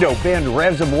 Toledo Bend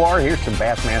Reservoir. Here's some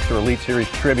Bassmaster Elite Series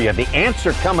trivia. The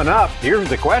answer coming up. Here's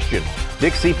the question.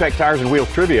 Dick CPEC Tires and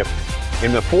Wheels trivia.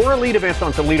 In the 4 elite events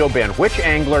on Toledo Bend, which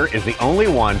angler is the only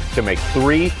one to make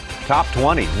 3 top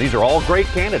 20s? These are all great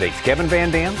candidates. Kevin Van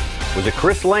Dam? Was it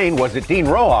Chris Lane? Was it Dean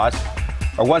Rojas?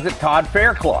 Or was it Todd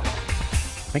Fairclough?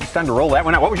 I think it's time to roll that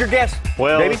one out. What was your guess?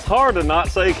 Well, Davey? It's hard to not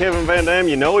say Kevin Van Dam.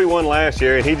 You know he won last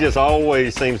year, and he just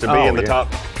always seems to be in the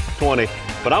top 20.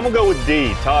 But I'm going to go with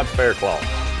D, Todd Fairclough.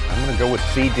 I'm going to go with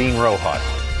C, Dean Rojas.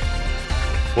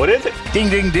 What is it? Ding,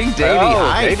 ding, ding, Davey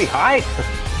Height. Davey Height.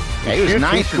 Yeah, he was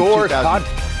ninth in scores 2000.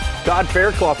 Todd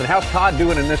Fairclough. And how's Todd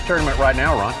doing in this tournament right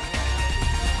now, Ron?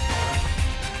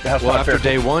 Well, after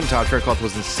day 1, Todd Fairclough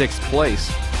was in 6th place.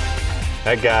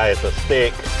 That guy is a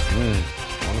stick.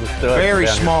 One of the studs Very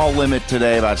down small limit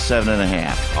today, about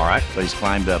 7.5. All right. But he's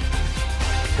climbed up.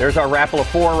 There's our Rapple of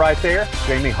 4 right there.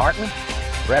 Jamie Hartman,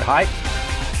 Brett Height,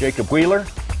 Jacob Wheeler,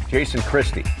 Jason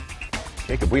Christie.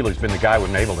 Jacob Wheeler's been the guy we've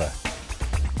been able to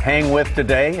hang with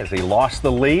today as he lost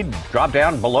the lead, dropped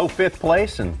down below 5th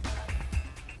place, and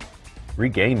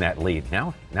regained that lead.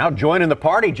 Now joining the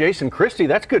party, Jason Christie.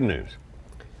 That's good news.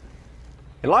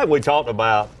 And like we talked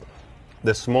about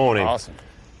this morning, Awesome.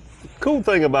 Cool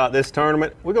thing about this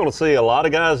tournament, we're going to see a lot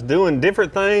of guys doing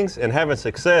different things and having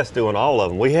success doing all of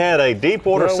them. We had a deep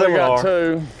water seminar. We got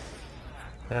 2.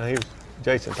 Now here's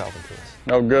Jason talking to us.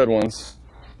 No good ones.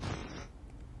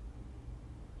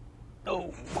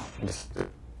 Oh. Just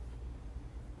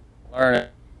learn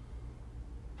it.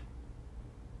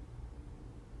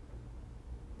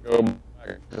 Go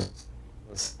back just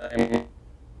the same.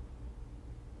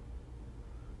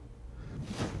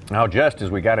 Now, just as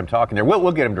we got him talking there,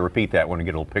 we'll get him to repeat that when we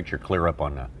get a little picture clear up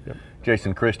on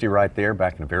Jason Christie right there,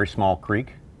 back in a very small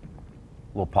creek,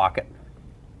 little pocket.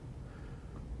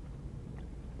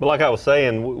 But like I was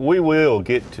saying, we will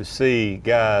get to see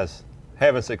guys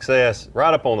having success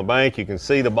right up on the bank. You can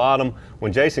see the bottom.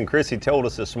 When Jason Christie told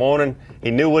us this morning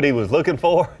he knew what he was looking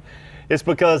for, it's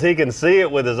because he can see it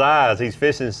with his eyes. He's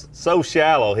fishing so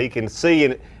shallow, he can see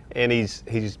it. And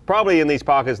he's probably in these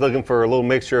pockets looking for a little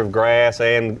mixture of grass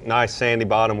and nice sandy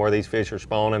bottom where these fish are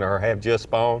spawning or have just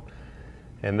spawned.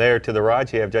 And there to the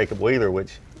right, you have Jacob Wheeler,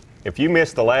 which if you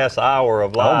missed the last hour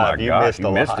of live, you missed a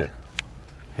lot.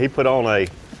 He put on a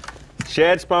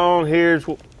shad spawn. Here's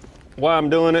why I'm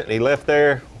doing it. And he left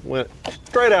there, went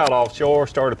straight out offshore,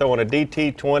 started throwing a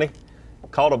DT20,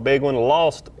 caught a big one,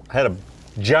 had a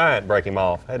giant break him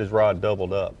off, had his rod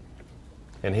doubled up.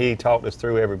 And he talked us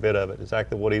through every bit of it,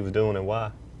 exactly what he was doing and why.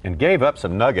 And gave up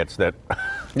some nuggets that,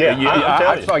 yeah,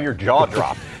 I saw your jaw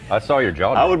drop. I saw your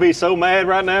jaw drop. I would be so mad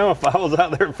right now if I was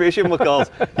out there fishing, because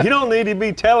you don't need to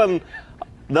be telling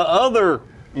the other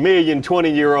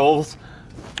 1,020,000-year-olds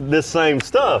this same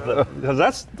stuff.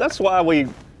 Because that's why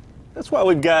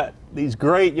we've got these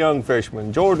great young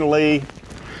fishermen. Jordan Lee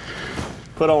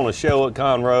put on a show at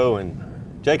Conroe, and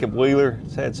Jacob Wheeler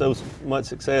has had so much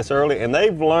success early, and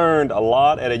they've learned a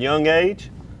lot at a young age,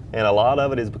 and a lot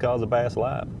of it is because of Bass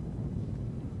Live.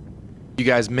 You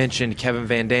guys mentioned Kevin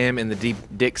Van Dam in the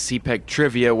Dick CPEC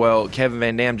trivia. Well, Kevin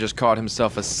Van Dam just caught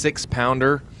himself a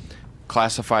 6-pounder,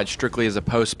 classified strictly as a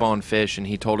post-spawn fish, and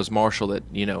he told his marshal that,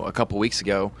 a couple weeks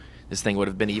ago, this thing would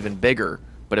have been even bigger,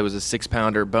 but it was a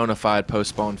 6-pounder bona fide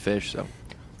post-spawn fish. So,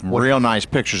 real nice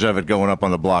pictures of it going up on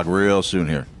the blog real soon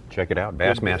here. Check it out,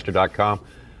 Bassmaster.com.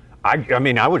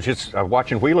 I was just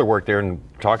watching Wheeler work there and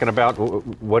talking about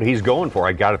what he's going for.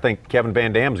 I got to think Kevin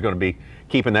Van Dam is going to be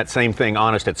keeping that same thing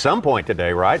honest at some point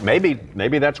today, right? Maybe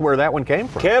that's where that one came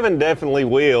from. Kevin definitely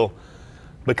will.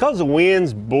 Because the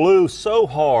winds blew so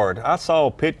hard, I saw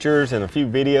pictures and a few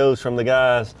videos from the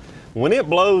guys. When it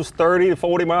blows 30 to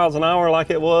 40 miles an hour like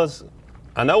it was,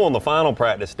 I know on the final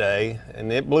practice day,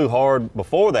 and it blew hard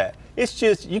before that, it's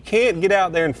just you can't get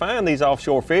out there and find these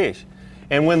offshore fish.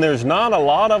 And when there's not a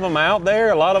lot of them out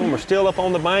there, a lot of them are still up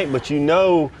on the bank, but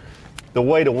the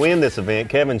way to win this event,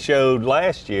 Kevin showed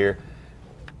last year,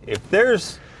 if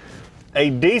there's a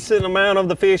decent amount of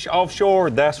the fish offshore,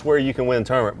 that's where you can win the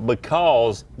tournament,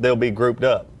 because they'll be grouped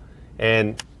up.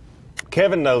 And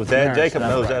Kevin knows that. Parents Jacob know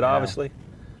knows right that, now. obviously.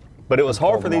 But it was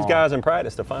hard for them these all. guys in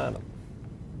practice to find them.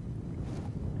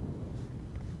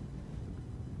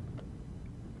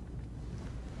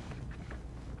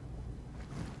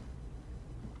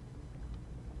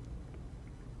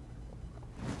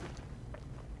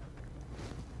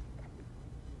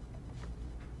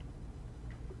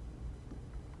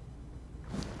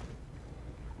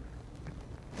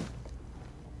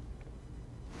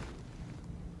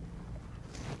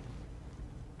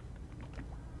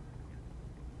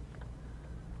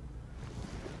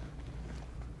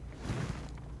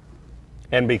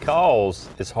 And because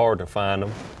it's hard to find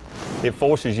them, it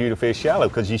forces you to fish shallow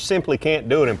because you simply can't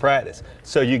do it in practice.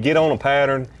 So you get on a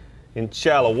pattern in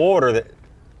shallow water that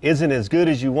isn't as good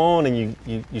as you want, and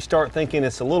you start thinking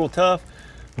it's a little tough.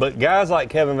 But guys like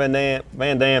Kevin Van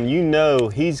Dam, you know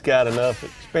he's got enough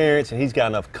experience and he's got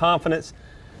enough confidence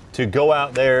to go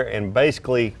out there and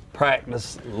basically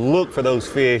practice, look for those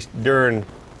fish during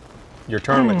your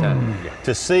tournament time.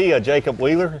 To see a Jacob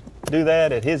Wheeler do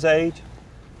that at his age,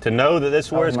 to know that this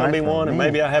is where it's going to be one, and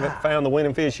maybe I haven't found the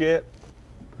winning fish yet,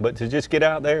 but to just get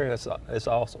out there, it's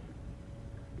awesome.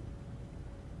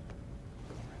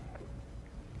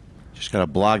 Just got a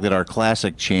blog that our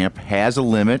classic champ has a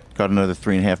limit. Got another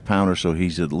 3.5 pounder, so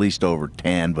he's at least over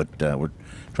 10, but we're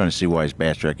trying to see why his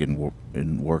bass track isn't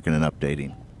working and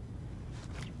updating.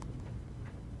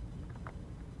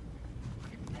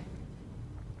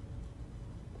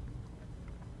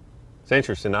 It's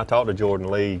interesting. I talked to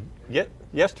Jordan Lee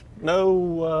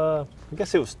I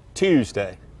guess it was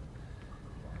Tuesday.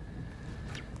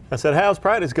 I said, how's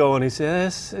practice going? He said,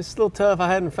 it's a little tough. I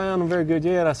hadn't found them very good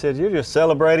yet. I said, you're just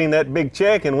celebrating that big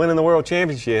check and winning the world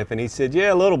championship. And he said,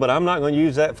 yeah, a little, but I'm not going to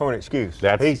use that for an excuse.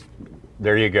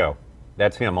 There you go.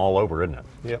 That's him all over, isn't it?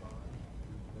 Yep.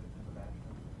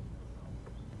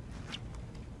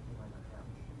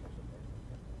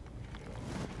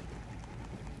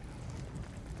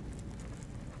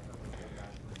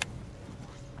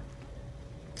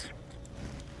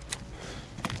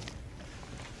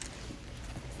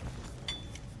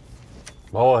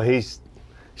 Boy, he's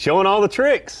showing all the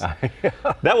tricks.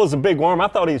 That was a big worm. I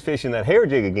thought he was fishing that hair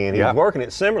jig again. He was working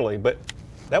it similarly, but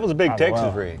that was a big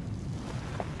Texas rig.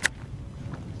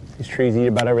 These trees eat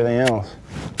about everything else.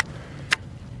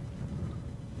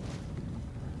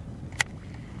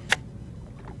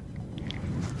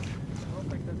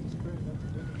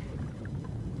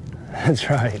 That's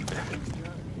right.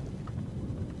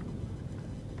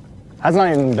 That's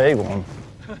not even a big one.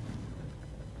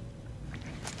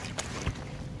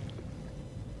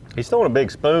 He's throwing a big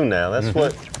spoon now. That's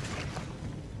what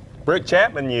Brick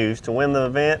Chapman used to win the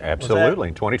event. Absolutely,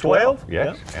 in 2012.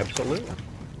 Yes, absolutely.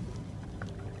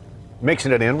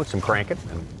 Mixing it in with some cranking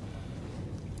and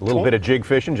a little bit of jig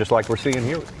fishing, just like we're seeing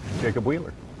here with Jacob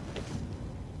Wheeler.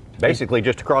 Basically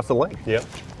just across the lake. Yep.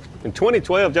 In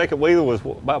 2012, Jacob Wheeler was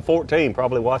about 14,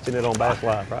 probably watching it on Bass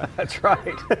Live, right? That's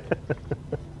right.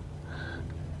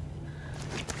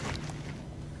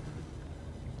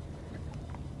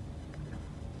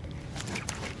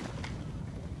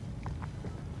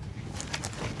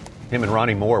 Him and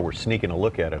Ronnie Moore were sneaking a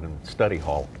look at it in the study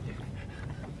hall.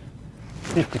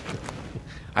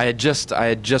 I had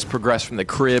just progressed from the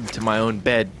crib to my own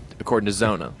bed, according to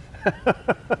Zona. And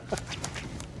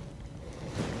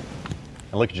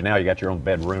look at you now, you got your own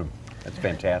bedroom. That's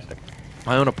fantastic.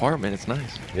 My own apartment, it's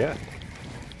nice. Yeah.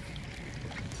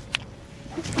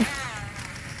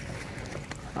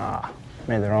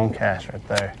 Made their own cast right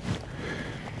there.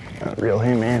 Reel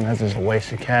him in, that's just a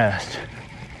wasted cast.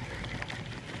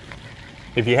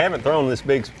 If you haven't thrown this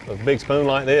big spoon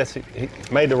like this, he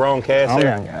made the wrong cast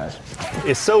there. On, guys.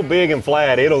 It's so big and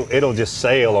flat, it'll just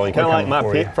sail on you. Kind of like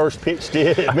my first pitch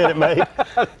did at Minute Maid.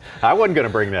 I wasn't going to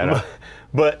bring that up.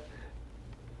 But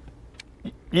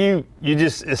you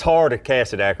just, it's hard to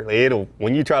cast it accurately.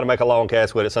 When you try to make a long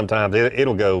cast with it, sometimes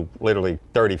it'll go literally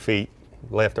 30 feet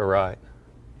left or right.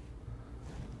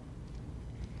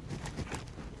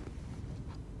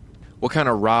 What kind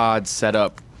of rod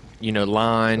setup? You know,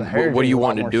 line. What do you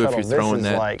want to do if you're throwing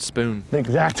that like spoon? The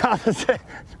exact opposite.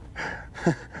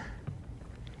 This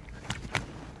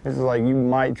is like you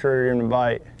might trigger him to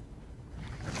bite.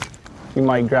 You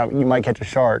might catch a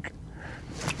shark.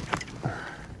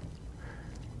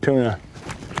 Tuna.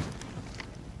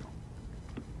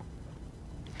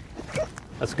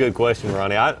 That's a good question,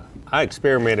 Ronnie. I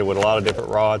experimented with a lot of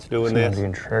different rods doing this. You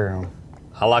can trigger them.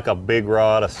 I like a big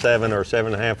rod, a 7 or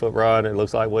 7.5 foot rod. It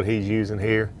looks like what he's using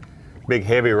here. Big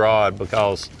heavy rod,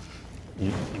 because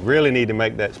you really need to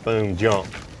make that spoon jump.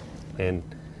 And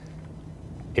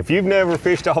if you've never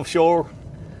fished offshore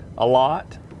a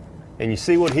lot and you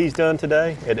see what he's done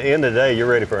today, at the end of the day, you're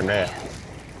ready for a nap.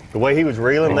 The way he was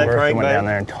reeling that crankbait. Went down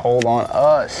there and told on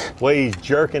us. The way he's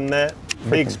jerking that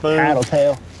big spoon.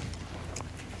 Tattletale.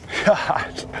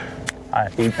 Gosh, I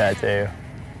hate that too.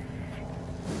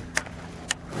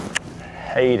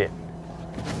 Hate it.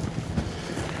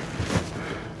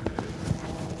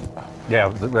 Yeah,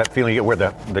 that feeling where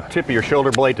the tip of your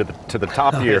shoulder blade to the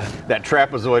top of your, that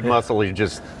trapezoid muscle, it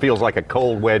just feels like a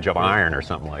cold wedge of iron or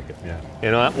something like it. Yeah.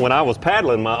 You know, when I was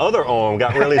paddling, my other arm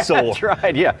got really sore. That's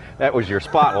right, yeah. That was your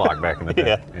spot lock back in the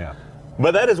day. Yeah.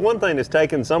 But that is one thing that's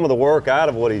taken some of the work out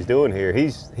of what he's doing here.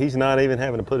 He's not even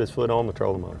having to put his foot on the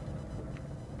trolling motor.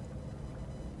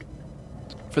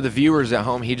 For the viewers at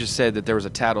home, he just said that there was a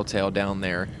tattletale down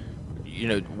there. You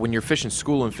know, when you're fishing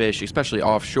schooling fish, especially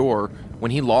offshore,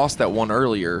 when he lost that one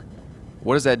earlier,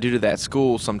 what does that do to that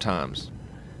school sometimes?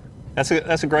 That's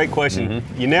a great question.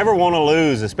 Mm-hmm. You never want to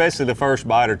lose, especially the first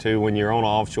bite or two when you're on an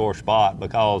offshore spot,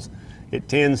 because it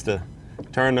tends to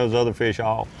turn those other fish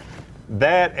off.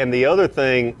 That, and the other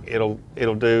thing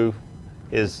it'll do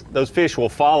is those fish will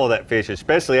follow that fish,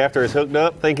 especially after it's hooked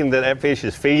up, thinking that that fish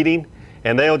is feeding,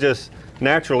 and they'll just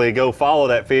naturally go follow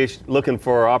that fish looking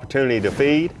for an opportunity to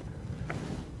feed,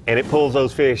 and it pulls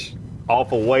those fish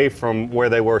off away from where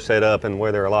they were set up and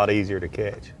where they're a lot easier to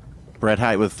catch. Brett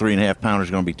Height with 3.5 pounders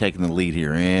is going to be taking the lead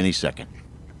here any second.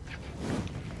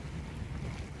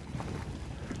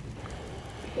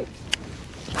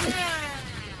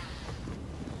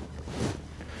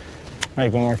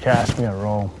 Make one more cast, we gotta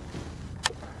roll.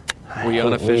 We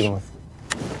on a fish with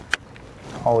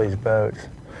all these boats.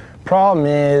 Problem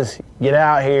is, you get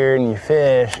out here and you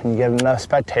fish and you get enough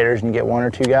spectators and you get one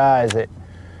or two guys that,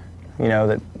 you know,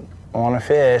 that want to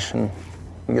fish, and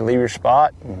you can leave your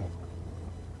spot and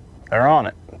they're on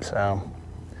it. So,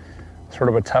 sort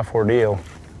of a tough ordeal.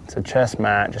 It's a chess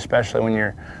match, especially when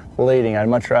you're leading. I'd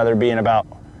much rather be in about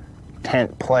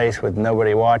 10th place with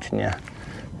nobody watching you.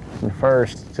 And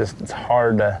first, it's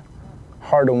hard to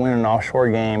win an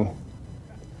offshore game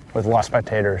with a lot of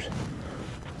spectators.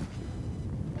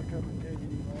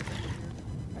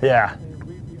 Yeah.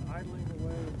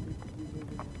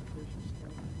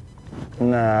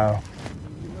 No.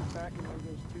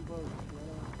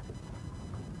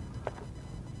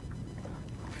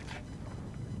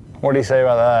 What do you say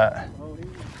about that?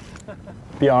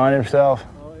 Beyond himself?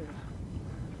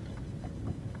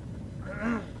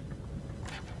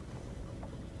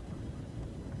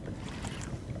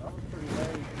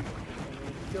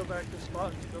 Go back to the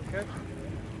spot and still catch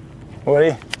it.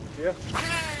 Would he? Yeah.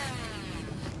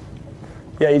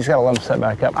 Yeah, you just gotta let them set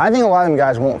back up. I think a lot of them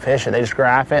guys won't fish it. They just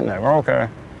graph it and they're okay.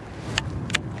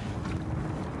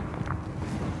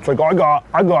 It's like, I got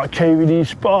KVD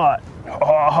spot.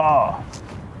 Ha ha.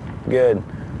 Good.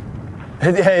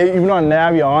 Hey, even on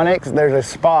Navionics, there's a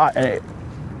spot and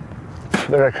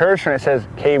there's a cursor and it says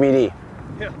KVD.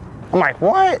 Yeah. I'm like,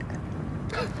 what?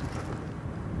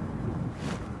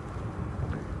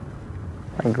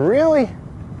 Like, really?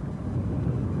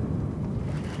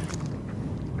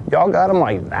 Y'all got them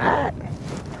like that?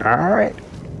 All right.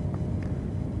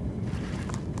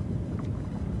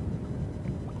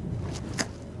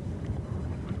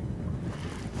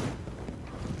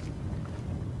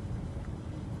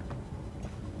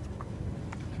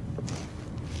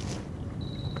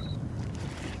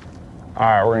 All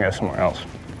right, we're gonna go somewhere else.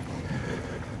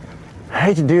 I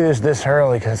hate to do this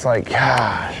early because it's like,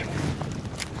 gosh.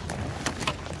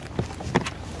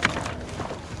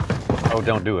 Oh,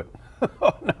 don't do it.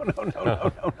 Oh,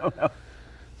 no.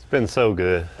 It's been so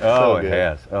good. Oh, so good. It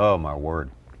has. Oh, my word.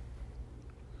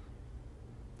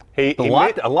 A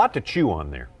lot to chew on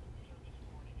there.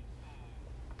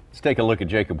 Let's take a look at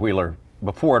Jacob Wheeler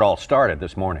before it all started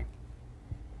this morning.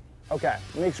 Okay,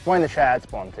 let me explain the shad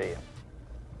spawn to you.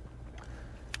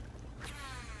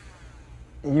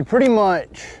 You pretty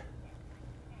much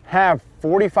have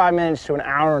 45 minutes to an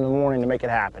hour in the morning to make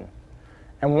it happen.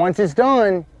 And once it's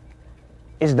done,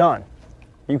 it's done.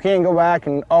 You can't go back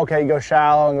and, okay, go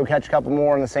shallow and go catch a couple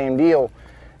more in the same deal.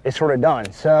 It's sort of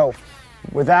done. So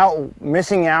without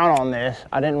missing out on this,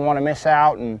 I didn't want to miss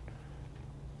out and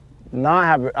not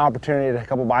have an opportunity to a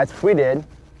couple bites, which we did.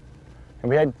 And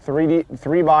we had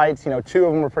three bites, you know, 2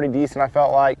 of them were pretty decent, I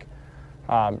felt like.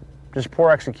 Just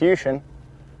poor execution.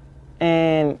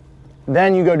 And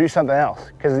then you go do something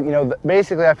else. Because, you know,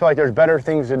 basically I feel like there's better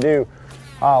things to do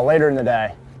later in the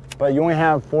day. But you only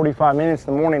have 45 minutes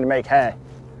in the morning to make hay.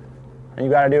 And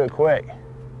you gotta do it quick.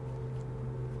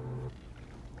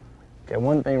 Okay,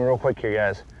 one thing real quick here,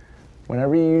 guys.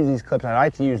 Whenever you use these clips, I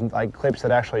like to use like clips that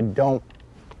actually don't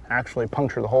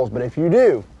puncture the holes, but if you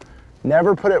do,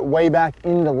 never put it way back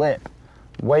in the lip.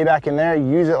 way back in there,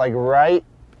 use it like right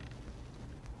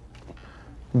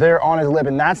there on his lip,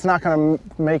 and that's not going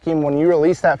to make him, when you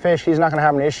release that fish, he's not going to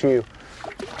have an issue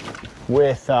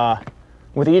with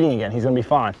eating again. He's going to be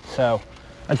fine. So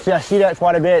I see that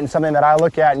quite a bit, and something that I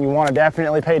look at, and you want to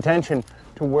definitely pay attention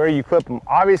to where you clip them.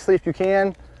 Obviously, if you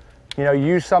can, you know,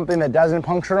 use something that doesn't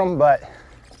puncture them, but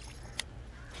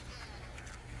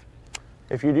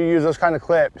if you do use those kind of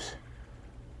clips,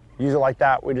 use it like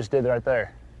that we just did right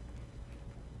there.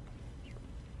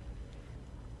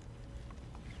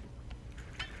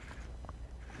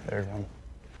 There's one.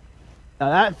 Now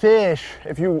that fish,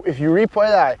 if you replay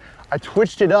that, I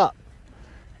twitched it up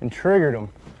and triggered him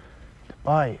to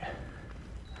bite.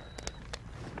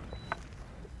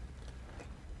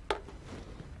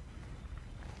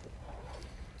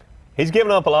 He's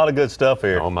giving up a lot of good stuff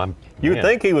here. You would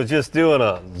think he was just doing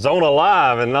a Zona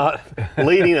Live and not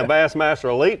leading a Bassmaster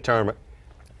Elite tournament.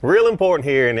 Real important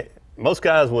here, and most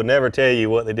guys would never tell you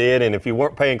what they did, and if you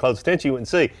weren't paying close attention, you wouldn't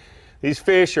see. These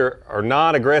fish are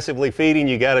not aggressively feeding.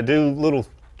 You got to do little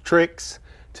tricks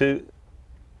to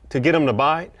get them to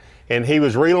bite. And he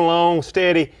was reeling along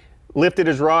steady, lifted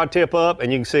his rod tip up,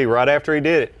 and you can see right after he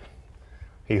did it,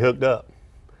 he hooked up.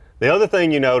 The other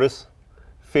thing you notice,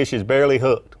 fish is barely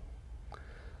hooked.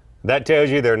 That tells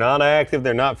you they're not active,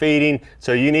 they're not feeding,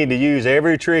 so you need to use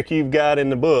every trick you've got in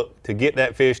the book to get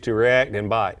that fish to react and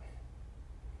bite.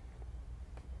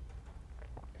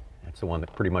 That's the one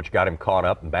that pretty much got him caught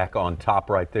up and back on top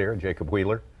right there, Jacob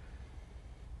Wheeler.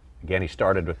 Again, he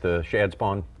started with the shad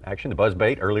spawn action, the buzz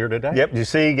bait earlier today. Yep, you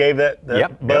see he gave that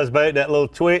buzz bait, that little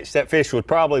twitch. That fish was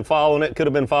probably following it, could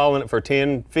have been following it for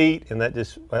 10 feet, and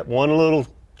that one little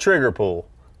trigger pull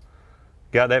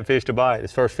got that fish to bite,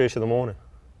 his first fish of the morning.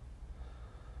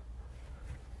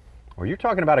 Well, you're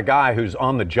talking about a guy who's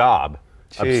on the job,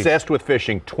 obsessed with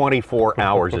fishing 24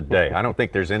 hours a day. I don't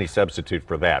think there's any substitute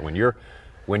for that. When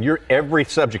you're every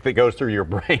subject that goes through your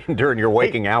brain during your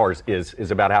waking hours is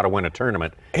about how to win a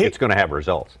tournament, it's going to have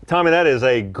results. Tommy, that is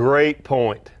a great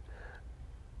point.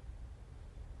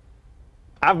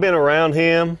 I've been around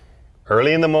him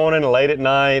early in the morning, late at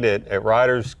night, at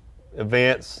riders'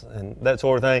 events and that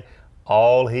sort of thing.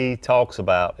 All he talks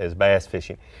about is bass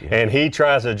fishing. Yeah. And he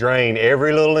tries to drain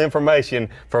every little information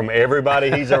from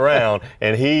everybody he's around,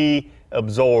 and he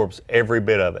absorbs every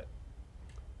bit of it.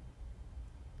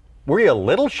 Were you a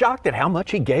little shocked at how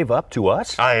much he gave up to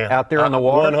us out there on the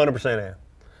water? 100% am.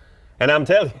 And I'm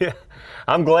telling you,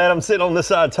 I'm glad I'm sitting on this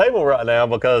side of the table right now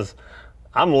because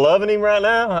I'm loving him right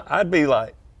now. I'd be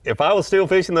like, if I was still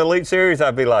fishing the Elite Series,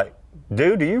 I'd be like,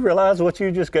 dude, do you realize what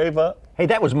you just gave up? Hey,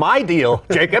 that was my deal,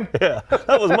 Jacob. Yeah,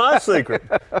 that was my secret.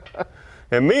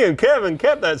 And me and Kevin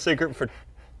kept that secret for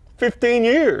 15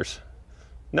 years.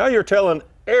 Now you're telling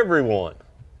everyone.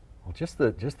 Well, just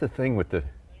the thing with the...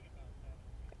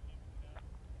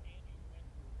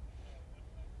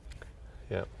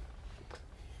 Yeah.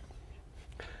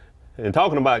 And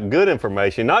talking about good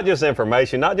information, not just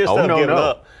information, not just stuff given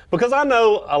up. Because I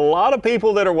know a lot of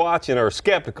people that are watching are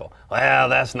skeptical. Well,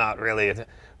 that's not really it.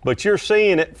 But you're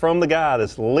seeing it from the guy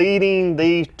that's leading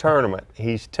the tournament.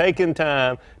 He's taking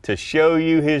time to show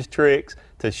you his tricks,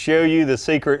 to show you the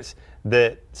secrets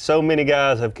that so many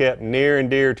guys have kept near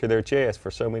and dear to their chest for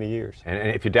so many years. And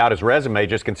if you doubt his resume,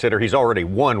 just consider he's already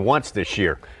won once this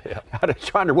year. Yeah.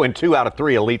 Trying to win 2 out of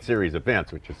 3 Elite Series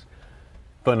events, which is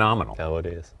phenomenal. Oh, it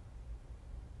is.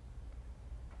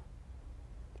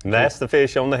 And that's the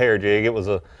fish on the hair jig. It was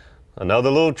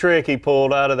another little trick he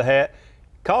pulled out of the hat.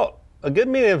 Caught a good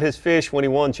many of his fish when he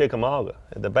won Chickamauga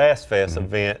at the B.A.S.S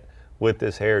event with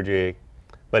this hair jig.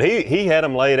 But he had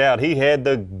them laid out. He had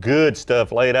the good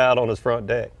stuff laid out on his front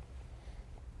deck.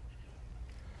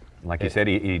 Like you said,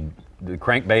 the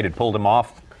crankbait had pulled him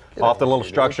off the little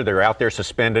structure. They're out there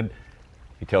suspended.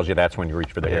 He tells you that's when you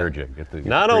reach for the hair jig.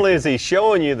 Not only is he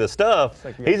showing you the stuff,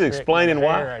 he's explaining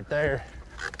why. Right there.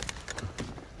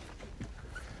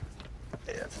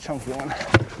 Yeah, it's a chunky one.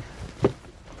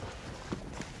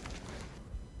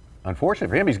 Unfortunately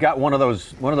for him, he's got one of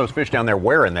those fish down there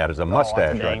wearing that as a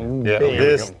mustache. Right?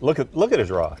 Yeah, look at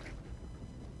his rod.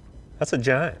 That's a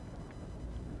giant.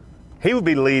 He would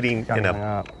be leading in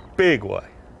a big way.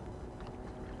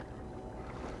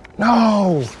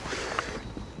 No.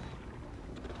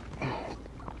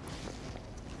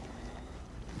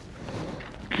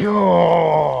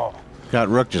 Oh. Got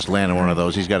Rook just landed one of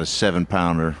those. He's got a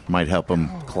 7-pounder. Might help him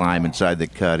climb inside the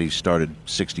cut. He started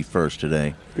 61st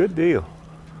today. Good deal.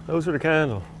 Those are the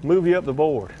kind of move you up the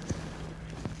board.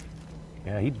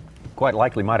 Yeah, he quite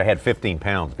likely might have had 15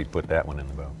 pounds if he put that one in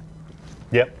the boat.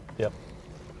 Yep.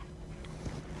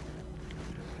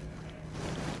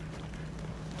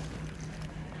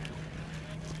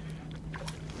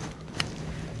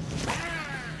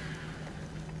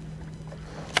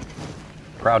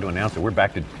 proud to announce that we're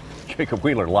back to Jacob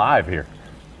Wheeler live here.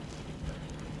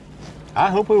 I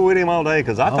hope we're with him all day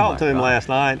because I talked to him last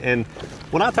night, and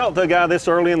when I talk to a guy this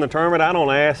early in the tournament, I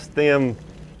don't ask them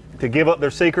to give up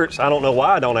their secrets. I don't know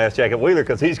why I don't ask Jacob Wheeler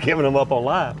because he's giving them up on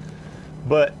live.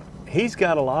 But he's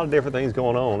got a lot of different things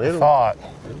going on. It'll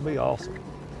be awesome.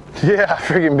 Yeah,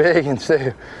 freaking big and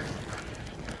too.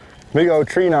 Big old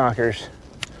tree knockers.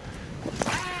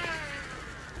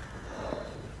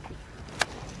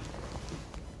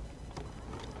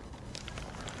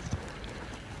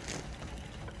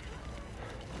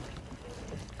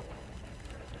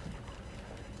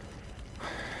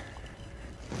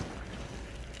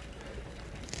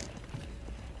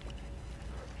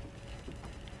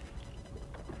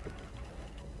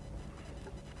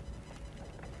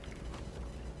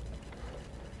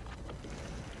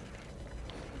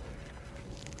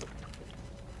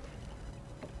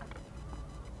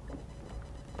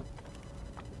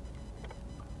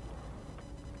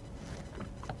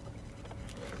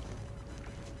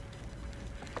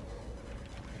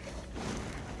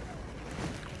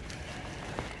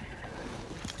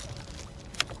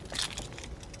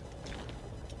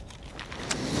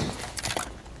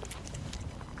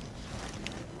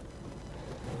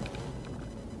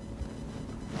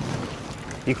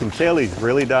 You can tell he's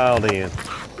really dialed in.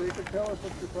 So you can tell us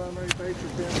what your primary bait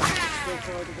has been so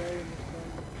far today in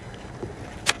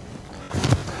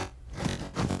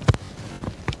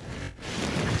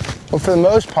this Well, for the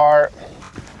most part,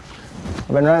 I've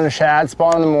been running a shad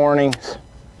spawn in the mornings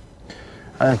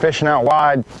and then fishing out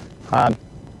wide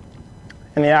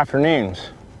in the afternoons.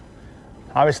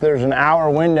 Obviously, there's an hour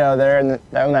window there, and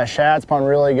when that shad spawn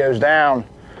really goes down,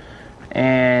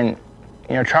 and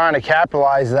you know, trying to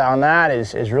capitalize on that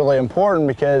is really important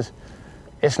because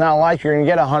it's not like you're gonna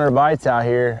get 100 bites out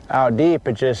here, out deep.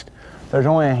 It just, there's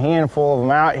only a handful of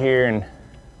them out here, and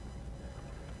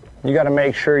you gotta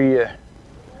make sure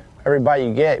every bite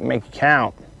you get, make it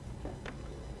count.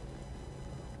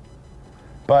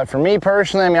 But for me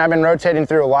personally, I mean, I've been rotating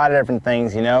through a lot of different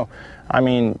things, you know. I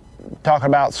mean, talking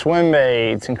about swim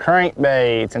baits and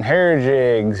crankbaits and hair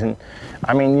jigs, and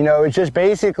I mean, you know, it's just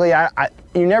basically,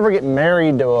 you never get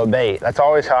married to a bait. That's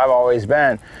always how I've always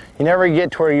been. You never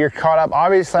get to where you're caught up.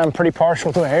 Obviously, I'm pretty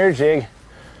partial to a hair jig,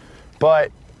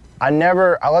 but I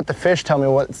let the fish tell me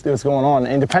what's going on.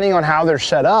 And depending on how they're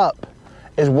set up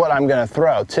is what I'm gonna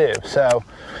throw too. So,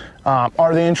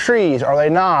 are they in trees? Are they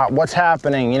not? What's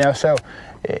happening? You know, so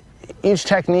each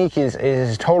technique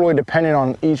is totally dependent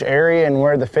on each area and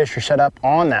where the fish are set up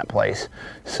on that place.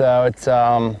 So it's,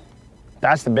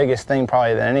 that's the biggest thing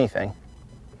probably than anything.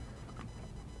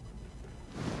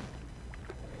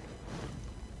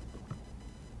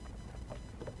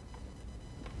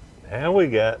 And we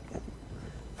got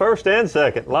first and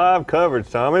second live coverage,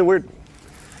 Tommy. We're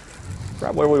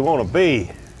right where we want to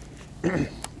be.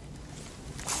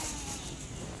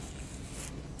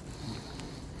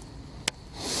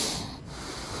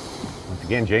 Once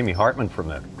again, Jamie Hartman from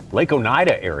the Lake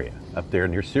Oneida area up there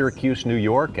near Syracuse, New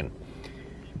York, and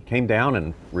came down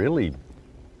and really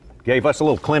gave us a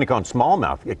little clinic on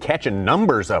smallmouth, catching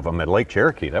numbers of them at Lake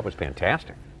Cherokee. That was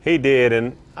fantastic. He did,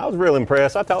 and I was real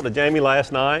impressed. I talked to Jamie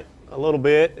last night a little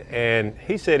bit, and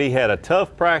he said he had a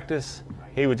tough practice.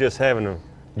 He was just having a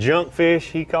junk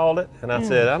fish, he called it, and I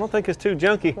said, I don't think it's too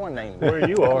junky where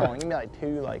you are. Give me like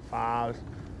 2 5s.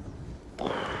 Give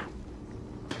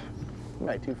me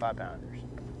like 2 5-pounders.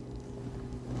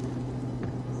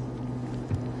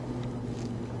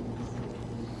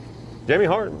 Jamie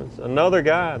Hartman's another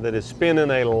guy that is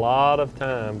spending a lot of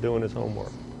time doing his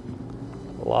homework.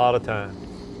 A lot of time.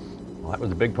 Well, that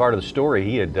was a big part of the story.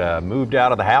 He had moved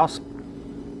out of the house,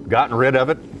 gotten rid of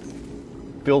it,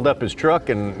 filled up his truck,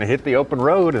 and hit the open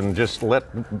road and just let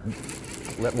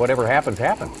whatever happens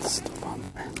happen.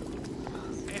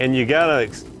 And you gotta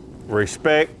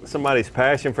respect somebody's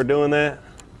passion for doing that.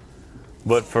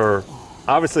 But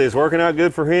obviously it's working out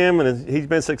good for him, and he's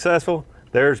been successful.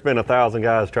 There's been 1,000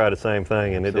 guys try the same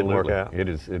thing, and it didn't work out. It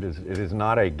is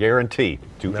not a guarantee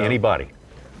to anybody.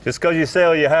 Just because you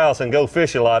sell your house and go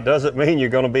fish a lot doesn't mean you're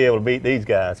going to be able to beat these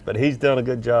guys. But he's done a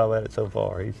good job at it so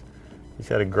far. He's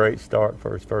had a great start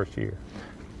for his first year.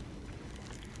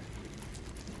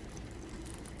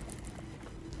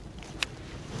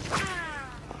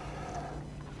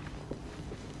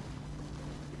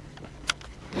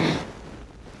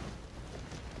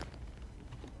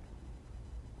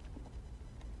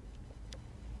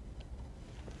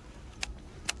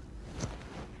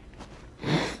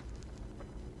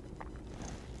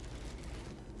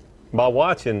 By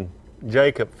watching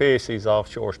Jacob fish these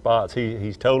offshore spots,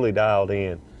 he's totally dialed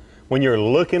in. when you're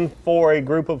looking for a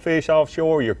group of fish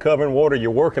offshore, you're covering water, you're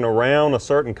working around a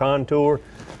certain contour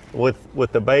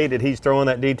with the bait that he's throwing,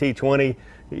 that DT20,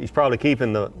 he's probably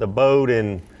keeping the boat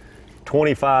in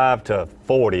 25 to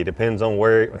 40, depends on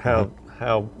where,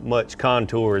 how much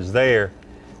contour is there,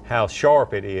 how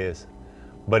sharp it is.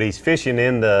 But he's fishing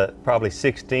in the probably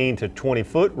 16 to 20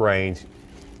 foot range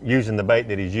using the bait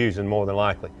that he's using more than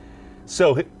likely.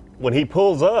 So when he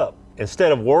pulls up,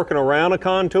 instead of working around a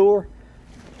contour,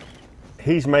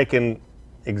 he's making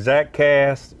exact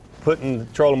casts, putting the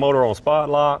trolling motor on spot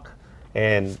lock,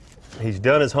 and he's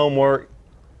done his homework.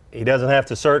 He doesn't have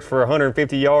to search for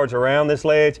 150 yards around this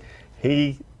ledge.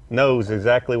 He knows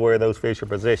exactly where those fish are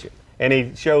positioned. And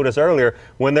he showed us earlier,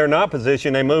 when they're not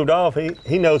positioned, they moved off,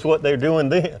 he knows what they're doing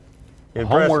then.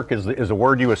 Homework is a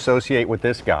word you associate with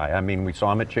this guy. I mean, we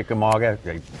saw him at Chickamauga.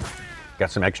 Got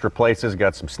some extra places,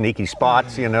 got some sneaky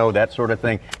spots, you know, that sort of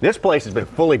thing. This place has been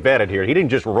fully vetted here. He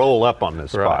didn't just roll up on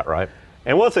this spot, right?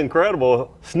 And what's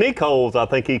incredible, sneak holes, I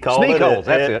think he called it. Sneak holes,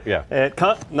 that's it, yeah. At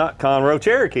not Conroe,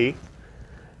 Cherokee.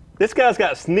 This guy's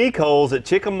got sneak holes at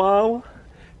Chickamauga,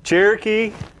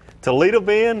 Cherokee, Toledo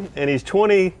Bend, and he's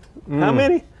 20, how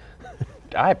many?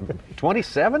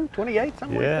 27, 28,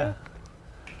 something like that.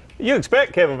 You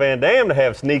expect Kevin Van Dam to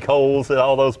have sneak holes at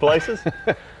all those places.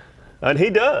 And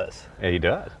he does. Yeah, he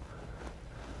does.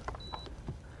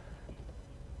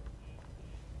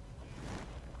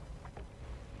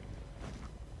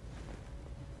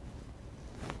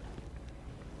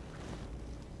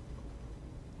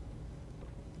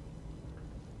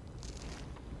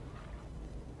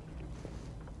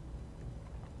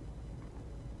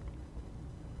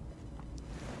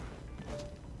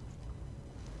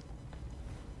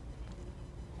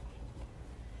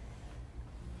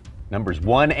 Numbers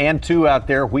 1 and 2 out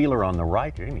there. Wheeler on the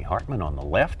right, Jamie Hartman on the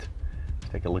left.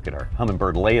 Let's take a look at our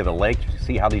Humminbird lay of the lake.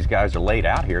 See how these guys are laid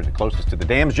out here. The closest to the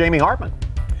dam's Jamie Hartman.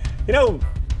 You know,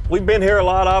 we've been here a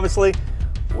lot, obviously.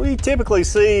 We typically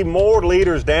see more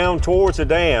leaders down towards the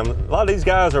dam. A lot of these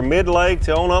guys are mid-lake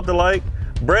to on up the lake.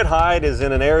 Brett Hyde is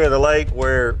in an area of the lake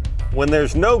where when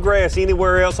there's no grass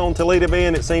anywhere else on Toledo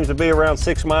Bend, it seems to be around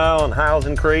 6 Mile and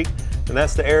Housing Creek. And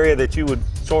that's the area that you would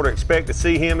sort of expect to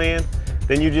see him in.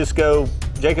 Then you just go,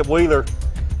 Jacob Wheeler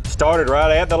started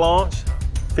right at the launch,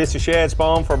 fished a shad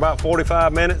spawn for about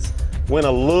 45 minutes, went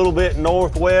a little bit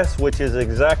northwest, which is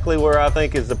exactly where I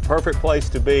think is the perfect place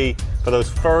to be for those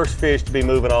first fish to be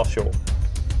moving offshore.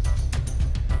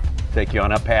 Take you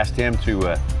on up past him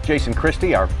to Jason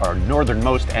Christie, our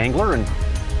northernmost angler, and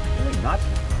really not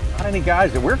any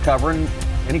guys that we're covering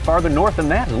any farther north than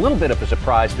that. A little bit of a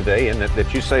surprise today, and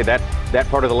that you say that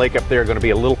part of the lake up there are going to be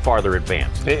a little farther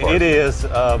advanced. It is.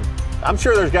 I'm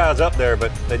sure there's guys up there,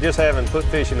 but they just haven't put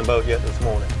fish in the boat yet this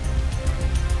morning.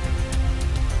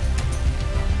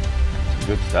 Some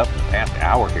good stuff in the past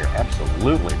hour here,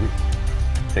 absolutely.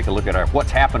 Take a look at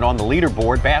what's happened on the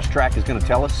leaderboard. Bass Track is going to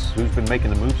tell us who's been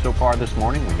making the move so far this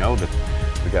morning. We know that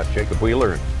we got Jacob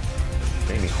Wheeler and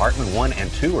Jamie Hartman, 1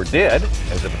 and 2, or did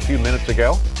as of a few minutes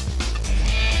ago.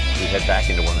 We head back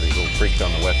into one of these little creeks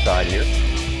on the west side here.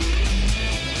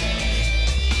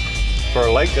 For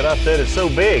a lake that I said is so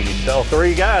big, you saw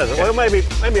 3 guys. Well, maybe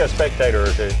a spectator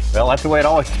or 2. Well, that's the way it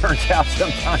always turns out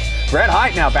sometimes. Brett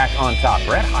Hyde now back on top.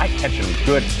 Brett Hyde catching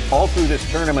good all through this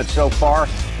tournament so far.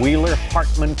 Wheeler,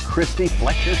 Hartman, Christie,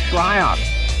 Fletcher, Shryock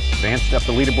advanced up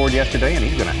the leaderboard yesterday, and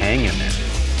he's going to hang in there.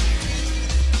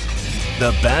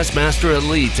 The Bassmaster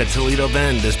Elite at Toledo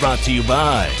Bend is brought to you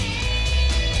by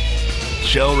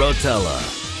Joe Rotella,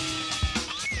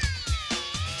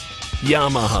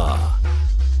 Yamaha,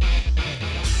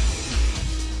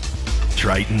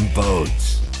 Triton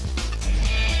Boats,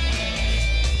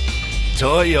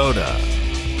 Toyota,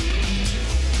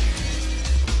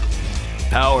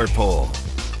 Power Pole,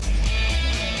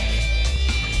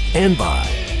 and by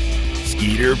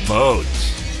Skeeter Boats.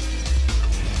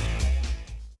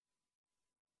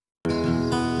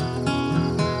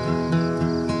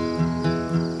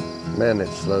 Man,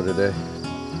 it's slow today.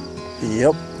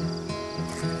 Yep.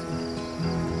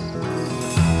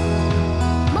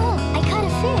 Mom, I caught a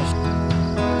fish.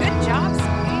 Good job,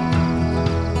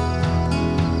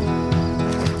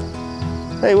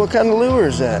 sweetie. Hey, what kind of lure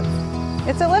is that?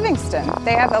 It's a Livingston.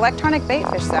 They have electronic bait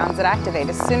fish sounds that activate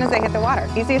as soon as they hit the water.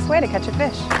 Easiest way to catch a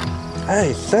fish.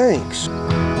 Hey, thanks.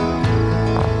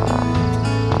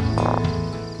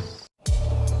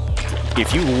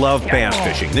 If you love bass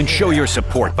fishing, then show your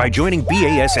support by joining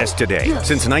B.A.S.S. today.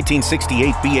 Since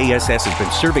 1968, B.A.S.S. has been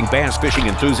serving bass fishing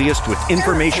enthusiasts with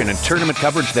information and tournament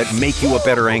coverage that make you a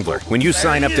better angler. When you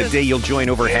sign up today, you'll join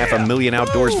over 500,000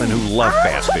 outdoorsmen who love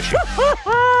bass fishing.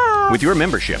 With your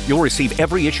membership, you'll receive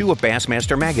every issue of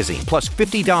Bassmaster magazine, plus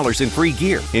 $50 in free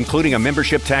gear, including a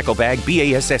membership tackle bag,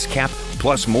 B.A.S.S cap,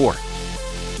 plus more.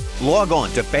 Log on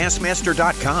to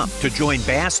Bassmaster.com to join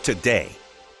Bass today.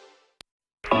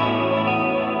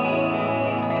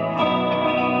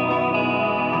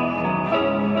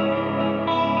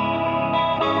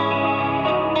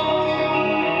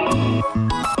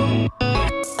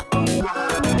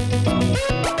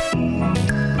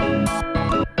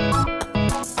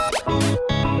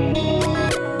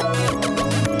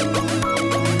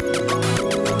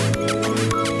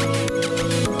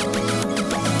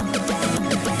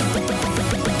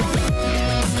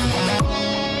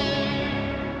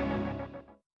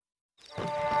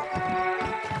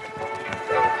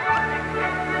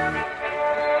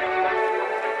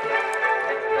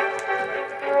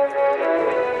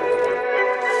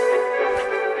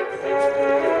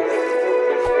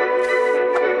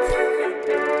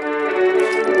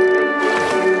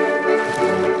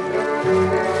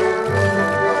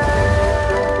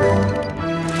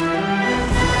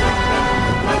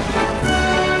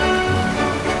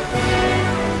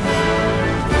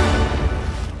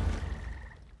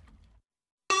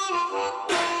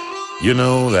 You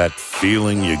know that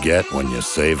feeling you get when you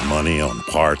save money on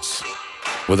parts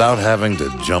without having to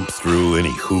jump through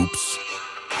any hoops,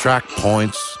 track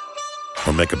points,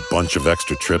 or make a bunch of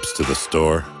extra trips to the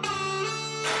store?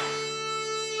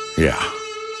 Yeah,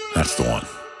 that's the one.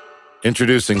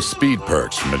 Introducing Speed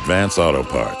Perks from Advance Auto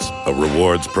Parts, a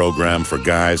rewards program for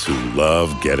guys who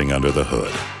love getting under the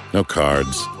hood. No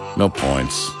cards, no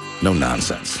points, no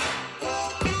nonsense.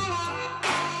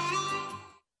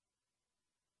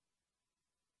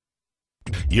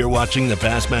 You're watching the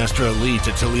Bassmaster Elite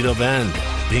at Toledo Bend,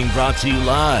 being brought to you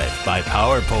live by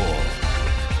Power Pole.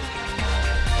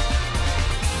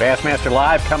 Bassmaster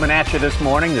Live coming at you this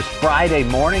morning, this Friday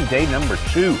morning, day number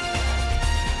 2.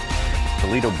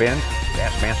 Toledo Bend,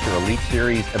 Bassmaster Elite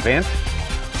Series event.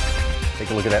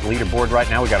 Take a look at that leaderboard right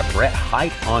now. We got a Brett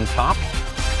Hite on top.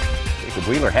 Jacob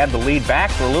Wheeler had the lead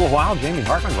back for a little while. Jamie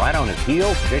Hartman right on his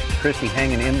heels. Jason Christie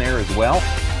hanging in there as well.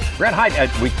 Brett Hite,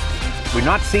 we're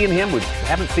not seeing him. We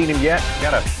haven't seen him yet.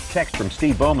 Got a text from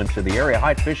Steve Bowman to the area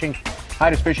Hite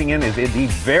is fishing in is indeed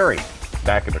very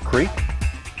back of the creek.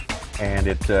 And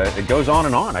it goes on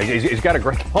and on. He's got a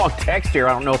great long text here.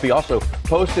 I don't know if he also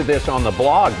posted this on the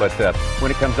blog, but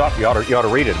when it comes up, you ought to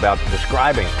read it about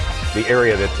describing the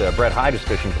area that Brett Hite is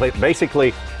fishing.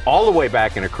 Basically, all the way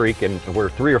back in a creek, and where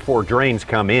 3 or 4 drains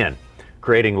come in,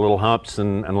 creating little humps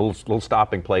and little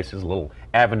stopping places, little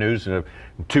avenues,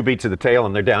 2 beats of the tail,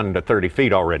 and they're down into 30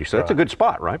 feet already. So that's a good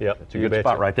spot, right? Yep, it's a good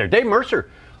spot right there. Dave Mercer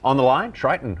on the line,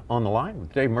 Triton on the line.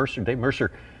 Dave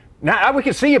Mercer. Now we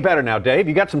can see you better now, Dave.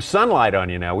 You got some sunlight on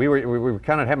you now. We were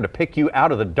kind of having to pick you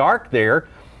out of the dark there.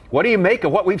 What do you make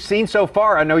of what we've seen so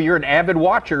far? I know you're an avid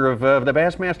watcher of the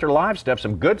Bassmaster Live stuff.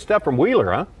 Some good stuff from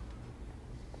Wheeler, huh?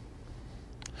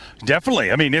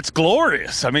 Definitely. I mean, it's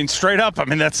glorious. I mean, straight up. I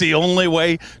mean, that's the only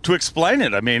way to explain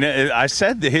it. I mean, I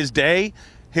said that his day,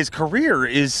 his career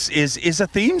is a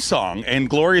theme song, and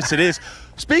glorious it is.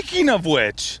 Speaking of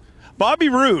which, Bobby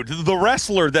Roode, the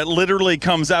wrestler that literally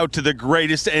comes out to the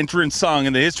greatest entrance song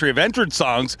in the history of entrance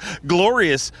songs,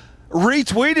 Glorious,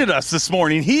 retweeted us this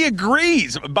morning. He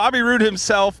agrees. Bobby Roode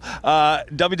himself,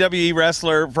 WWE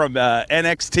wrestler from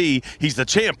NXT, he's the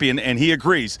champion, and he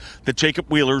agrees that Jacob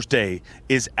Wheeler's day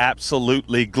is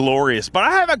absolutely glorious. But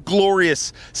I have a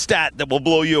glorious stat that will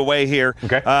blow you away here.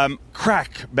 Okay.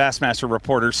 Crack Bassmaster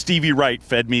reporter Stevie Wright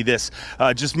fed me this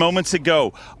just moments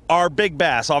ago. Our big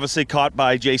bass, obviously caught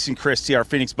by Jason Christie, our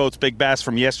Phoenix Boats big bass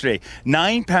from yesterday,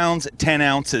 9 pounds, 10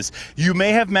 ounces. You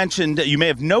may have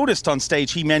noticed on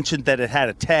stage, he mentioned that it had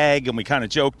a tag, and we kind of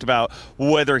joked about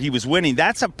whether he was winning.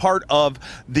 That's a part of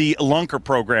the lunker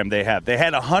program they have. They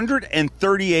had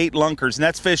 138 lunkers, and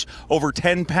that's fish over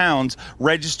 10 pounds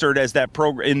registered as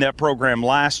in that program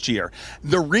last year.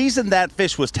 The reason that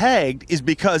fish was tagged is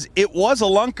because it was a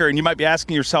lunker, and you might be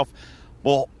asking yourself,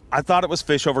 well, I thought it was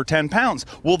fish over 10 pounds.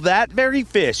 Well, that very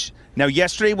fish, now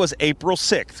yesterday was April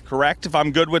 6th, correct? If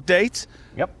I'm good with dates?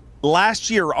 Yep. Last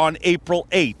year on April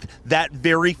 8th, that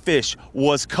very fish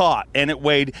was caught, and it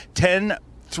weighed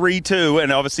 10.32,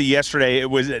 and obviously yesterday it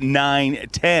was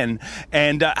 9.10.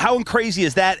 And how crazy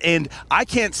is that? And I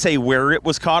can't say where it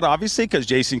was caught, obviously, because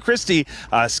Jason Christie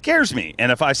scares me. And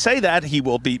if I say that, he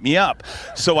will beat me up.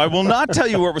 So I will not tell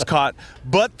you where it was caught.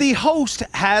 But the host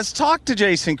has talked to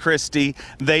Jason Christie.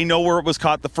 They know where it was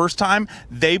caught the first time.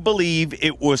 They believe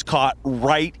it was caught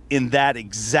right in that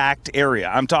exact area.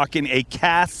 I'm talking a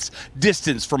cast's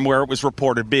distance from where it was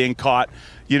reported being caught.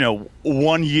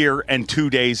 1 year and 2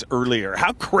 days earlier.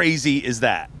 How crazy is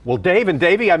that? Well, Dave and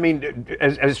Davey, I mean,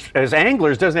 as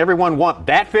anglers, doesn't everyone want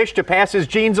that fish to pass his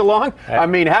genes along? I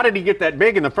mean, how did he get that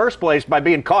big in the first place? By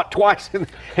being caught twice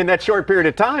in that short period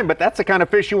of time. But that's the kind of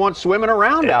fish you want swimming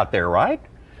around out there, right?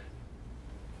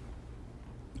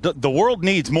 The world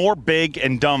needs more big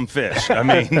and dumb fish. I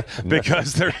mean,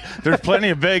 because there's plenty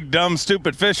of big, dumb,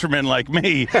 stupid fishermen like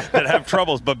me that have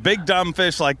troubles. But big, dumb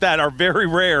fish like that are very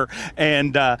rare.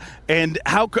 And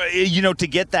how, to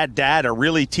get that data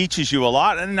really teaches you a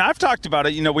lot. And I've talked about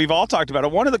it. We've all talked about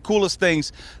it. One of the coolest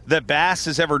things that Bass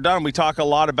has ever done, we talk a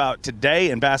lot about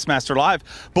today in Bassmaster Live,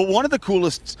 but one of the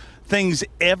coolest things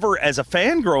ever as a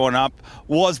fan growing up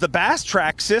was the Bass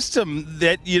Track system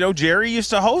that Jerry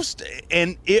used to host,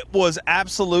 and it was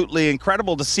absolutely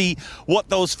incredible to see what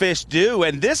those fish do.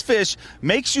 And this fish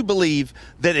makes you believe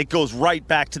that it goes right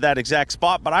back to that exact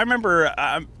spot. But I remember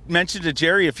I mentioned to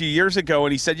Jerry a few years ago,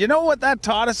 and he said, you know what that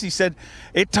taught us? He said,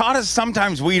 it taught us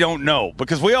sometimes we don't know,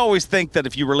 because we always think that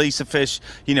if you release a fish,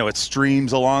 it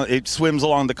swims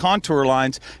along the contour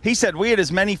lines. He said we had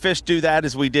as many fish do that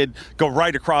as we did go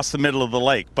right across the middle of the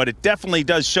lake. But it definitely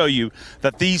does show you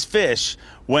that these fish,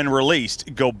 when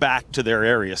released, go back to their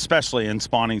area, especially in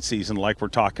spawning season like we're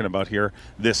talking about here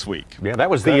this week. Yeah, that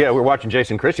was we're watching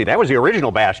Jason Christie. That was the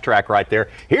original Bass Track right there.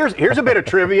 Here's a bit of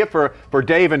trivia for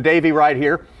Dave and Davey right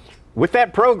here. With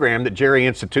that program that Jerry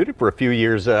instituted for a few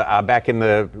years back in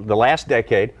the last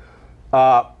decade,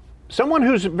 someone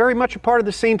who's very much a part of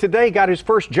the scene today got his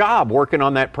first job working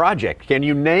on that project. Can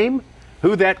you name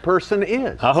who that person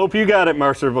is? I hope you got it,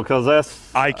 Mercer, because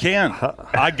that's... I can.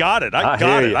 I got it.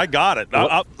 I got it.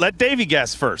 I'll let Davey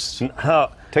guess first.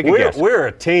 Take a guess. We're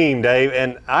a team, Dave,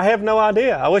 and I have no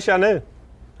idea. I wish I knew.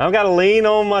 I've got to lean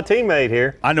on my teammate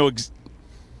here. I know.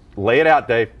 Lay it out,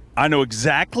 Dave. I know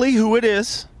exactly who it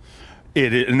is.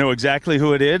 I know exactly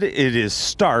who it is. It is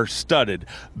star-studded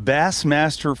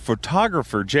Bassmaster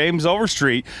photographer James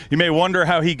Overstreet. You may wonder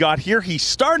how he got here. He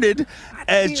started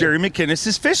as Jerry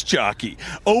McInnes's fish jockey.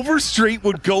 Overstreet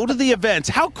would go to the events.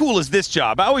 How cool is this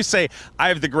job? I always say I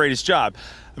have the greatest job.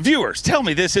 Viewers, tell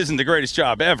me this isn't the greatest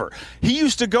job ever. He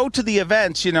used to go to the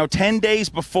events, 10 days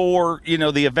before,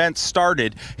 the events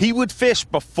started. He would fish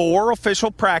before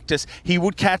official practice. He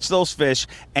would catch those fish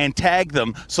and tag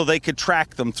them so they could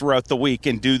track them throughout the week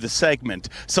and do the segment.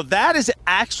 So that is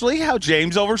actually how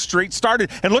James Overstreet started.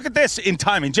 And look at this in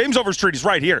timing. James Overstreet is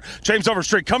right here. James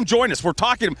Overstreet, come join us. We're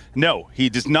talking. No, he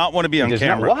does not want to be on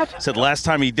camera. What? Said last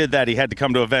time he did that, he had to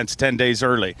come to events 10 days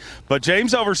early. But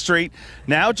James Overstreet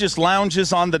now just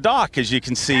lounges on the dock, as you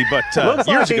can see, but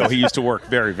years ago he used to work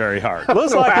very, very hard.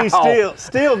 Looks like he's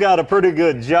still got a pretty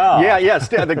good job. Yeah,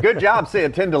 the good jobs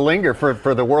tend to linger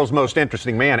for the world's most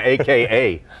interesting man,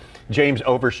 a.k.a. James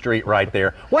Overstreet right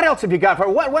there. What else have you got for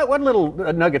what little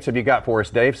nuggets have you got for us,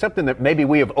 Dave? Something that maybe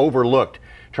we have overlooked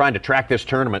trying to track this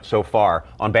tournament so far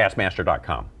on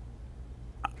Bassmaster.com.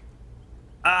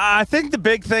 I think the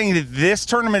big thing that this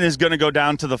tournament is going to go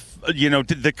down to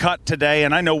the cut today,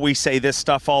 and I know we say this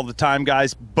stuff all the time,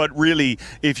 guys, but really,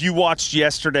 if you watched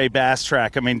yesterday Bass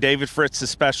Track, I mean, David Fritz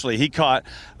especially, he caught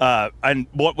and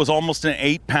what was almost an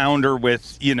 8-pounder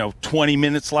with 20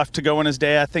 minutes left to go in his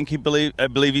day. I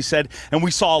believe he said, and we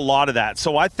saw a lot of that.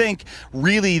 So I think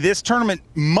really this tournament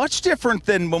much different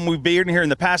than when we've been here in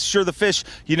the past. Sure, the fish,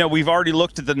 we've already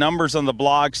looked at the numbers on the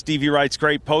blog. Stevie Wright's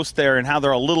great post there and how they're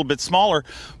a little bit smaller.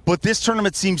 But this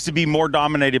tournament seems to be more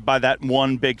dominated by that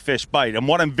one big fish bite. And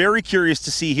what I'm very curious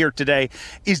to see here today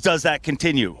is, does that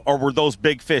continue? Or were those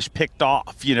big fish picked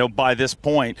off, by this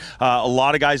point? A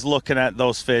lot of guys looking at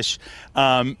those fish.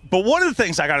 But one of the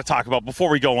things I got to talk about before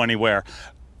we go anywhere,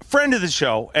 friend of the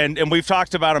show, and we've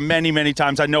talked about him many, many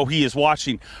times. I know he is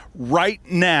watching right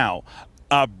now.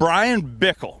 Brian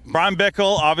Bickle. Brian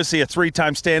Bickle, obviously a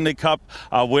 3-time Stanley Cup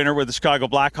winner with the Chicago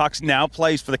Blackhawks, now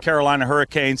plays for the Carolina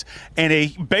Hurricanes,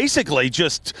 and basically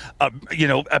just a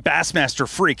Bassmaster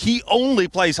freak. He only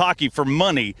plays hockey for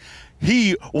money.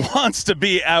 He wants to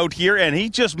be out here, and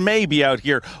he just may be out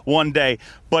here one day.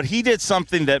 But he did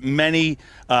something that many,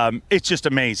 it's just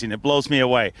amazing. It blows me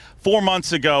away. 4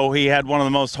 months ago, he had one of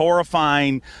the most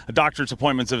horrifying doctor's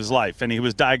appointments of his life, and he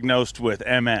was diagnosed with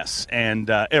MS. And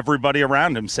everybody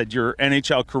around him said, your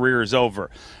NHL career is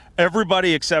over.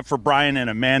 everybody except for Brian and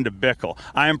Amanda Bickle.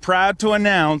 I am proud to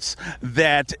announce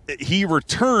that he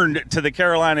returned to the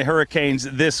Carolina Hurricanes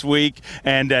this week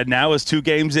and now is 2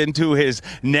 games into his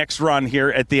next run here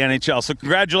at the NHL. So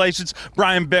congratulations,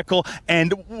 Brian Bickle,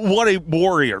 and what a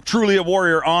warrior, truly a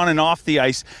warrior on and off the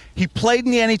ice. He played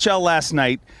in the NHL last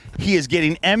night. He is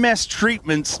getting MS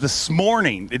treatments this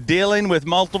morning, dealing with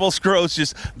multiple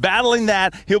sclerosis, battling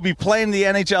that. He'll be playing the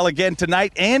NHL again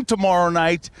tonight and tomorrow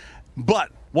night.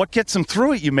 But what gets him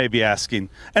through it, you may be asking?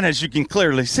 And as you can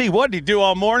clearly see, what did he do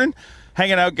all morning?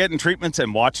 Hanging out, getting treatments,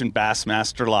 and watching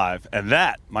Bassmaster live. And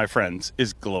that, my friends,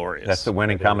 is glorious. That's the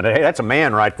winning combination. Hey, that's a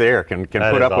man right there. Can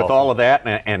put up with all of that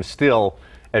and still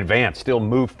advance, still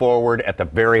move forward at the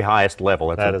very highest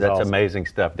level. That's awesome. Amazing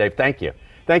stuff. Dave, thank you.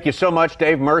 Thank you so much,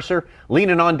 Dave Mercer.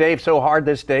 Leaning on Dave so hard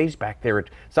this day. He's back there at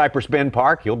Cypress Bend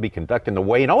Park. He'll be conducting the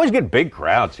weigh-in. Always get big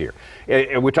crowds here.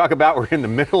 We talk about we're in the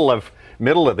middle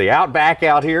of the Outback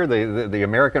out here, the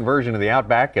American version of the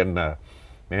Outback, and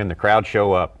man, the crowds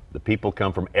show up. The people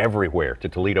come from everywhere to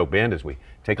Toledo Bend as we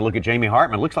take a look at Jamie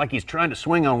Hartman. Looks like he's trying to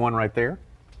swing on one right there.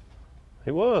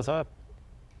 He was. I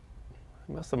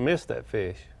must have missed that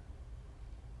fish.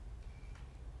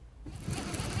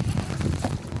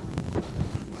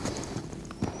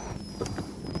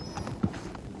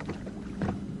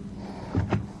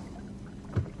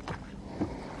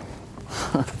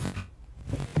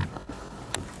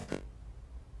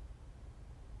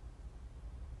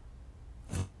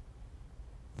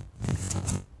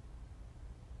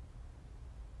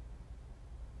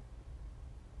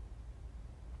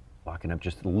 Locking up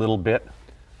just a little bit.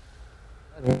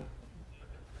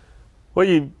 Well,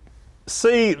 you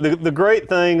see, the great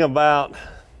thing about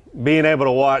being able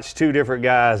to watch 2 different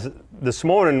guys, this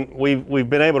morning we've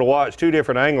been able to watch 2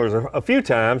 different anglers a few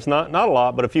times, not a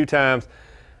lot, but a few times.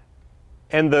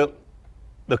 And the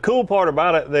cool part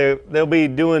about it, they'll be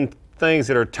doing things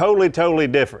that are totally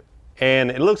different.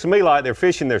 And it looks to me like they're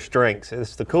fishing their strengths.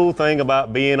 It's the cool thing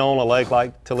about being on a lake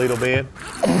like Toledo Bend.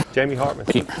 Jamie Hartman.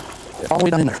 All the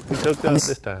way down in there. He took up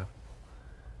this time.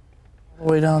 All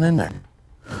the way down in there.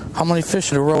 How many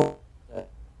fish in a row?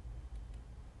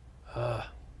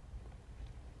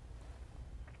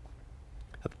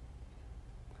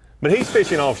 But he's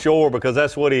fishing offshore because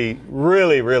that's what he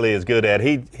really is good at.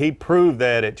 He proved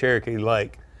that at Cherokee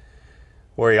Lake,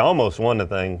 where he almost won the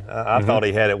thing. I thought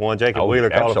he had it won. Jacob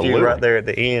Wheeler caught a few right there at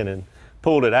the end and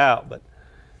pulled it out. But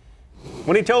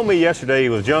when he told me yesterday he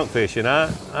was junk fishing,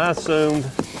 I assumed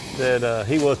that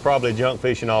he was probably junk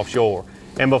fishing offshore.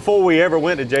 And before we ever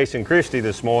went to Jason Christie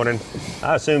this morning,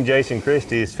 I assumed Jason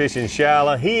Christie is fishing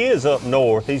shallow. He is up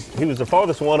north. He was the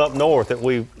farthest one up north that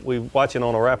we watching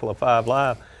on a Rapala 5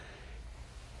 Live.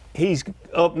 He's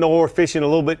up north fishing a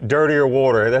little bit dirtier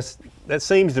water. That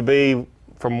seems to be,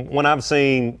 from when I've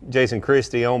seen Jason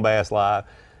Christie on Bass Live,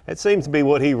 it seems to be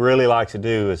what he really likes to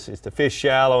do is to fish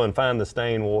shallow and find the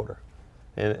stained water,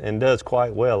 and does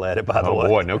quite well at it, by the way. Oh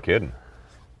boy, no kidding.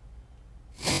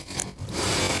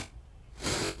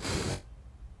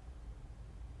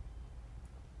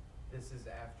 This is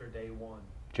after day 1.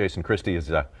 Jason Christie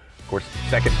is, of course,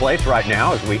 second place right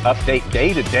now as we update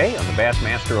day to day on the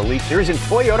Bassmaster Elite Series and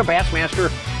Toyota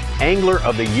Bassmaster Angler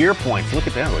of the Year points. Look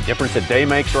at that, what difference a day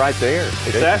makes right there.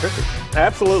 It's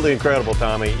absolutely incredible,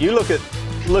 Tommy. You look at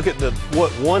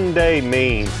what one day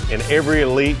means in every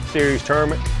Elite Series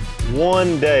tournament.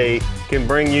 One day can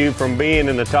bring you from being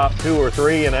in the top 2 or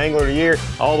 3 in Angler of the Year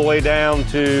all the way down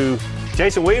to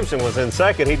Jason Williamson was in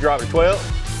second. He dropped to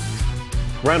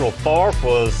 12th. Randall Tharp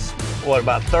was,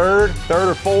 about third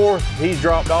or fourth? He's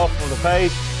dropped off of the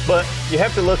page. But you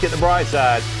have to look at the bright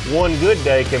side. One good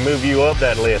day can move you up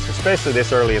that list, especially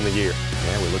this early in the year.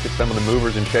 Yeah, we look at some of the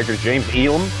movers and shakers. James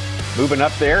Elam moving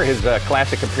up there, his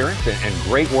classic appearance, and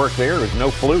great work there. It was no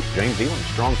fluke. James Elam,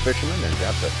 strong fisherman, and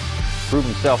got to prove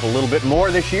himself a little bit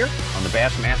more this year on the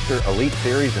Bassmaster Elite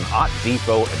Series, and Ott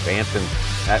Depot advancing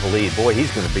that lead. Boy, he's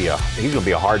going to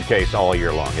be a hard case all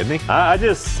year long, isn't he? I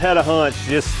just had a hunch,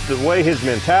 just the way his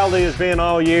mentality has been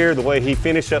all year, the way he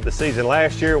finished up the season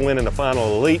last year, winning the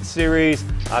final Elite Series.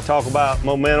 I talk about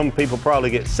momentum. People probably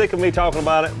get sick of me talking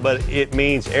about it, but it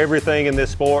means everything in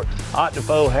this sport. Ott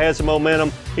Depot has the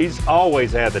momentum. He's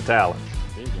always had the talent.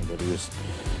 But he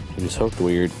was hooked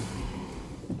weird.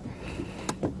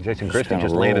 Jason Christie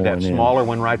just landed that smaller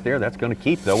one right there. That's going to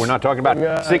keep, though. We're not talking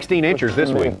about 16 inches this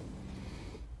week.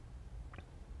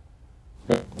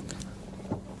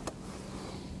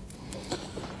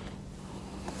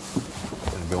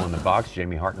 Go in the box.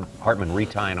 Jamie Hartman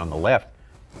retying on the left.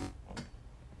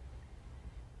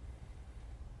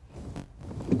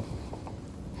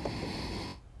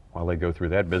 While they go through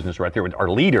that business right there with our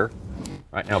leader,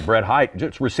 Right now, Brett Hite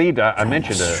just received, I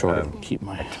mentioned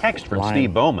a text from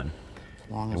Steve Bowman.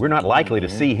 And we're not likely to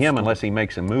see him unless he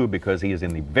makes a move because he is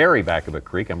in the very back of a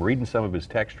creek. I'm reading some of his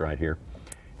text right here.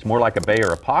 It's more like a bay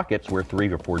or a pocket where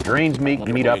 3 or 4 drains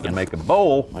meet up and make a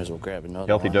bowl. Might as well grab another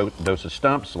Healthy one. dose of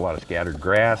stumps, a lot of scattered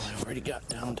grass. I already got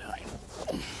down tight.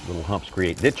 Little humps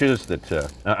create ditches that,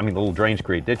 the little drains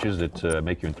create ditches that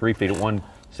make you in 3 feet at 1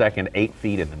 second, 8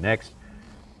 feet in the next.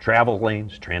 Travel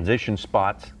lanes, transition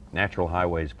spots, natural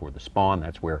highways for the spawn.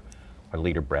 That's where our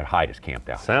leader Brett Hite is camped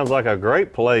out. Sounds like a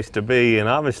great place to be, and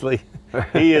obviously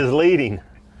he is leading.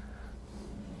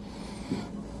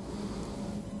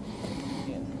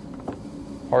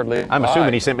 Hardly. I'm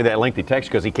assuming he sent me that lengthy text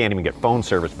because he can't even get phone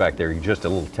service back there. He's just a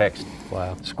little text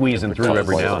squeezing through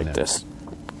every now and then. This.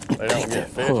 They don't get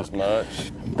fish as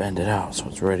much. Bend it out so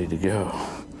it's ready to go.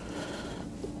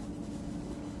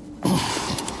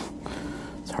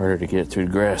 It's harder to get through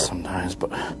the grass sometimes,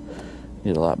 but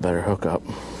you get a lot better hookup.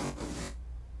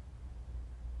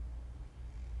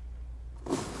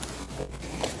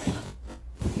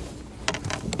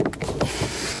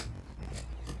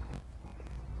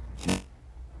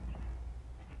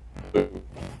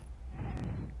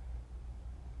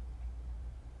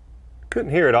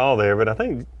 Couldn't hear it all there, but I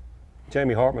think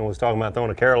Jamie Hartman was talking about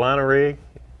throwing a Carolina rig,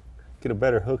 get a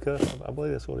better hookup. I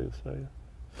believe that's what he was saying.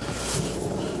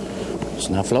 It's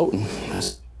not floating.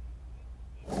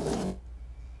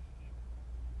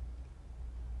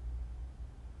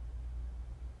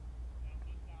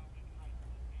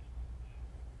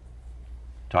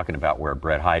 Talking about where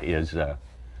Brett Hite is,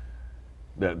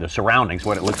 the surroundings,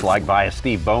 what it looks like via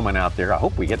Steve Bowman out there. I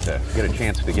hope we get a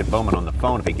chance to get Bowman on the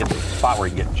phone if he gets to the spot where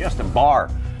he can get just a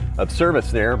bar of service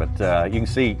there. But you can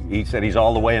see, he said he's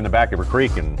all the way in the back of a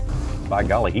creek, and by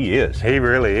golly, he is. He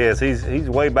really is. He's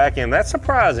way back in. That's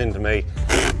surprising to me.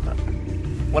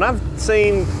 When I've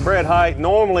seen Brett Hite,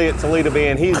 normally at Toledo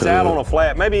Bend, he's out on a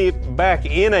flat, maybe back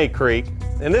in a creek.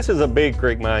 And this is a big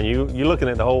creek, mind you. You're looking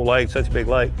at the whole lake, such a big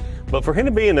lake. But for him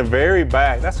to be in the very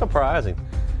back, that's surprising.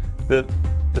 The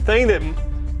thing that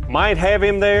might have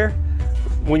him there,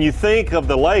 when you think of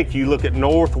the lake, you look at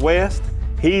northwest,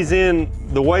 he's in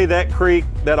the way that creek,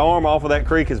 that arm off of that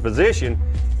creek is positioned,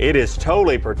 it is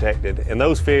totally protected. And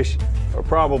those fish are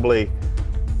probably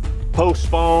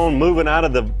post-spawn, moving out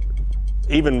of the,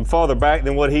 even farther back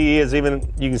than what he is.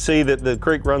 Even you can see that the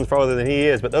creek runs farther than he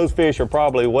is, but those fish are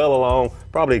probably well along,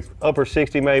 probably upper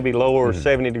 60, maybe lower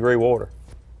 70-degree water.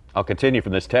 I'll continue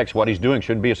from this text. What he's doing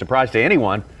shouldn't be a surprise to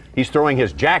anyone. He's throwing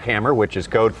his jackhammer, which is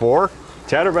code for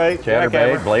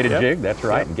chatterbait, bladed jig. That's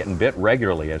right, and getting bit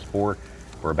regularly as for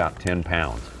about 10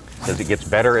 pounds. Says it gets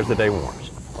better as the day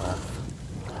warms. Wow.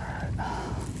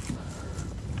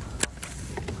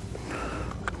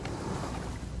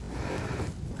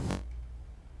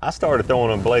 I started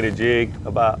throwing a bladed jig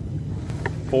about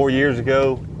 4 years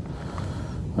ago.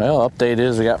 Well, update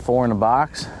is we got 4 in the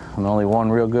box and only 1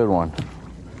 real good one.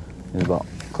 It's about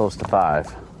close to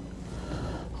 5.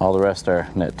 All the rest are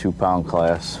in that 2-pound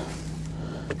class.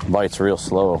 Bites real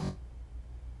slow.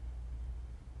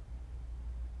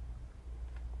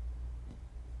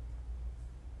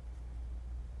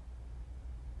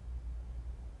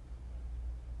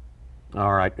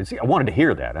 All right. See, I wanted to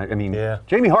hear that. I mean,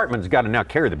 Jamie Hartman's got to now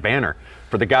carry the banner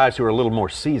for the guys who are a little more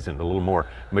seasoned, a little more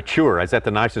mature. Is that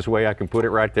the nicest way I can put it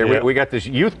right there? Yeah. We got this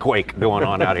youth quake going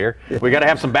on out here. We got to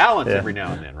have some balance every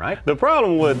now and then, right? The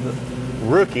problem with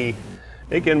rookie,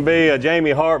 it can be a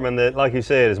Jamie Hartman that, like you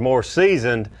said, is more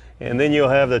seasoned, and then you'll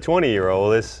have the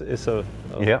 20-year-old. It's a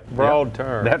broad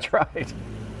term. That's right.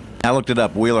 I looked it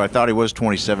up. Wheeler, I thought he was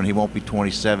 27. He won't be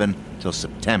 27 till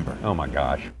September. Oh, my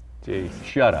gosh. Jeez.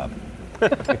 Shut up.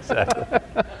 Exactly.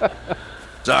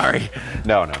 Sorry.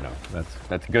 No.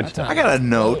 That's good stuff. I got a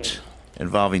note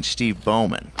involving Steve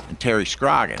Bowman and Terry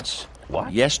Scroggins.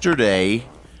 What? Yesterday,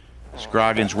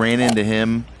 Scroggins ran into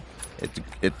him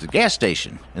at the gas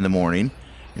station in the morning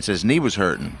and says his knee was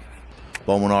hurting.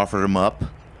 Bowman offered him up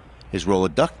his roll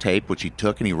of duct tape, which he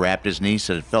took, and he wrapped his knee,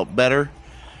 said it felt better.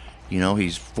 You know,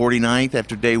 he's 49th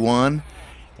after day 1,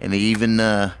 and he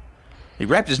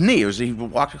wrapped his knee. He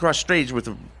walked across stage with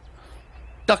a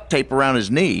duct tape around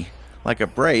his knee like a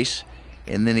brace,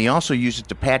 and then he also used it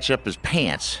to patch up his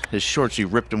pants, his shorts. He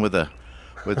ripped them with a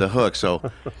hook. So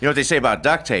you know what they say about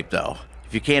duct tape, though?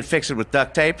 If you can't fix it with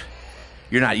duct tape,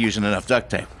 you're not using enough duct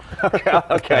tape.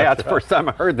 Okay, that's the first time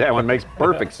I heard that one. Makes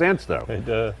perfect sense, though. It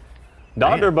does.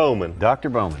 Dr. Bowman. Dr.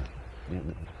 Bowman.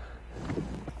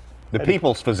 The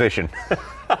people's physician.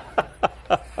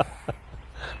 That's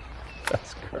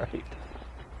great.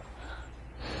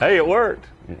 Hey, it worked.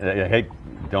 Hey,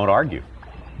 don't argue.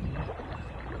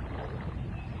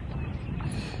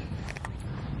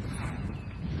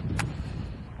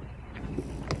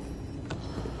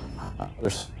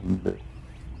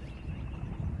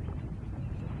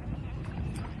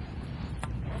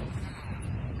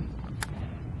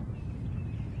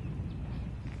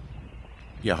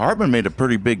 Yeah, Hartman made a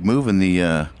pretty big move in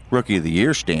the Rookie of the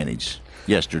Year standings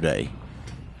yesterday.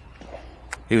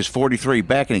 He was 43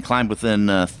 back, and he climbed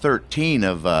within 13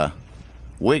 of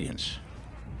Wiggins.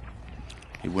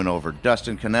 He went over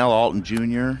Dustin Connell, Alton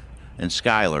Jr., and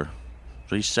Skyler.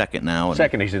 So he's second now.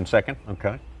 Second, he's in second.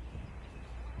 Okay.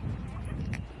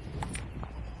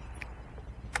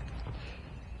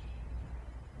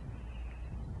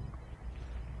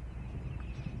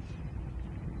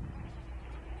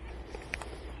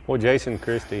 Well, Jason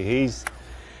Christie, he's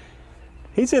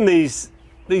in these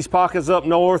pockets up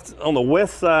north on the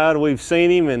west side. We've seen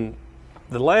him, and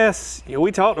the last,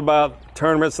 we talked about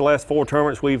tournaments, the last 4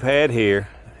 tournaments we've had here.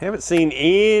 Haven't seen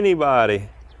anybody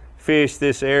fish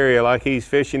this area like he's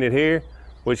fishing it here,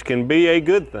 which can be a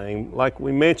good thing. Like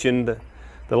we mentioned,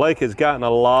 the lake has gotten a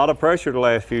lot of pressure the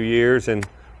last few years, and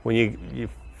when you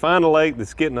find a lake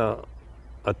that's getting a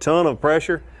ton of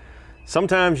pressure,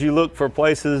 sometimes you look for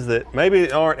places that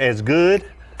maybe aren't as good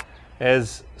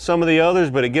as some of the others,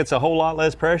 but it gets a whole lot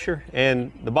less pressure.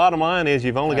 And the bottom line is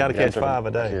you've only got to catch 5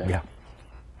 a day. Yeah.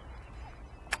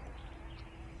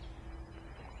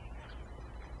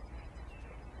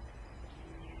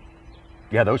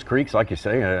 Yeah, those creeks, like you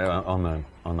say, on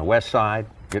the west side,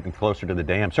 getting closer to the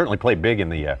dam, certainly played big in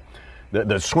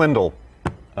the Swindle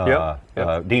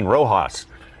Dean Rojas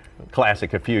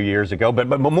Classic a few years ago, but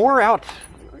more out,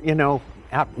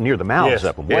 out near the mouths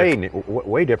up,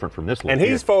 way different from this. And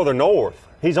he's farther north.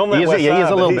 He's on that west side. He's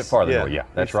a little bit farther north. Yeah,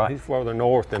 that's right. He's farther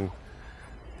north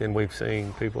than we've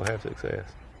seen people have success.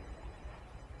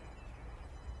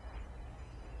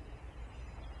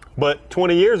 But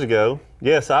 20 years ago,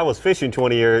 yes, I was fishing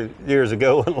 20 years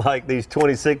ago, unlike these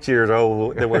 26 years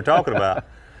old that we're talking about.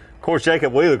 Of course,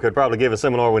 Jacob Wheeler could probably give a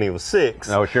seminar when he was 6.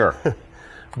 Oh, sure.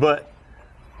 But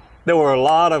there were a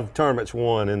lot of tournaments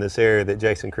won in this area that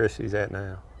Jason Christie's at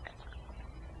now.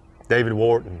 David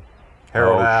Wharton,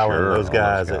 Harold Allen, those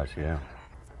guys. Yeah.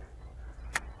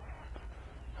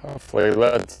 Hopefully he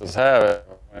lets us have it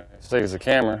when he sees the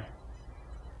camera.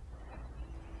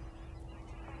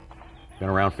 Been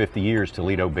around 50 years,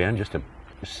 Toledo Bend, just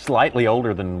slightly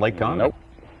older than Lake Congo. Nope.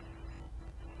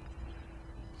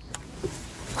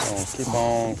 Keep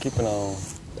on keeping on.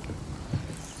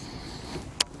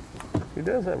 He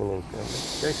does have a little camera.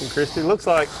 Jason Christie looks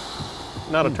like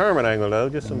not a tournament angler though,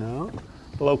 just some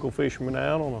local fisherman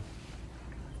out on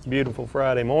a beautiful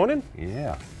Friday morning.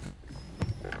 Yeah.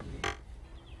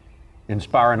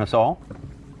 Inspiring us all.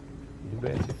 You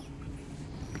betcha.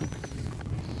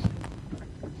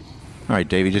 All right,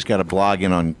 Dave, he just got a blog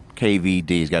in on KVD.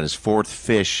 He's got his 4th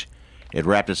fish. It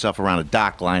wrapped itself around a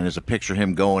dock line. There's a picture of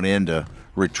him going in to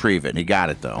retrieve it, and he got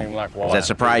it, though. Does that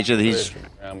surprise you that he's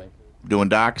doing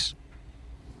docks?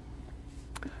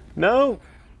 No.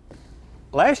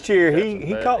 Last year,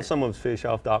 he caught some of his fish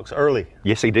off docks early.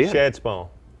 Yes, he did. Shad spawn.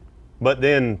 But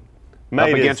then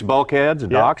made against bulkheads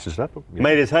and docks and stuff. Yeah.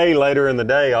 Made his hay later in the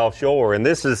day offshore, and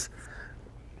this is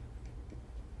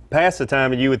past the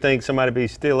time that you would think somebody would be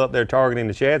still up there targeting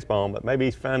the shad spawn, but maybe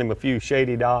he's found him a few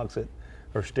shady docks that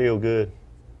are still good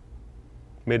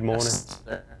mid-morning.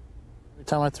 Every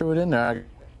time I threw it in there,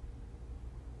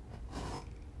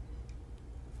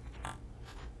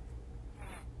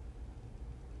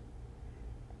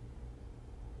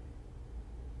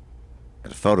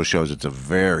 The photo shows it's a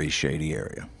very shady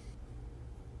area.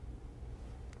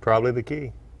 Probably the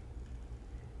key.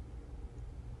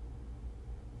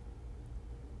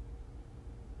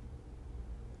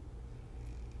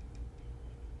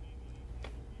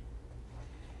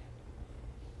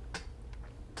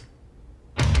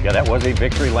 Yeah, that was a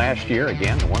victory last year.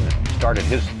 Again, the one that started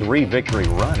his 3-victory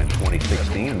run in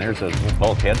 2016. And there's a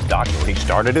bulkhead dock where he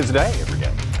started his day every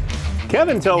day.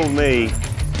 Kevin told me,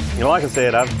 like I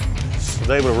said, I was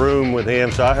able to room with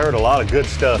him, so I heard a lot of good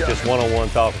stuff, just one-on-one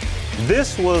talking.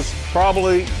 This was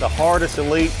probably the hardest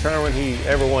elite tournament he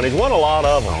ever won. He's won a lot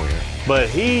of them, but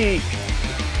I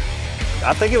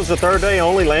think it was the 3rd day,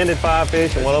 only landed 5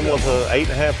 fish, and one of them was an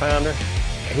 8.5-pounder.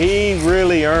 He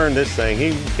really earned this thing.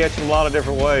 He was catching a lot of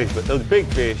different ways, but those big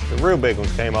fish, the real big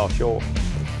ones, came offshore.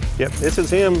 Yep, this is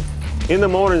him in the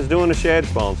mornings doing the shad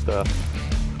spawn stuff.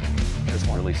 This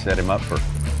really set him up for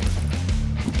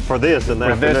this in the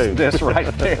afternoon. This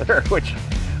right there, which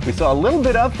we saw a little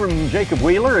bit of from Jacob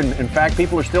Wheeler. And in fact,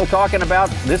 people are still talking about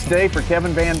this day for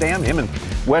Kevin Van Dam. Him and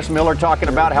Wes Miller talking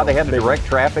about how they had to direct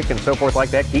traffic and so forth like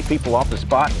that, keep people off the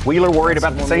spot. Wheeler worried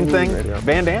about the same thing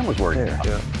Van Dam was worried about.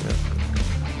 Yeah.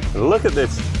 Look at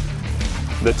this.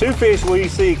 The 2 fish we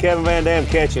see Kevin Van Dam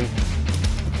catching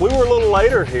we were a little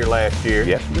later here last year.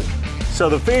 Yes. So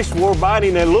the fish were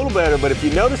biting a little better, but if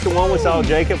you notice the one we saw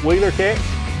Jacob Wheeler catch,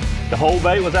 the whole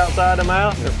bait was outside the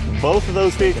mouth. Both of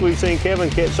those fish we've seen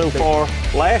Kevin catch so far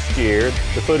last year,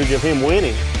 the footage of him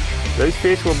winning, those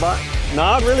fish were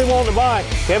not really wanting to bite.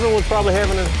 Kevin was probably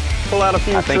having to pull out a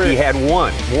few I think he had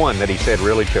one that he said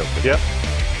really choked him. Yep.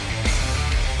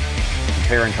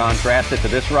 Compare and contrast it to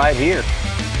this right here.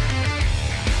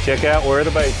 Check out where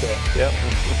the bait's at. Yep.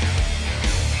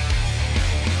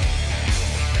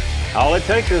 All it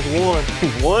takes is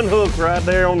one hook right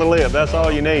there on the lip. That's all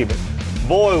you need. But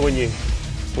boy, when you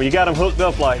got them hooked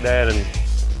up like that and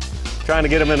trying to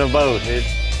get them in a boat,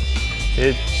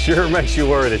 it sure makes you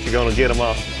worry that you're going to get them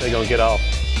off. They're going to get off.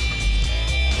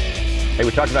 Hey,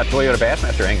 we talked about Toyota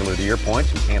Bassmaster Angler of the Year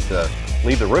points. We can't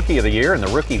leave the Rookie of the Year and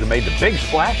the rookie who made the big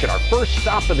splash at our first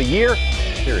stop of the year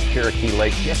here at Cherokee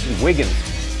Lake. Jesse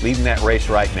Wiggins leading that race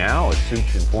right now. As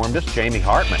Such informed us, Jamie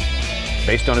Hartman,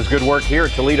 based on his good work here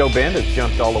at Toledo Bend, has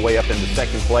jumped all the way up into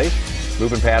second place,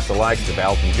 moving past the likes of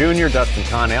Alton Jr., Dustin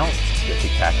Connell, Jesse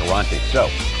Tacarante. So,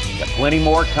 got plenty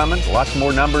more coming, lots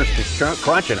more numbers to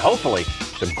crunch, and hopefully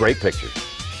some great pictures.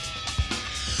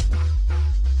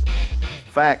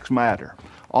 Facts matter.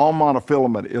 All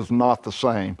monofilament is not the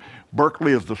same.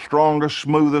 Berkley is the strongest,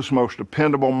 smoothest, most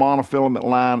dependable monofilament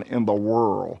line in the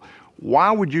world.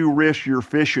 Why would you risk your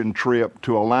fishing trip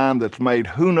to a line that's made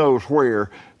who knows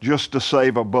where just to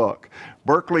save a buck?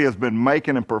 Berkley has been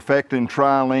making and perfecting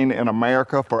trilene in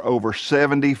America for over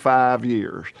 75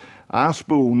 years. I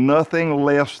spool nothing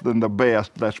less than the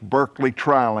best. That's Berkley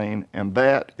trilene, and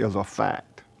that is a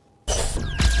fact.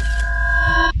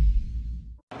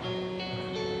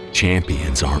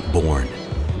 Champions aren't born,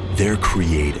 they're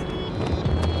created.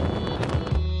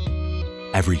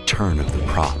 Every turn of the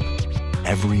prop,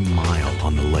 every mile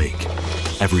on the lake,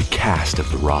 every cast of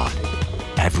the rod,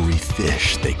 every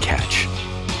fish they catch,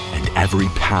 and every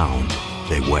pound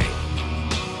they weigh.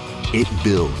 It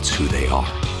builds who they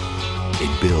are.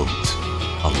 It builds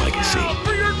a legacy.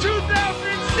 For your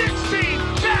 2016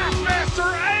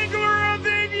 Bassmaster Angler of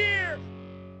the Year!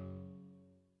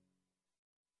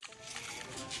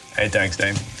 Hey, thanks,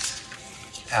 Dame.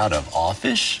 Out of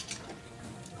office?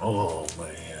 Oh,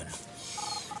 man.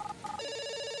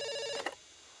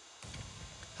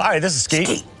 Hi, this is Skeet.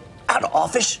 Skeet, out of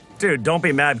office? Dude, don't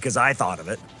be mad because I thought of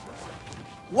it.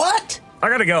 What? I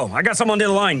gotta go. I got someone on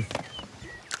the line.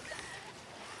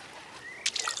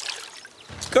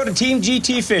 Go to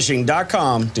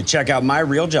teamgtfishing.com to check out my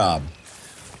real job.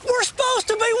 We're supposed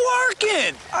to be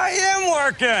working. I am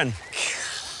working.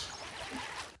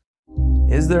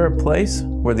 Is there a place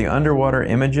where the underwater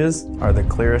images are the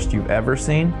clearest you've ever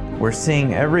seen? We're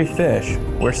seeing every fish,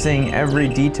 we're seeing every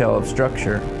detail of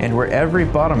structure, and where every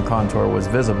bottom contour was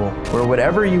visible, where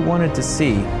whatever you wanted to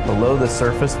see below the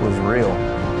surface was real.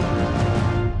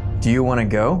 Do you want to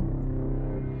go?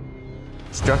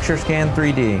 Structure Scan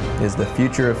 3D is the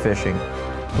future of fishing.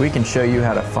 We can show you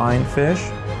how to find fish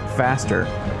faster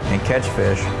and catch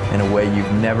fish in a way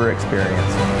you've never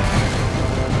experienced.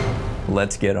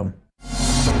 Let's get them.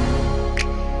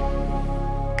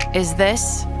 Is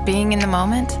this being in the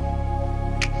moment?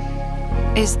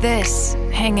 Is this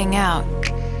hanging out?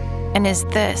 And is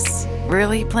this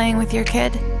really playing with your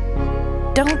kid?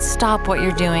 Don't stop what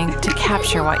you're doing to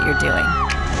capture what you're doing.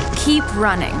 Keep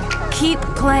running, keep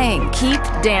playing, keep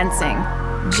dancing.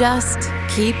 Just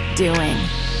keep doing.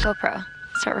 GoPro,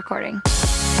 start recording.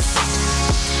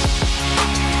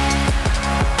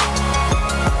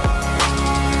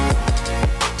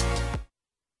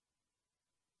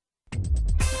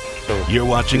 You're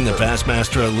watching the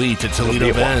Bassmaster Elite at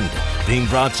Toledo Bend, being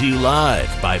brought to you live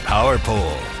by Power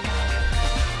Pole.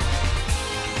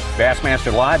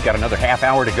 Bassmaster Live got another half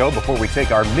hour to go before we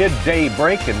take our midday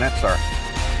break, and that's our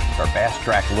Bass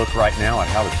Track look right now at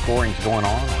how the scoring's going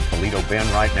on Toledo Bend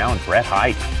right now. And Brett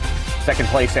Height, second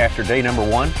place after day number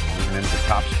one, moving into the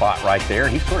top spot right there.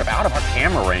 He's sort of out of our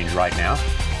camera range right now.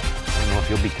 I don't know if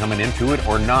he'll be coming into it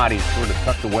or not. He's sort of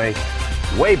tucked away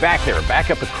way back there, back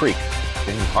up the creek.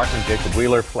 Jamie Hartman, Jacob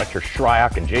Wheeler, Fletcher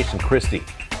Shryock, and Jason Christie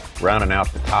rounding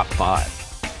out the top five.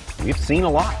 We've seen a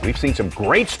lot. We've seen some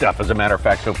great stuff, as a matter of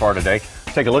fact, so far today.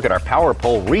 Let's take a look at our Power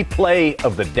Pole replay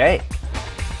of the day.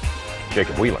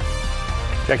 Jacob Wheeler.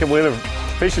 Jacob Wheeler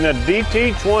fishing a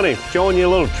DT20, showing you a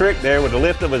little trick there with the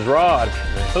lift of his rod. It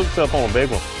hooks up on a big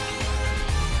one.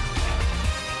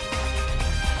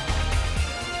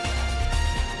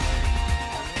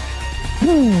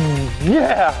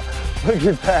 Yeah, look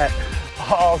at that.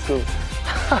 Awesome.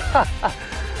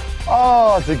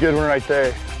 Oh, it's a good one right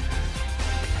there.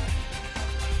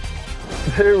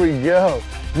 There we go.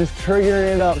 Just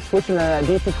triggering it up, switching that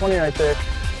DT20 right there.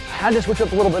 had to switch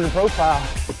up a little bit of profile.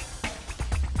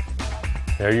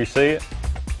 There you see it.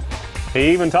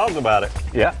 He even talked about it.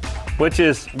 Yeah. Which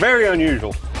is very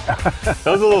unusual.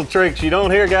 Those are little tricks you don't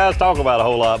hear guys talk about a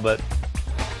whole lot, but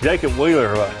Jacob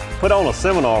Wheeler put on a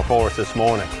seminar for us this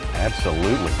morning.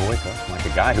 Absolutely. Boy, that's like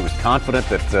a guy who was confident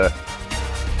that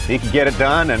he could get it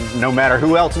done, and no matter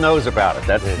who else knows about it.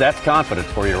 That's confidence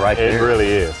for you right there. It really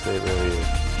is. It really is.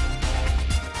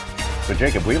 So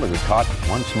Jacob Wheeler has caught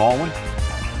one small one,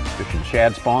 fishing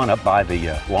shad spawn up by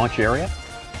the launch area.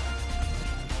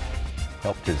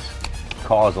 Helped his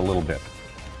cause a little bit.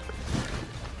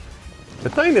 The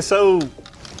thing that's so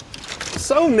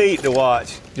neat to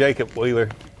watch Jacob Wheeler,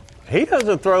 he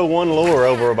doesn't throw one lure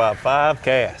over about 5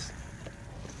 casts.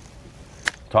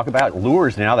 Talk about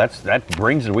lures now. That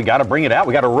brings it. We got to bring it out.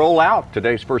 We got to roll out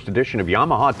today's first edition of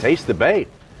Yamaha Taste the Bait.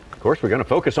 Of course, we're going to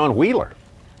focus on Wheeler.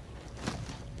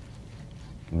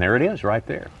 And there it is, right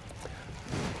there.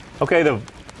 Okay, the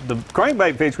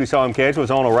crankbait fish we saw him catch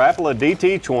was on a Rapala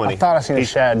DT20. I thought I seen a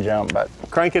shad jump, but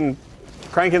cranking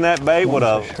that bait with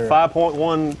a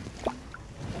 5.1.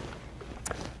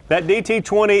 That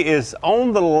DT20 is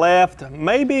on the left,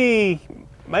 maybe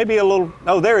a little.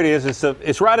 Oh, there it is.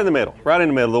 It's right in the middle. Right in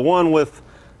the middle. The one with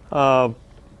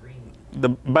the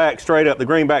back straight up, the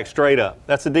green back straight up.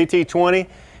 That's the DT20.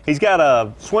 He's got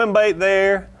a swim bait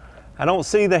there. I don't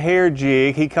see the hair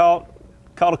jig. He caught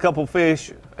a couple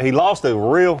fish. He lost a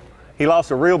real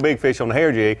big fish on the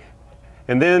hair jig.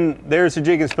 And then there's the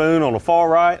jig and spoon on the far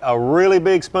right, a really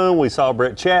big spoon. We saw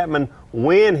Brett Chapman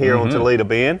win here on Toledo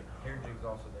Bend. Hair jig's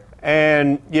also there.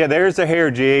 And yeah, there's the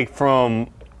hair jig from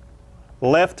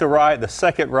left to right, the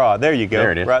second rod. There you go.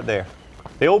 There it is. Right there.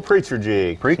 The old preacher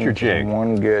jig. Preacher jig.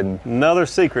 One good. Another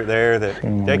secret there that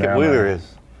Jacob Wheeler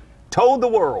has told the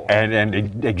world.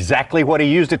 And exactly what he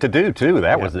used it to do too.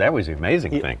 That was the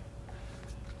amazing thing.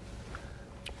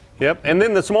 Yep, and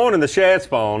then this morning the shad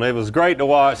spawn. It was great to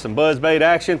watch some buzzbait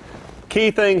action. Key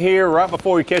thing here, right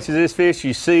before he catches this fish,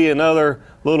 you see another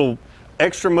little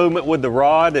extra movement with the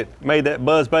rod that made that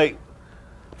buzzbait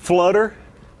flutter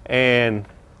and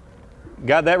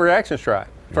got that reaction strike.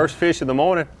 First fish of the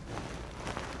morning.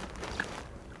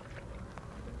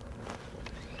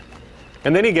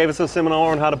 And then he gave us a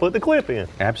seminar on how to put the clip in.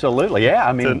 Absolutely, yeah.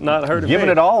 I mean, not hurt giving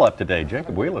it all up today.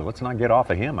 Jacob Wheeler, let's not get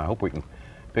off of him. I hope we can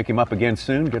pick him up again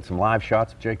soon, get some live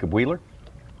shots of Jacob Wheeler.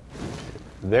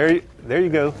 There you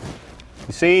go.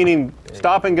 You seen him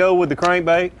stop and go with the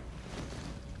crankbait?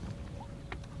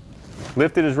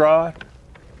 Lifted his rod,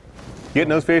 getting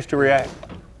those fish to react.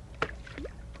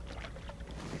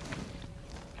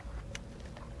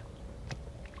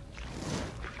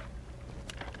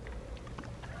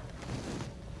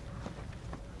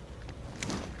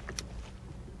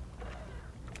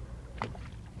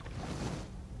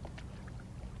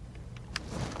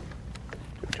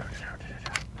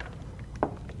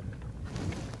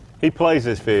 He plays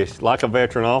this fish like a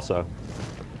veteran also.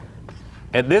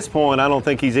 At this point, I don't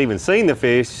think he's even seen the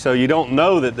fish, so you don't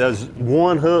know that there's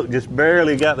one hook just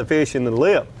barely got the fish in the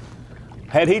lip.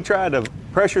 Had he tried to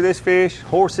pressure this fish,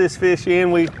 horse this fish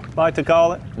in, we like to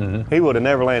call it, he would have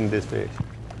never landed this fish.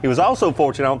 He was also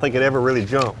fortunate, I don't think it ever really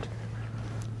jumped.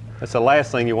 That's the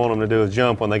last thing you want them to do is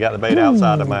jump when they got the bait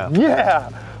outside the mouth.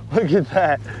 Yeah, look at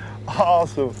that.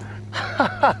 Awesome.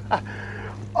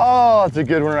 Oh, it's a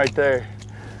good one right there.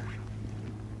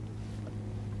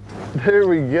 There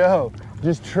we go.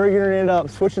 Just triggering it up,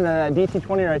 switching to that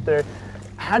DT20 right there.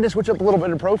 I had to switch up a little bit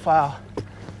of profile.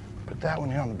 Put that one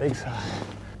here on the big side.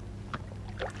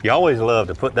 You always love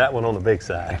to put that one on the big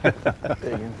side.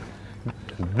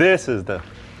 This is the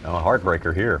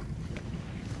heartbreaker here.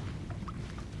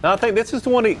 No, I think this is the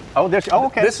one he.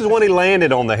 Okay. This is when he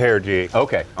landed on the hair jig.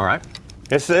 Okay, all right.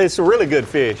 It's a really good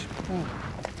fish.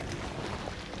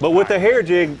 But with the hair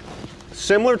jig,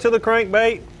 similar to the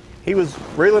crankbait, he was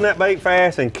reeling that bait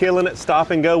fast and killing it, stop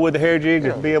and go with the hair jig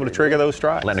to be able to trigger those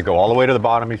strikes. Letting it go all the way to the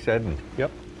bottom, he said. And yep.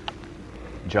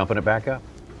 Jumping it back up.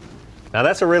 Now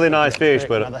that's a really nice fish,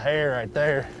 but the hair right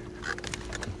there.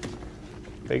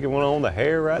 Big one on the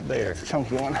hair right there.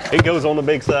 Chunky one. It goes on the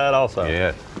big side also.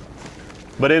 Yeah.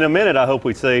 But in a minute, I hope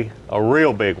we see a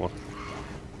real big one.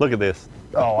 Look at this.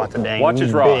 Oh, that's a dang Watch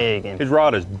his rod. big. His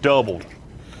rod is doubled.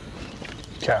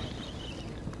 Okay.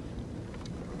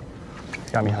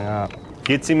 Got me hung up.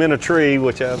 Gets him in a tree,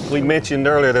 which we mentioned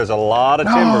earlier. There's a lot of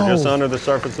timber just under the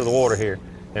surface of the water here,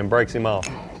 and breaks him off.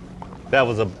 That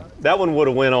one would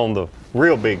have went on the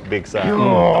real big side of the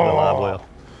live well.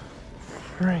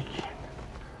 Freaking.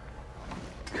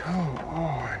 Come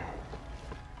on.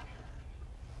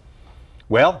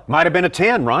 Well, might have been a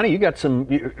 10, Ronnie. You got some.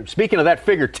 Speaking of that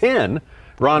figure 10,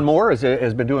 Ron Moore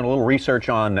has been doing a little research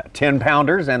on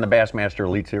 10-pounders and the Bassmaster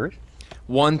Elite Series.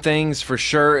 One thing's for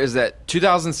sure is that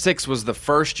 2006 was the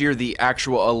first year the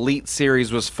actual Elite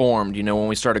Series was formed, you know, when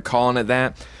we started calling it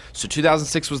that. So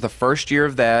 2006 was the first year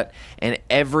of that, and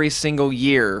every single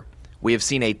year we have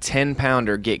seen a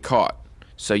 10-pounder get caught.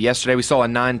 So yesterday we saw a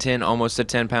 9-10, almost a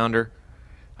 10-pounder.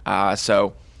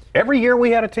 So every year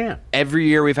we had a 10. Every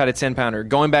year we've had a 10-pounder.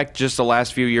 Going back just the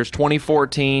last few years,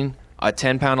 2014, a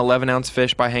 10-pound, 11-ounce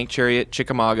fish by Hank Chariot,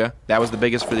 Chickamauga. That was the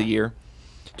biggest for the year.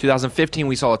 2015,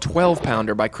 we saw a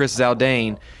 12-pounder by Chris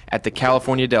Zaldane at the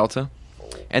California Delta.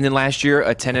 And then last year,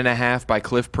 a 10.5 by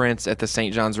Cliff Prince at the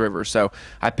St. Johns River. So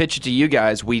I pitched it to you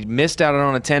guys. We missed out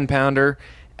on a 10-pounder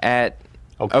at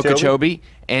Okeechobee.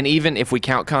 And even if we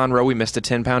count Conroe, we missed a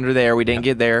 10-pounder there. We didn't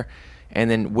get there. And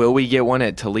then will we get one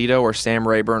at Toledo or Sam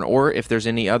Rayburn, or if there's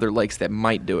any other lakes that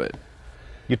might do it?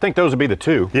 You'd think those would be the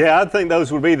two. Yeah, I think those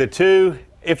would be the two.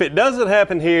 If it doesn't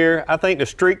happen here, I think the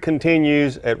streak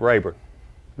continues at Rayburn.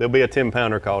 There'll be a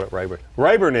 10-pounder caught at Rayburn.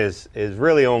 Rayburn is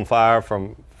really on fire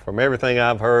from everything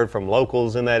I've heard from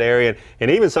locals in that area. And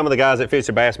even some of the guys that fished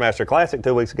the Bassmaster Classic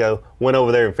 2 weeks ago went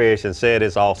over there and fished and said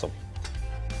it's awesome.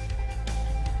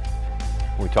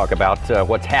 We talk about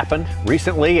what's happened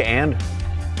recently and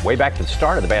way back to the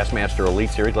start of the Bassmaster Elite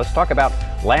Series. Let's talk about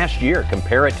last year.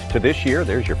 Compare it to this year.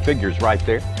 There's your figures right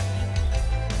there.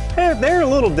 They're a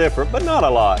little different, but not a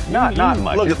lot. Not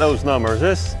much. Look at those numbers.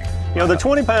 This, you know, the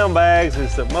 20-pound bags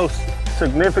is the most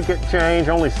significant change.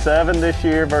 Only 7 this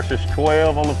year versus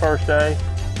 12 on the first day.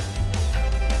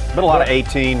 But a lot of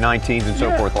 18, 19s and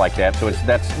so forth like that. So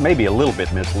that's maybe a little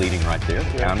bit misleading right there.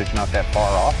 The poundage not that far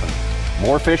off, and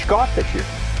more fish caught this year.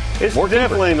 It's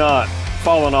definitely not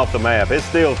falling off the map. It's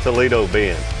still Toledo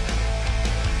Bend.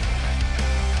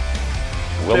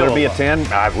 Will there be a 10?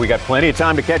 We got plenty of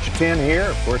time to catch a 10 here.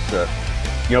 Of course,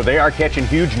 you know, they are catching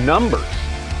huge numbers.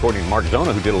 According to Mark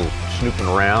Zona, who did a little snooping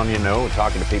around, you know,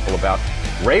 talking to people about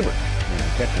Rayburn. You know,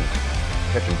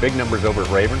 catching big numbers over at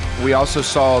Rayburn. We also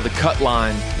saw the cut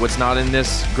line. What's not in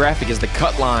this graphic is the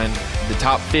cut line. The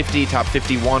top 50, top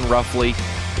 51 roughly.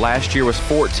 Last year was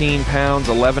 14 pounds,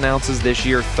 11 ounces. This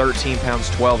year, 13 pounds,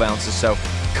 12 ounces. So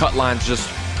cut line's just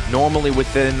normally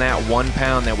within that 1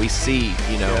 pound that we see,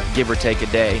 you know, give or take a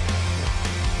day.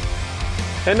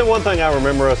 And the one thing I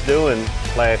remember us doing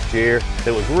last year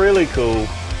that was really cool,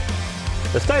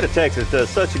 the state of Texas does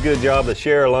such a good job, the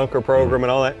Share Lunker program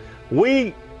and all that.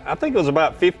 I think it was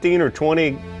about 15 or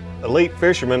 20 elite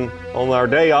fishermen on our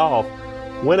day off,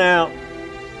 went out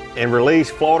and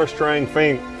released Florida string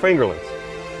fingerlings.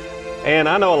 And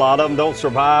I know a lot of them don't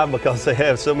survive because they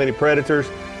have so many predators,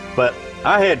 but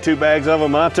I had 2 bags of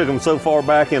them. I took them so far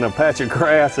back in a patch of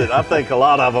grass that I think a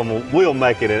lot of them will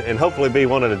make it and hopefully be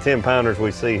one of the 10-pounders we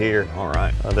see here. All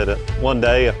right. That one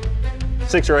day,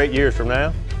 6 or 8 years from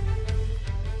now.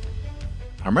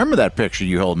 I remember that picture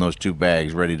you holding those 2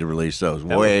 bags ready to release those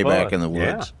way back in the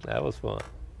woods. Yeah, that was fun.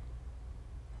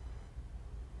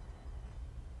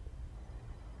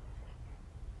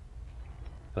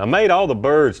 I made all the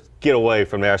birds get away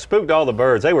from there. I spooked all the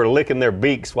birds. They were licking their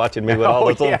beaks watching me with all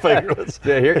those little fingerlets.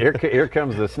 Yeah, here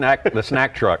comes the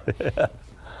snack truck. Yeah.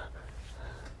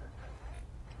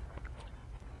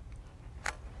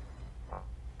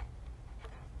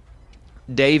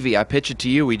 Davey, I pitch it to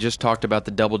you. We just talked about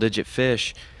the double-digit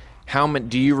fish.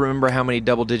 Do you remember how many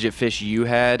double-digit fish you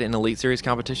had in Elite Series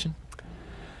competition,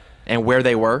 and where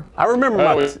they were? I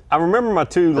remember my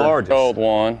 2 largest. Gold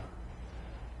one.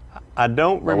 I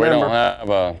don't remember. We don't have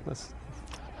a.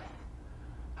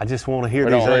 I just want to hear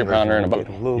we these don't pounder in a boat.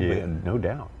 A little bit. No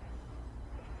doubt.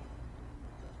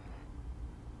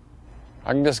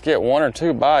 I can just get 1 or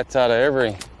 2 bites out of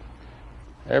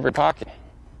every pocket.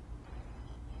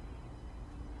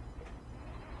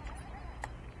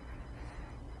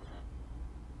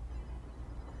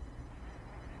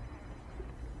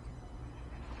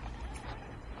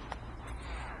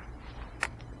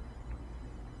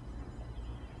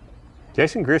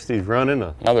 Jason Christie's running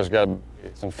Now there's got to be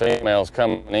some females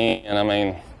coming in, and I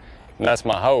mean, that's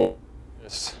my hope.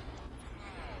 Just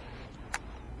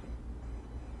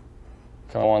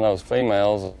come one of those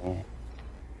females, and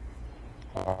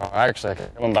actually I can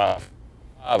come by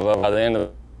 5 of them by the end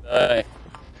of the day.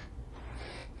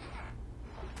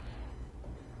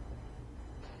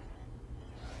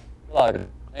 Like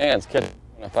hands catching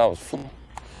if I was.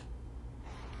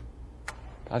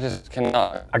 I just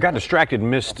cannot. I got distracted and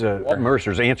missed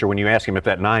Mercer's answer when you asked him if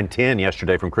that 9-10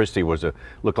 yesterday from Christie was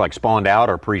looked like spawned out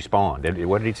or pre-spawned.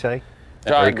 What did he say?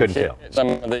 Or he couldn't tell. Some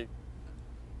of the,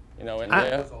 you know, in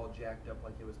there. All jacked up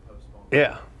like it was post-spawn.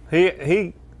 Yeah,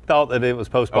 he thought that it was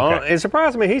postponed. Okay. It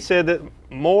surprised me. He said that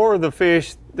more of the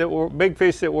fish that were big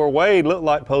fish that were weighed looked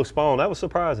like postponed. That was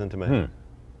surprising to me.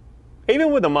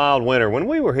 Even with the mild winter, when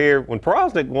we were here, when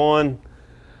Prosnick won,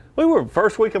 we were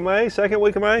first week of May, second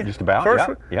week of May. Just about. First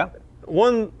Yeah.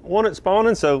 One at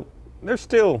spawning, so there's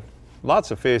still lots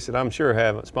of fish that I'm sure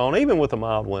haven't spawned, even with a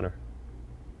mild winter.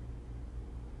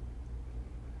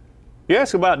 You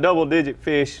ask about double-digit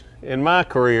fish in my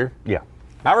career. Yeah.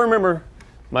 I remember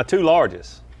my two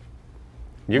largest.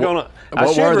 You're gonna. I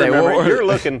what should were they? remember. What were You're they?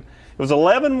 looking. It was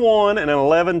 11-1 and an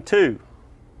 11-2.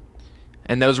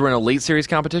 And those were in Elite Series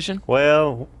competition?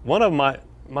 Well, one of them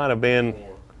might have been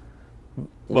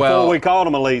before we called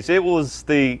them elites. It was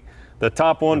the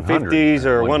top 150s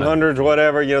or 100s or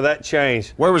whatever. You know, that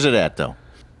changed. Where was it at, though?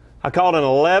 I called an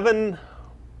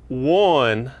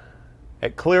 11-1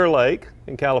 at Clear Lake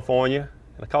in California,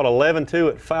 and I caught 11-2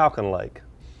 at Falcon Lake.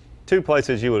 Two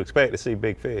places you would expect to see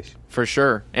big fish. For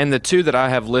sure. And the two that I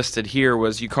have listed here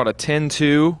was you caught a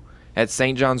 10-2 at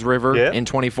St. John's River in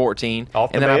 2014.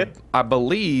 Off the and bed. then I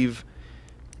believe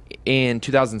in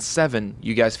 2007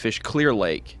 you guys fished Clear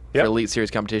Lake for Elite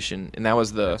Series competition, and that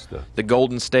was the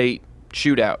Golden State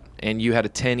shootout, and you had a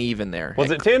 10 even there.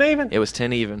 Was it 10 even? It was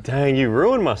 10 even. Dang, you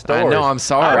ruined my story. I know, I'm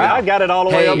sorry. I got it all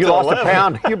the way up you to lost 11. a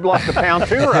pound. You lost a pound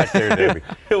too right there, Debbie.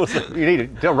 It was. You need to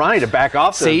tell Ronnie to back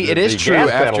off. See, it is true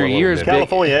after years.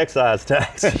 California excise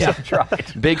tax. Yeah. That's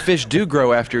right. Big fish do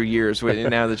grow after years.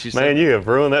 Now that you said, Man, you have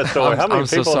ruined that story. How many I'm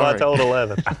so people have I sorry. told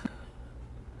 11?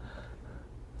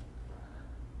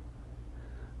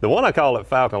 The one I call at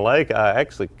Falcon Lake, I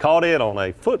actually caught it on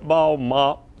a football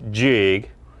mop jig.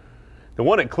 The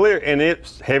one at Clear, and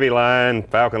it's heavy line,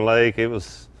 Falcon Lake, it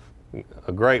was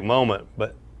a great moment.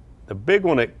 But the big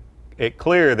one at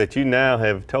Clear that you now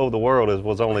have told the world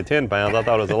was only 10 pounds. I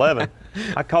thought it was 11.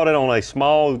 I caught it on a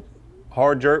small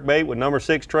hard jerk bait with number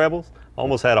 6 trebles.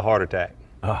 Almost had a heart attack.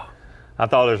 Oh. I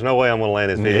thought there's no way I'm gonna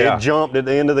land this fish. Yeah. It jumped at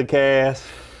the end of the cast.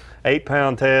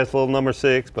 8-pound test, little number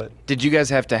 6, but did you guys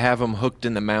have to have them hooked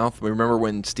in the mouth? Remember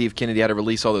when Steve Kennedy had to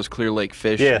release all those Clear Lake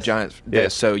fish? Yes. Giant.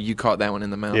 Yes. So you caught that one in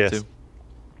the mouth Yes. too.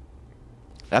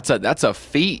 That's a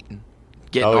feat.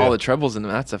 Getting all the trebles in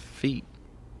them. That's a feat.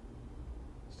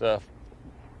 Stuff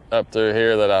up through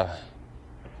here that I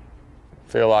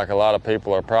feel like a lot of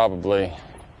people are probably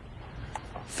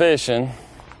fishing.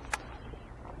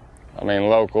 I mean,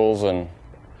 locals, and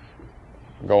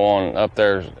going up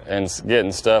there and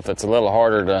getting stuff that's a little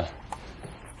harder and a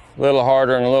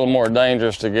little more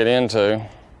dangerous to get into.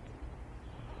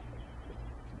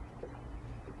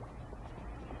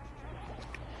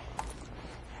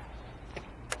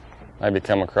 Maybe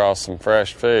come across some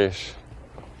fresh fish.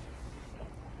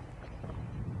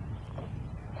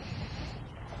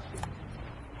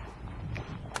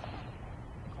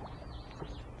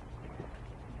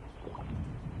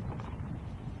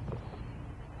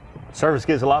 service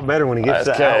gets a lot better when he gets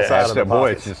to the outside of the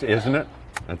boy, pockets. it's just, isn't it?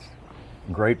 That's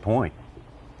a great point.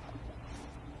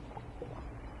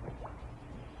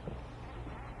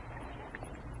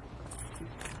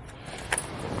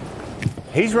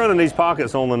 He's running these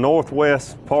pockets on the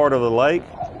northwest part of the lake,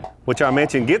 which I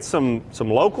mentioned gets some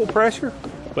local pressure,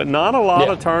 but not a lot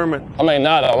of tournament. I mean,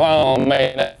 not alone.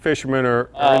 Fishermen are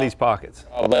in these pockets.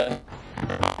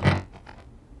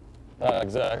 Not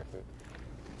exactly.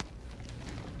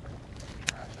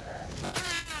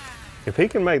 If he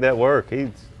can make that work,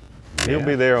 he'll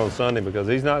be there on Sunday because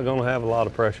he's not going to have a lot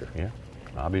of pressure. Yeah,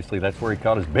 obviously that's where he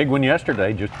caught his big one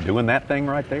yesterday, just doing that thing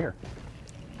right there.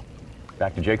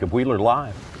 Back to Jacob Wheeler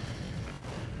live.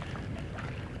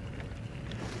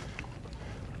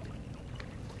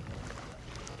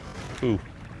 Ooh.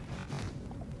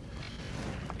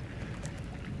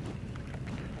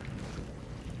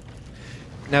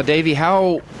 Now, Davey,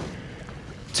 how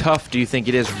tough do you think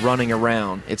it is running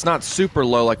around? It's not super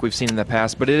low like we've seen in the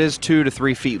past, but it is 2 to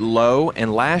 3 feet low.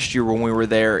 And last year when we were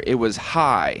there, it was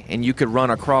high, and you could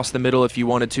run across the middle if you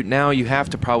wanted to. Now you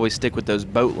have to probably stick with those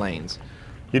boat lanes.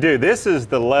 You do. This is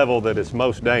the level that is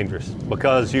most dangerous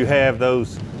because you have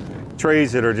those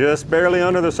trees that are just barely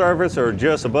under the surface or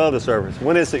just above the surface.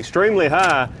 When it's extremely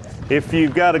high, if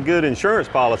you've got a good insurance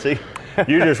policy,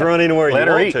 you just run anywhere you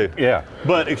want to. Yeah.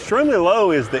 But extremely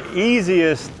low is the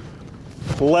easiest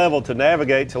level to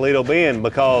navigate Toledo Bend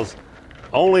because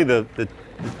only the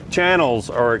channels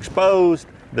are exposed,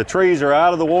 the trees are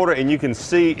out of the water, and you can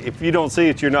see, if you don't see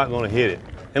it, you're not going to hit it.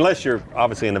 Unless you're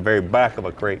obviously in the very back of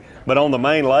a creek. But on the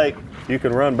main lake, you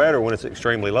can run better when it's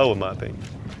extremely low, in my opinion.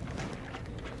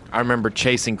 I remember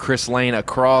chasing Chris Lane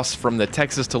across from the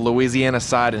Texas to Louisiana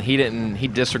side, and he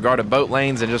disregarded boat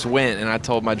lanes and just went. And I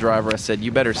told my driver, I said,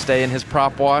 you better stay in his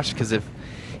prop wash, because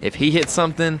if he hits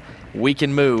something, we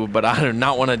can move, but I do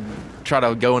not want to try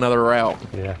to go another route.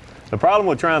 Yeah. The problem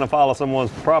with trying to follow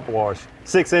someone's prop wash,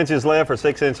 6 inches left or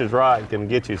 6 inches right can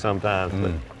get you sometimes.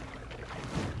 But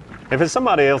if it's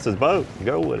somebody else's boat,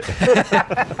 go with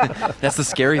it. That's the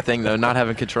scary thing, though, not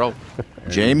having control.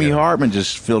 Jamie Hartman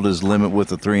just filled his limit with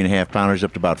the 3.5 pounders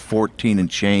up to about 14 and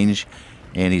change,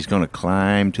 and he's going to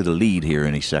climb to the lead here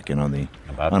any second on the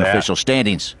unofficial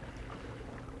standings.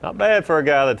 Not bad for a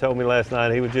guy that told me last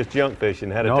night he was just junk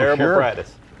fishing, had a terrible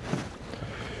practice.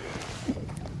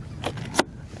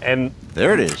 And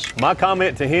there it is. My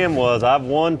comment to him was, I've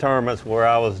won tournaments where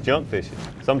I was junk fishing.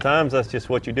 Sometimes that's just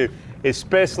what you do,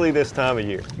 especially this time of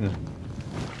year.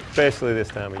 Especially this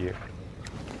time of year.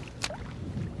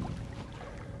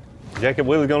 Jacob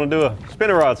Wheeler's going to do a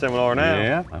spinning rod seminar now.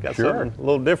 Yeah, I'm Got sure. something a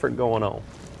little different going on.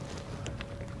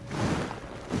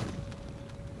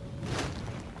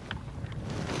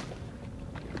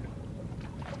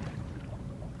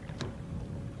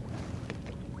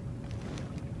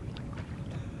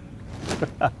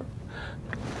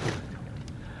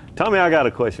 Tommy, I got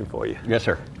a question for you. Yes,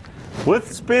 sir.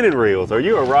 With spinning reels, are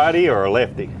you a righty or a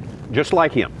lefty? Just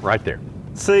like him, right there.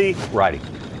 See, righty.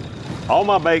 All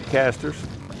my bait casting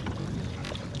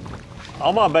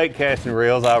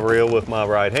reels, I reel with my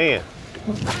right hand.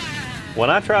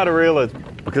 When I try to reel it,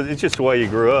 because it's just the way you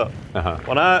grew up,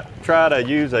 when I try to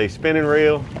use a spinning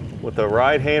reel with a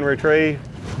right hand retrieve,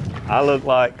 I look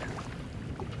like,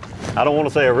 I don't want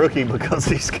to say a rookie because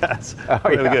these guys are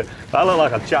really good. I look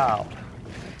like a child.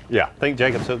 Yeah. I think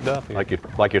Jacob's hooked up here.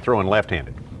 Like you're throwing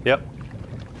left-handed. Yep.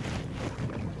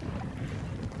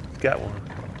 Got one.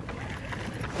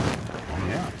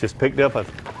 Yeah. Just picked up a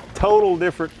total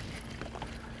different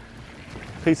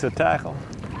piece of tackle,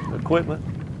 equipment,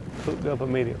 hooked up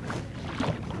immediately.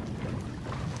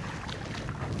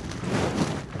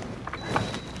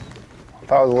 I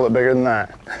thought it was a little bit bigger than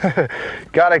that.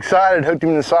 Got excited, hooked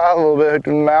him in the side a little bit, hooked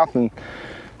him in the mouth, and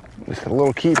just a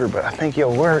little keeper, but I think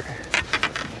he'll work.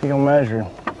 He'll measure.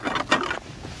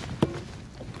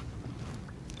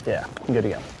 Yeah, good to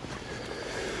go.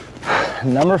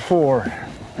 Number 4,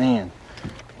 man,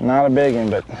 not a big one,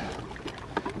 but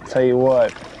I'll tell you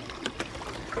what,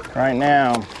 right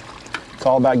now, it's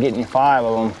all about getting you 5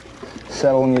 of them,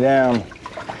 settling you down,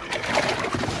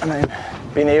 and then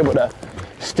being able to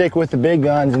stick with the big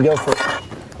guns and go for it.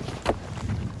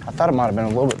 I thought it might have been a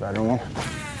little bit better one.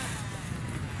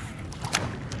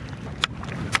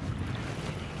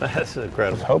 That's incredible.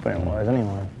 I was hoping it was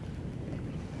anyway.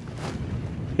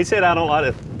 He said, I don't like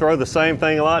to throw the same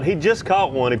thing a lot. He just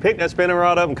caught one. He picked that spinning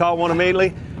rod up and caught one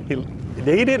immediately.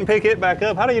 He didn't pick it back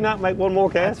up. How do you not make one more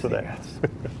cast with that?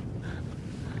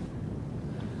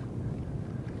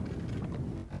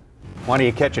 Why do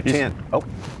you catch a 10? Oh.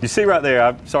 You see right there,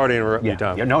 I'm sorry to interrupt you,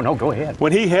 Tom. Yeah, no, go ahead.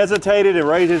 When he hesitated and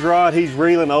raised his rod, he's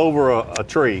reeling over a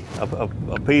tree,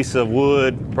 a piece of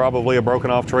wood, probably a broken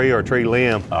off tree or a tree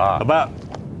limb.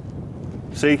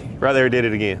 See, right there, he did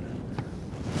it again.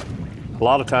 A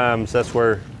lot of times, that's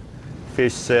where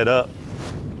fish set up,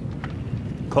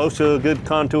 close to a good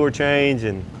contour change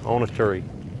and on a tree.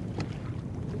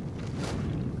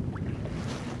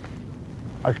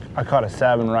 I caught a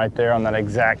 7 right there on that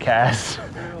exact cast.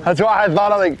 That's why I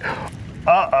thought, I was like,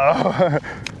 uh-oh.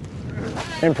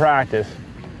 In practice,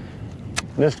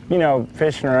 just,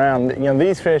 fishing around,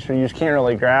 these fish, you just can't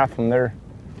really graph them.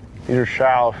 These are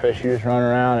shallow fish. You just run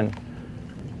around and,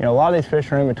 a lot of these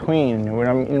fish are in between.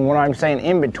 And when I'm saying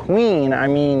in between, I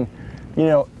mean,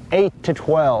 8 to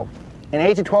 12. And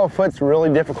 8 to 12 foot's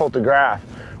really difficult to graph.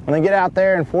 When they get out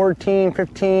there in 14,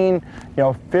 15,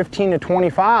 15 to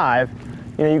 25,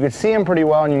 you can see them pretty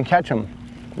well and you can catch them.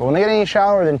 But when they get any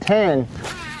shallower than 10,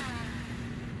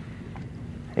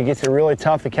 it gets really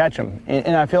tough to catch them.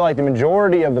 And I feel like the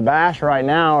majority of the bass right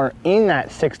now are in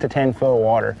that 6 to 10 foot of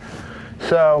water.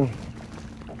 So,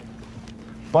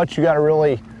 but you got to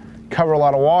really cover a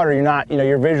lot of water. You're not,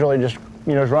 you're visually just,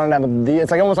 just running down it's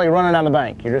like almost like running down the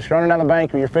bank. You're just running down the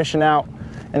bank, you're fishing out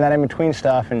and that in between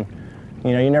stuff, and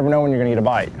you never know when you're gonna get a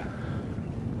bite.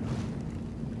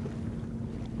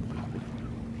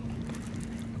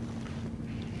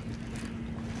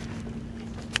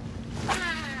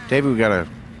 David, we got a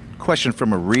question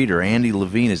from a reader. Andy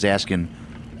Levine is asking,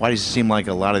 why does it seem like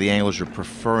a lot of the anglers are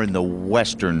preferring the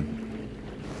western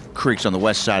creeks on the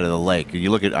west side of the lake?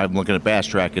 I'm looking at Bass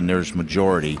Track, and there's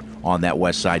majority on that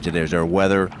west side today. Is there a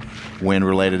weather,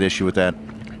 wind-related issue with that?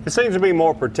 It seems to be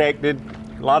more protected.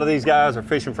 A lot of these guys are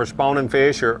fishing for spawning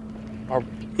fish, or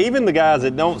even the guys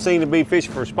that don't seem to be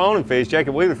fishing for spawning fish.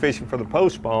 Jacob Wheeler fishing for the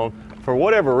post spawn. For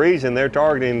whatever reason, they're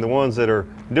targeting the ones that are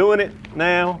doing it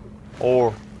now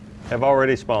or have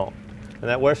already spawned. And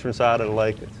that western side of the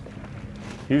lake,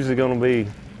 Usually going to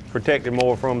be protected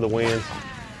more from the winds.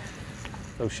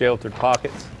 Those sheltered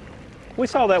pockets. We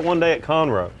saw that one day at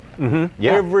Conroe.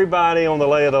 Yeah. Everybody on the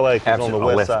lay of the lake was on the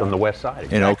west side. On the west side,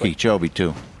 exactly. And Okeechobee,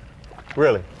 too.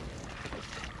 Really?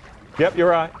 Yep, you're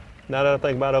right. Now that I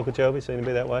think about Okeechobee, it seems to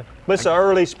be that way. But it's an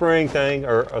early spring thing,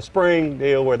 or a spring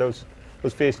deal where those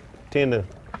fish tend to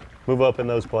move up in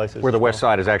those places. Where the west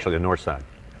side is actually the north side.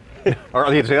 Or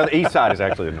the east side is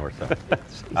actually the north side.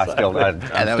 I'm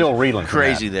still reeling.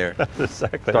 Crazy there. That's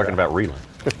exactly Talking right. about reeling.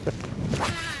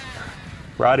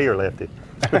 Righty or lefty?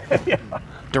 Yeah.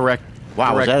 Direct.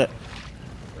 Wow, was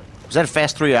that a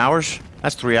fast 3 hours?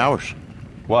 That's 3 hours.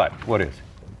 What? What is?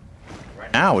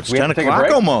 Now it's We have 10 to take a o'clock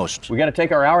break? almost. We got to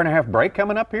take our hour-and-a-half break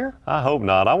coming up here? I hope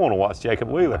not. I want to watch Jacob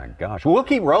Wheeler. Oh my gosh. Well, we'll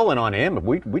keep rolling on him if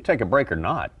we take a break or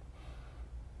not.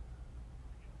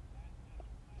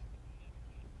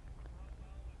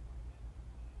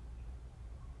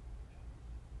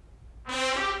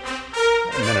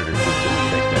 A minute or two till we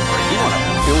take that break. We want to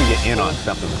fill you in on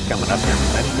something that's coming up here.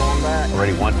 That's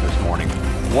already once this morning.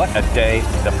 What a day,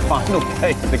 the final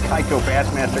day of the Geico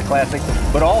Bassmaster Classic,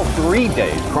 but all 3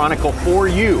 days chronicle for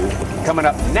you coming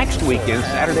up next weekend,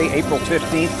 Saturday, April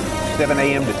 15th, 7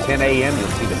 a.m. to 10 a.m. You'll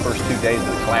see the first 2 days of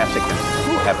the Classic,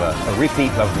 and we'll have a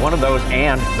repeat of one of those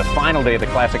and the final day of the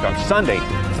Classic on Sunday,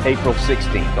 April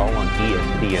 16th, all on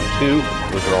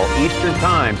ESPN2. Those are all Eastern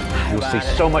times. You'll see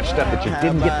so much stuff that you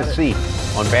didn't get to see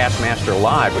on Bassmaster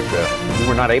Live, which we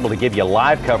were not able to give you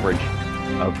live coverage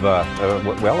of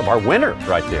our winner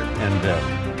right there.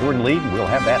 And Jordan Lee, we'll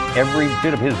have that every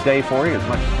bit of his day for you, as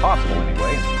much as possible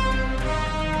anyway.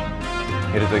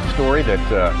 It is a story that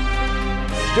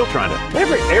still trying to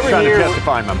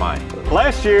justify in my mind.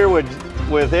 Last year with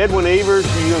Edwin Evers,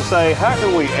 you can say, how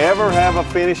can we ever have a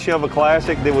finish of a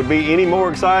Classic that would be any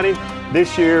more exciting?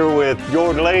 This year with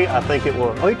Jordan Lee, I think it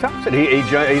was. Well, he tops it.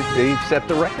 He set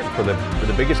the record for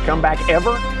the biggest comeback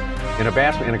ever in a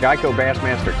Geico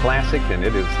Bassmaster Classic, and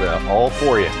it is all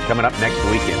for you coming up next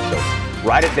weekend. So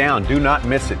write it down. Do not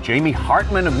miss it. Jamie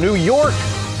Hartman of New York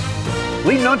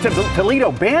leading on to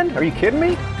Toledo Bend. Are you kidding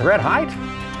me? Red Height.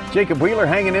 Jacob Wheeler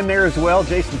hanging in there as well.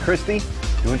 Jason Christie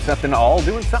doing something a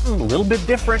little bit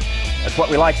different. That's what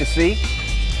we like to see.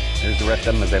 There's the rest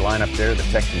of them as they line up there. The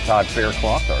Texan Todd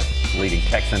Faircloth, our leading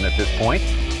Texan at this point.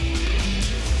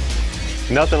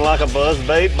 Nothing like a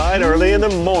buzzbait bite early in the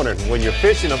morning when you're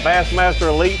fishing a Bassmaster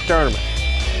Elite tournament.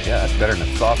 Yeah, that's better than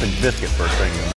a sausage biscuit first thing.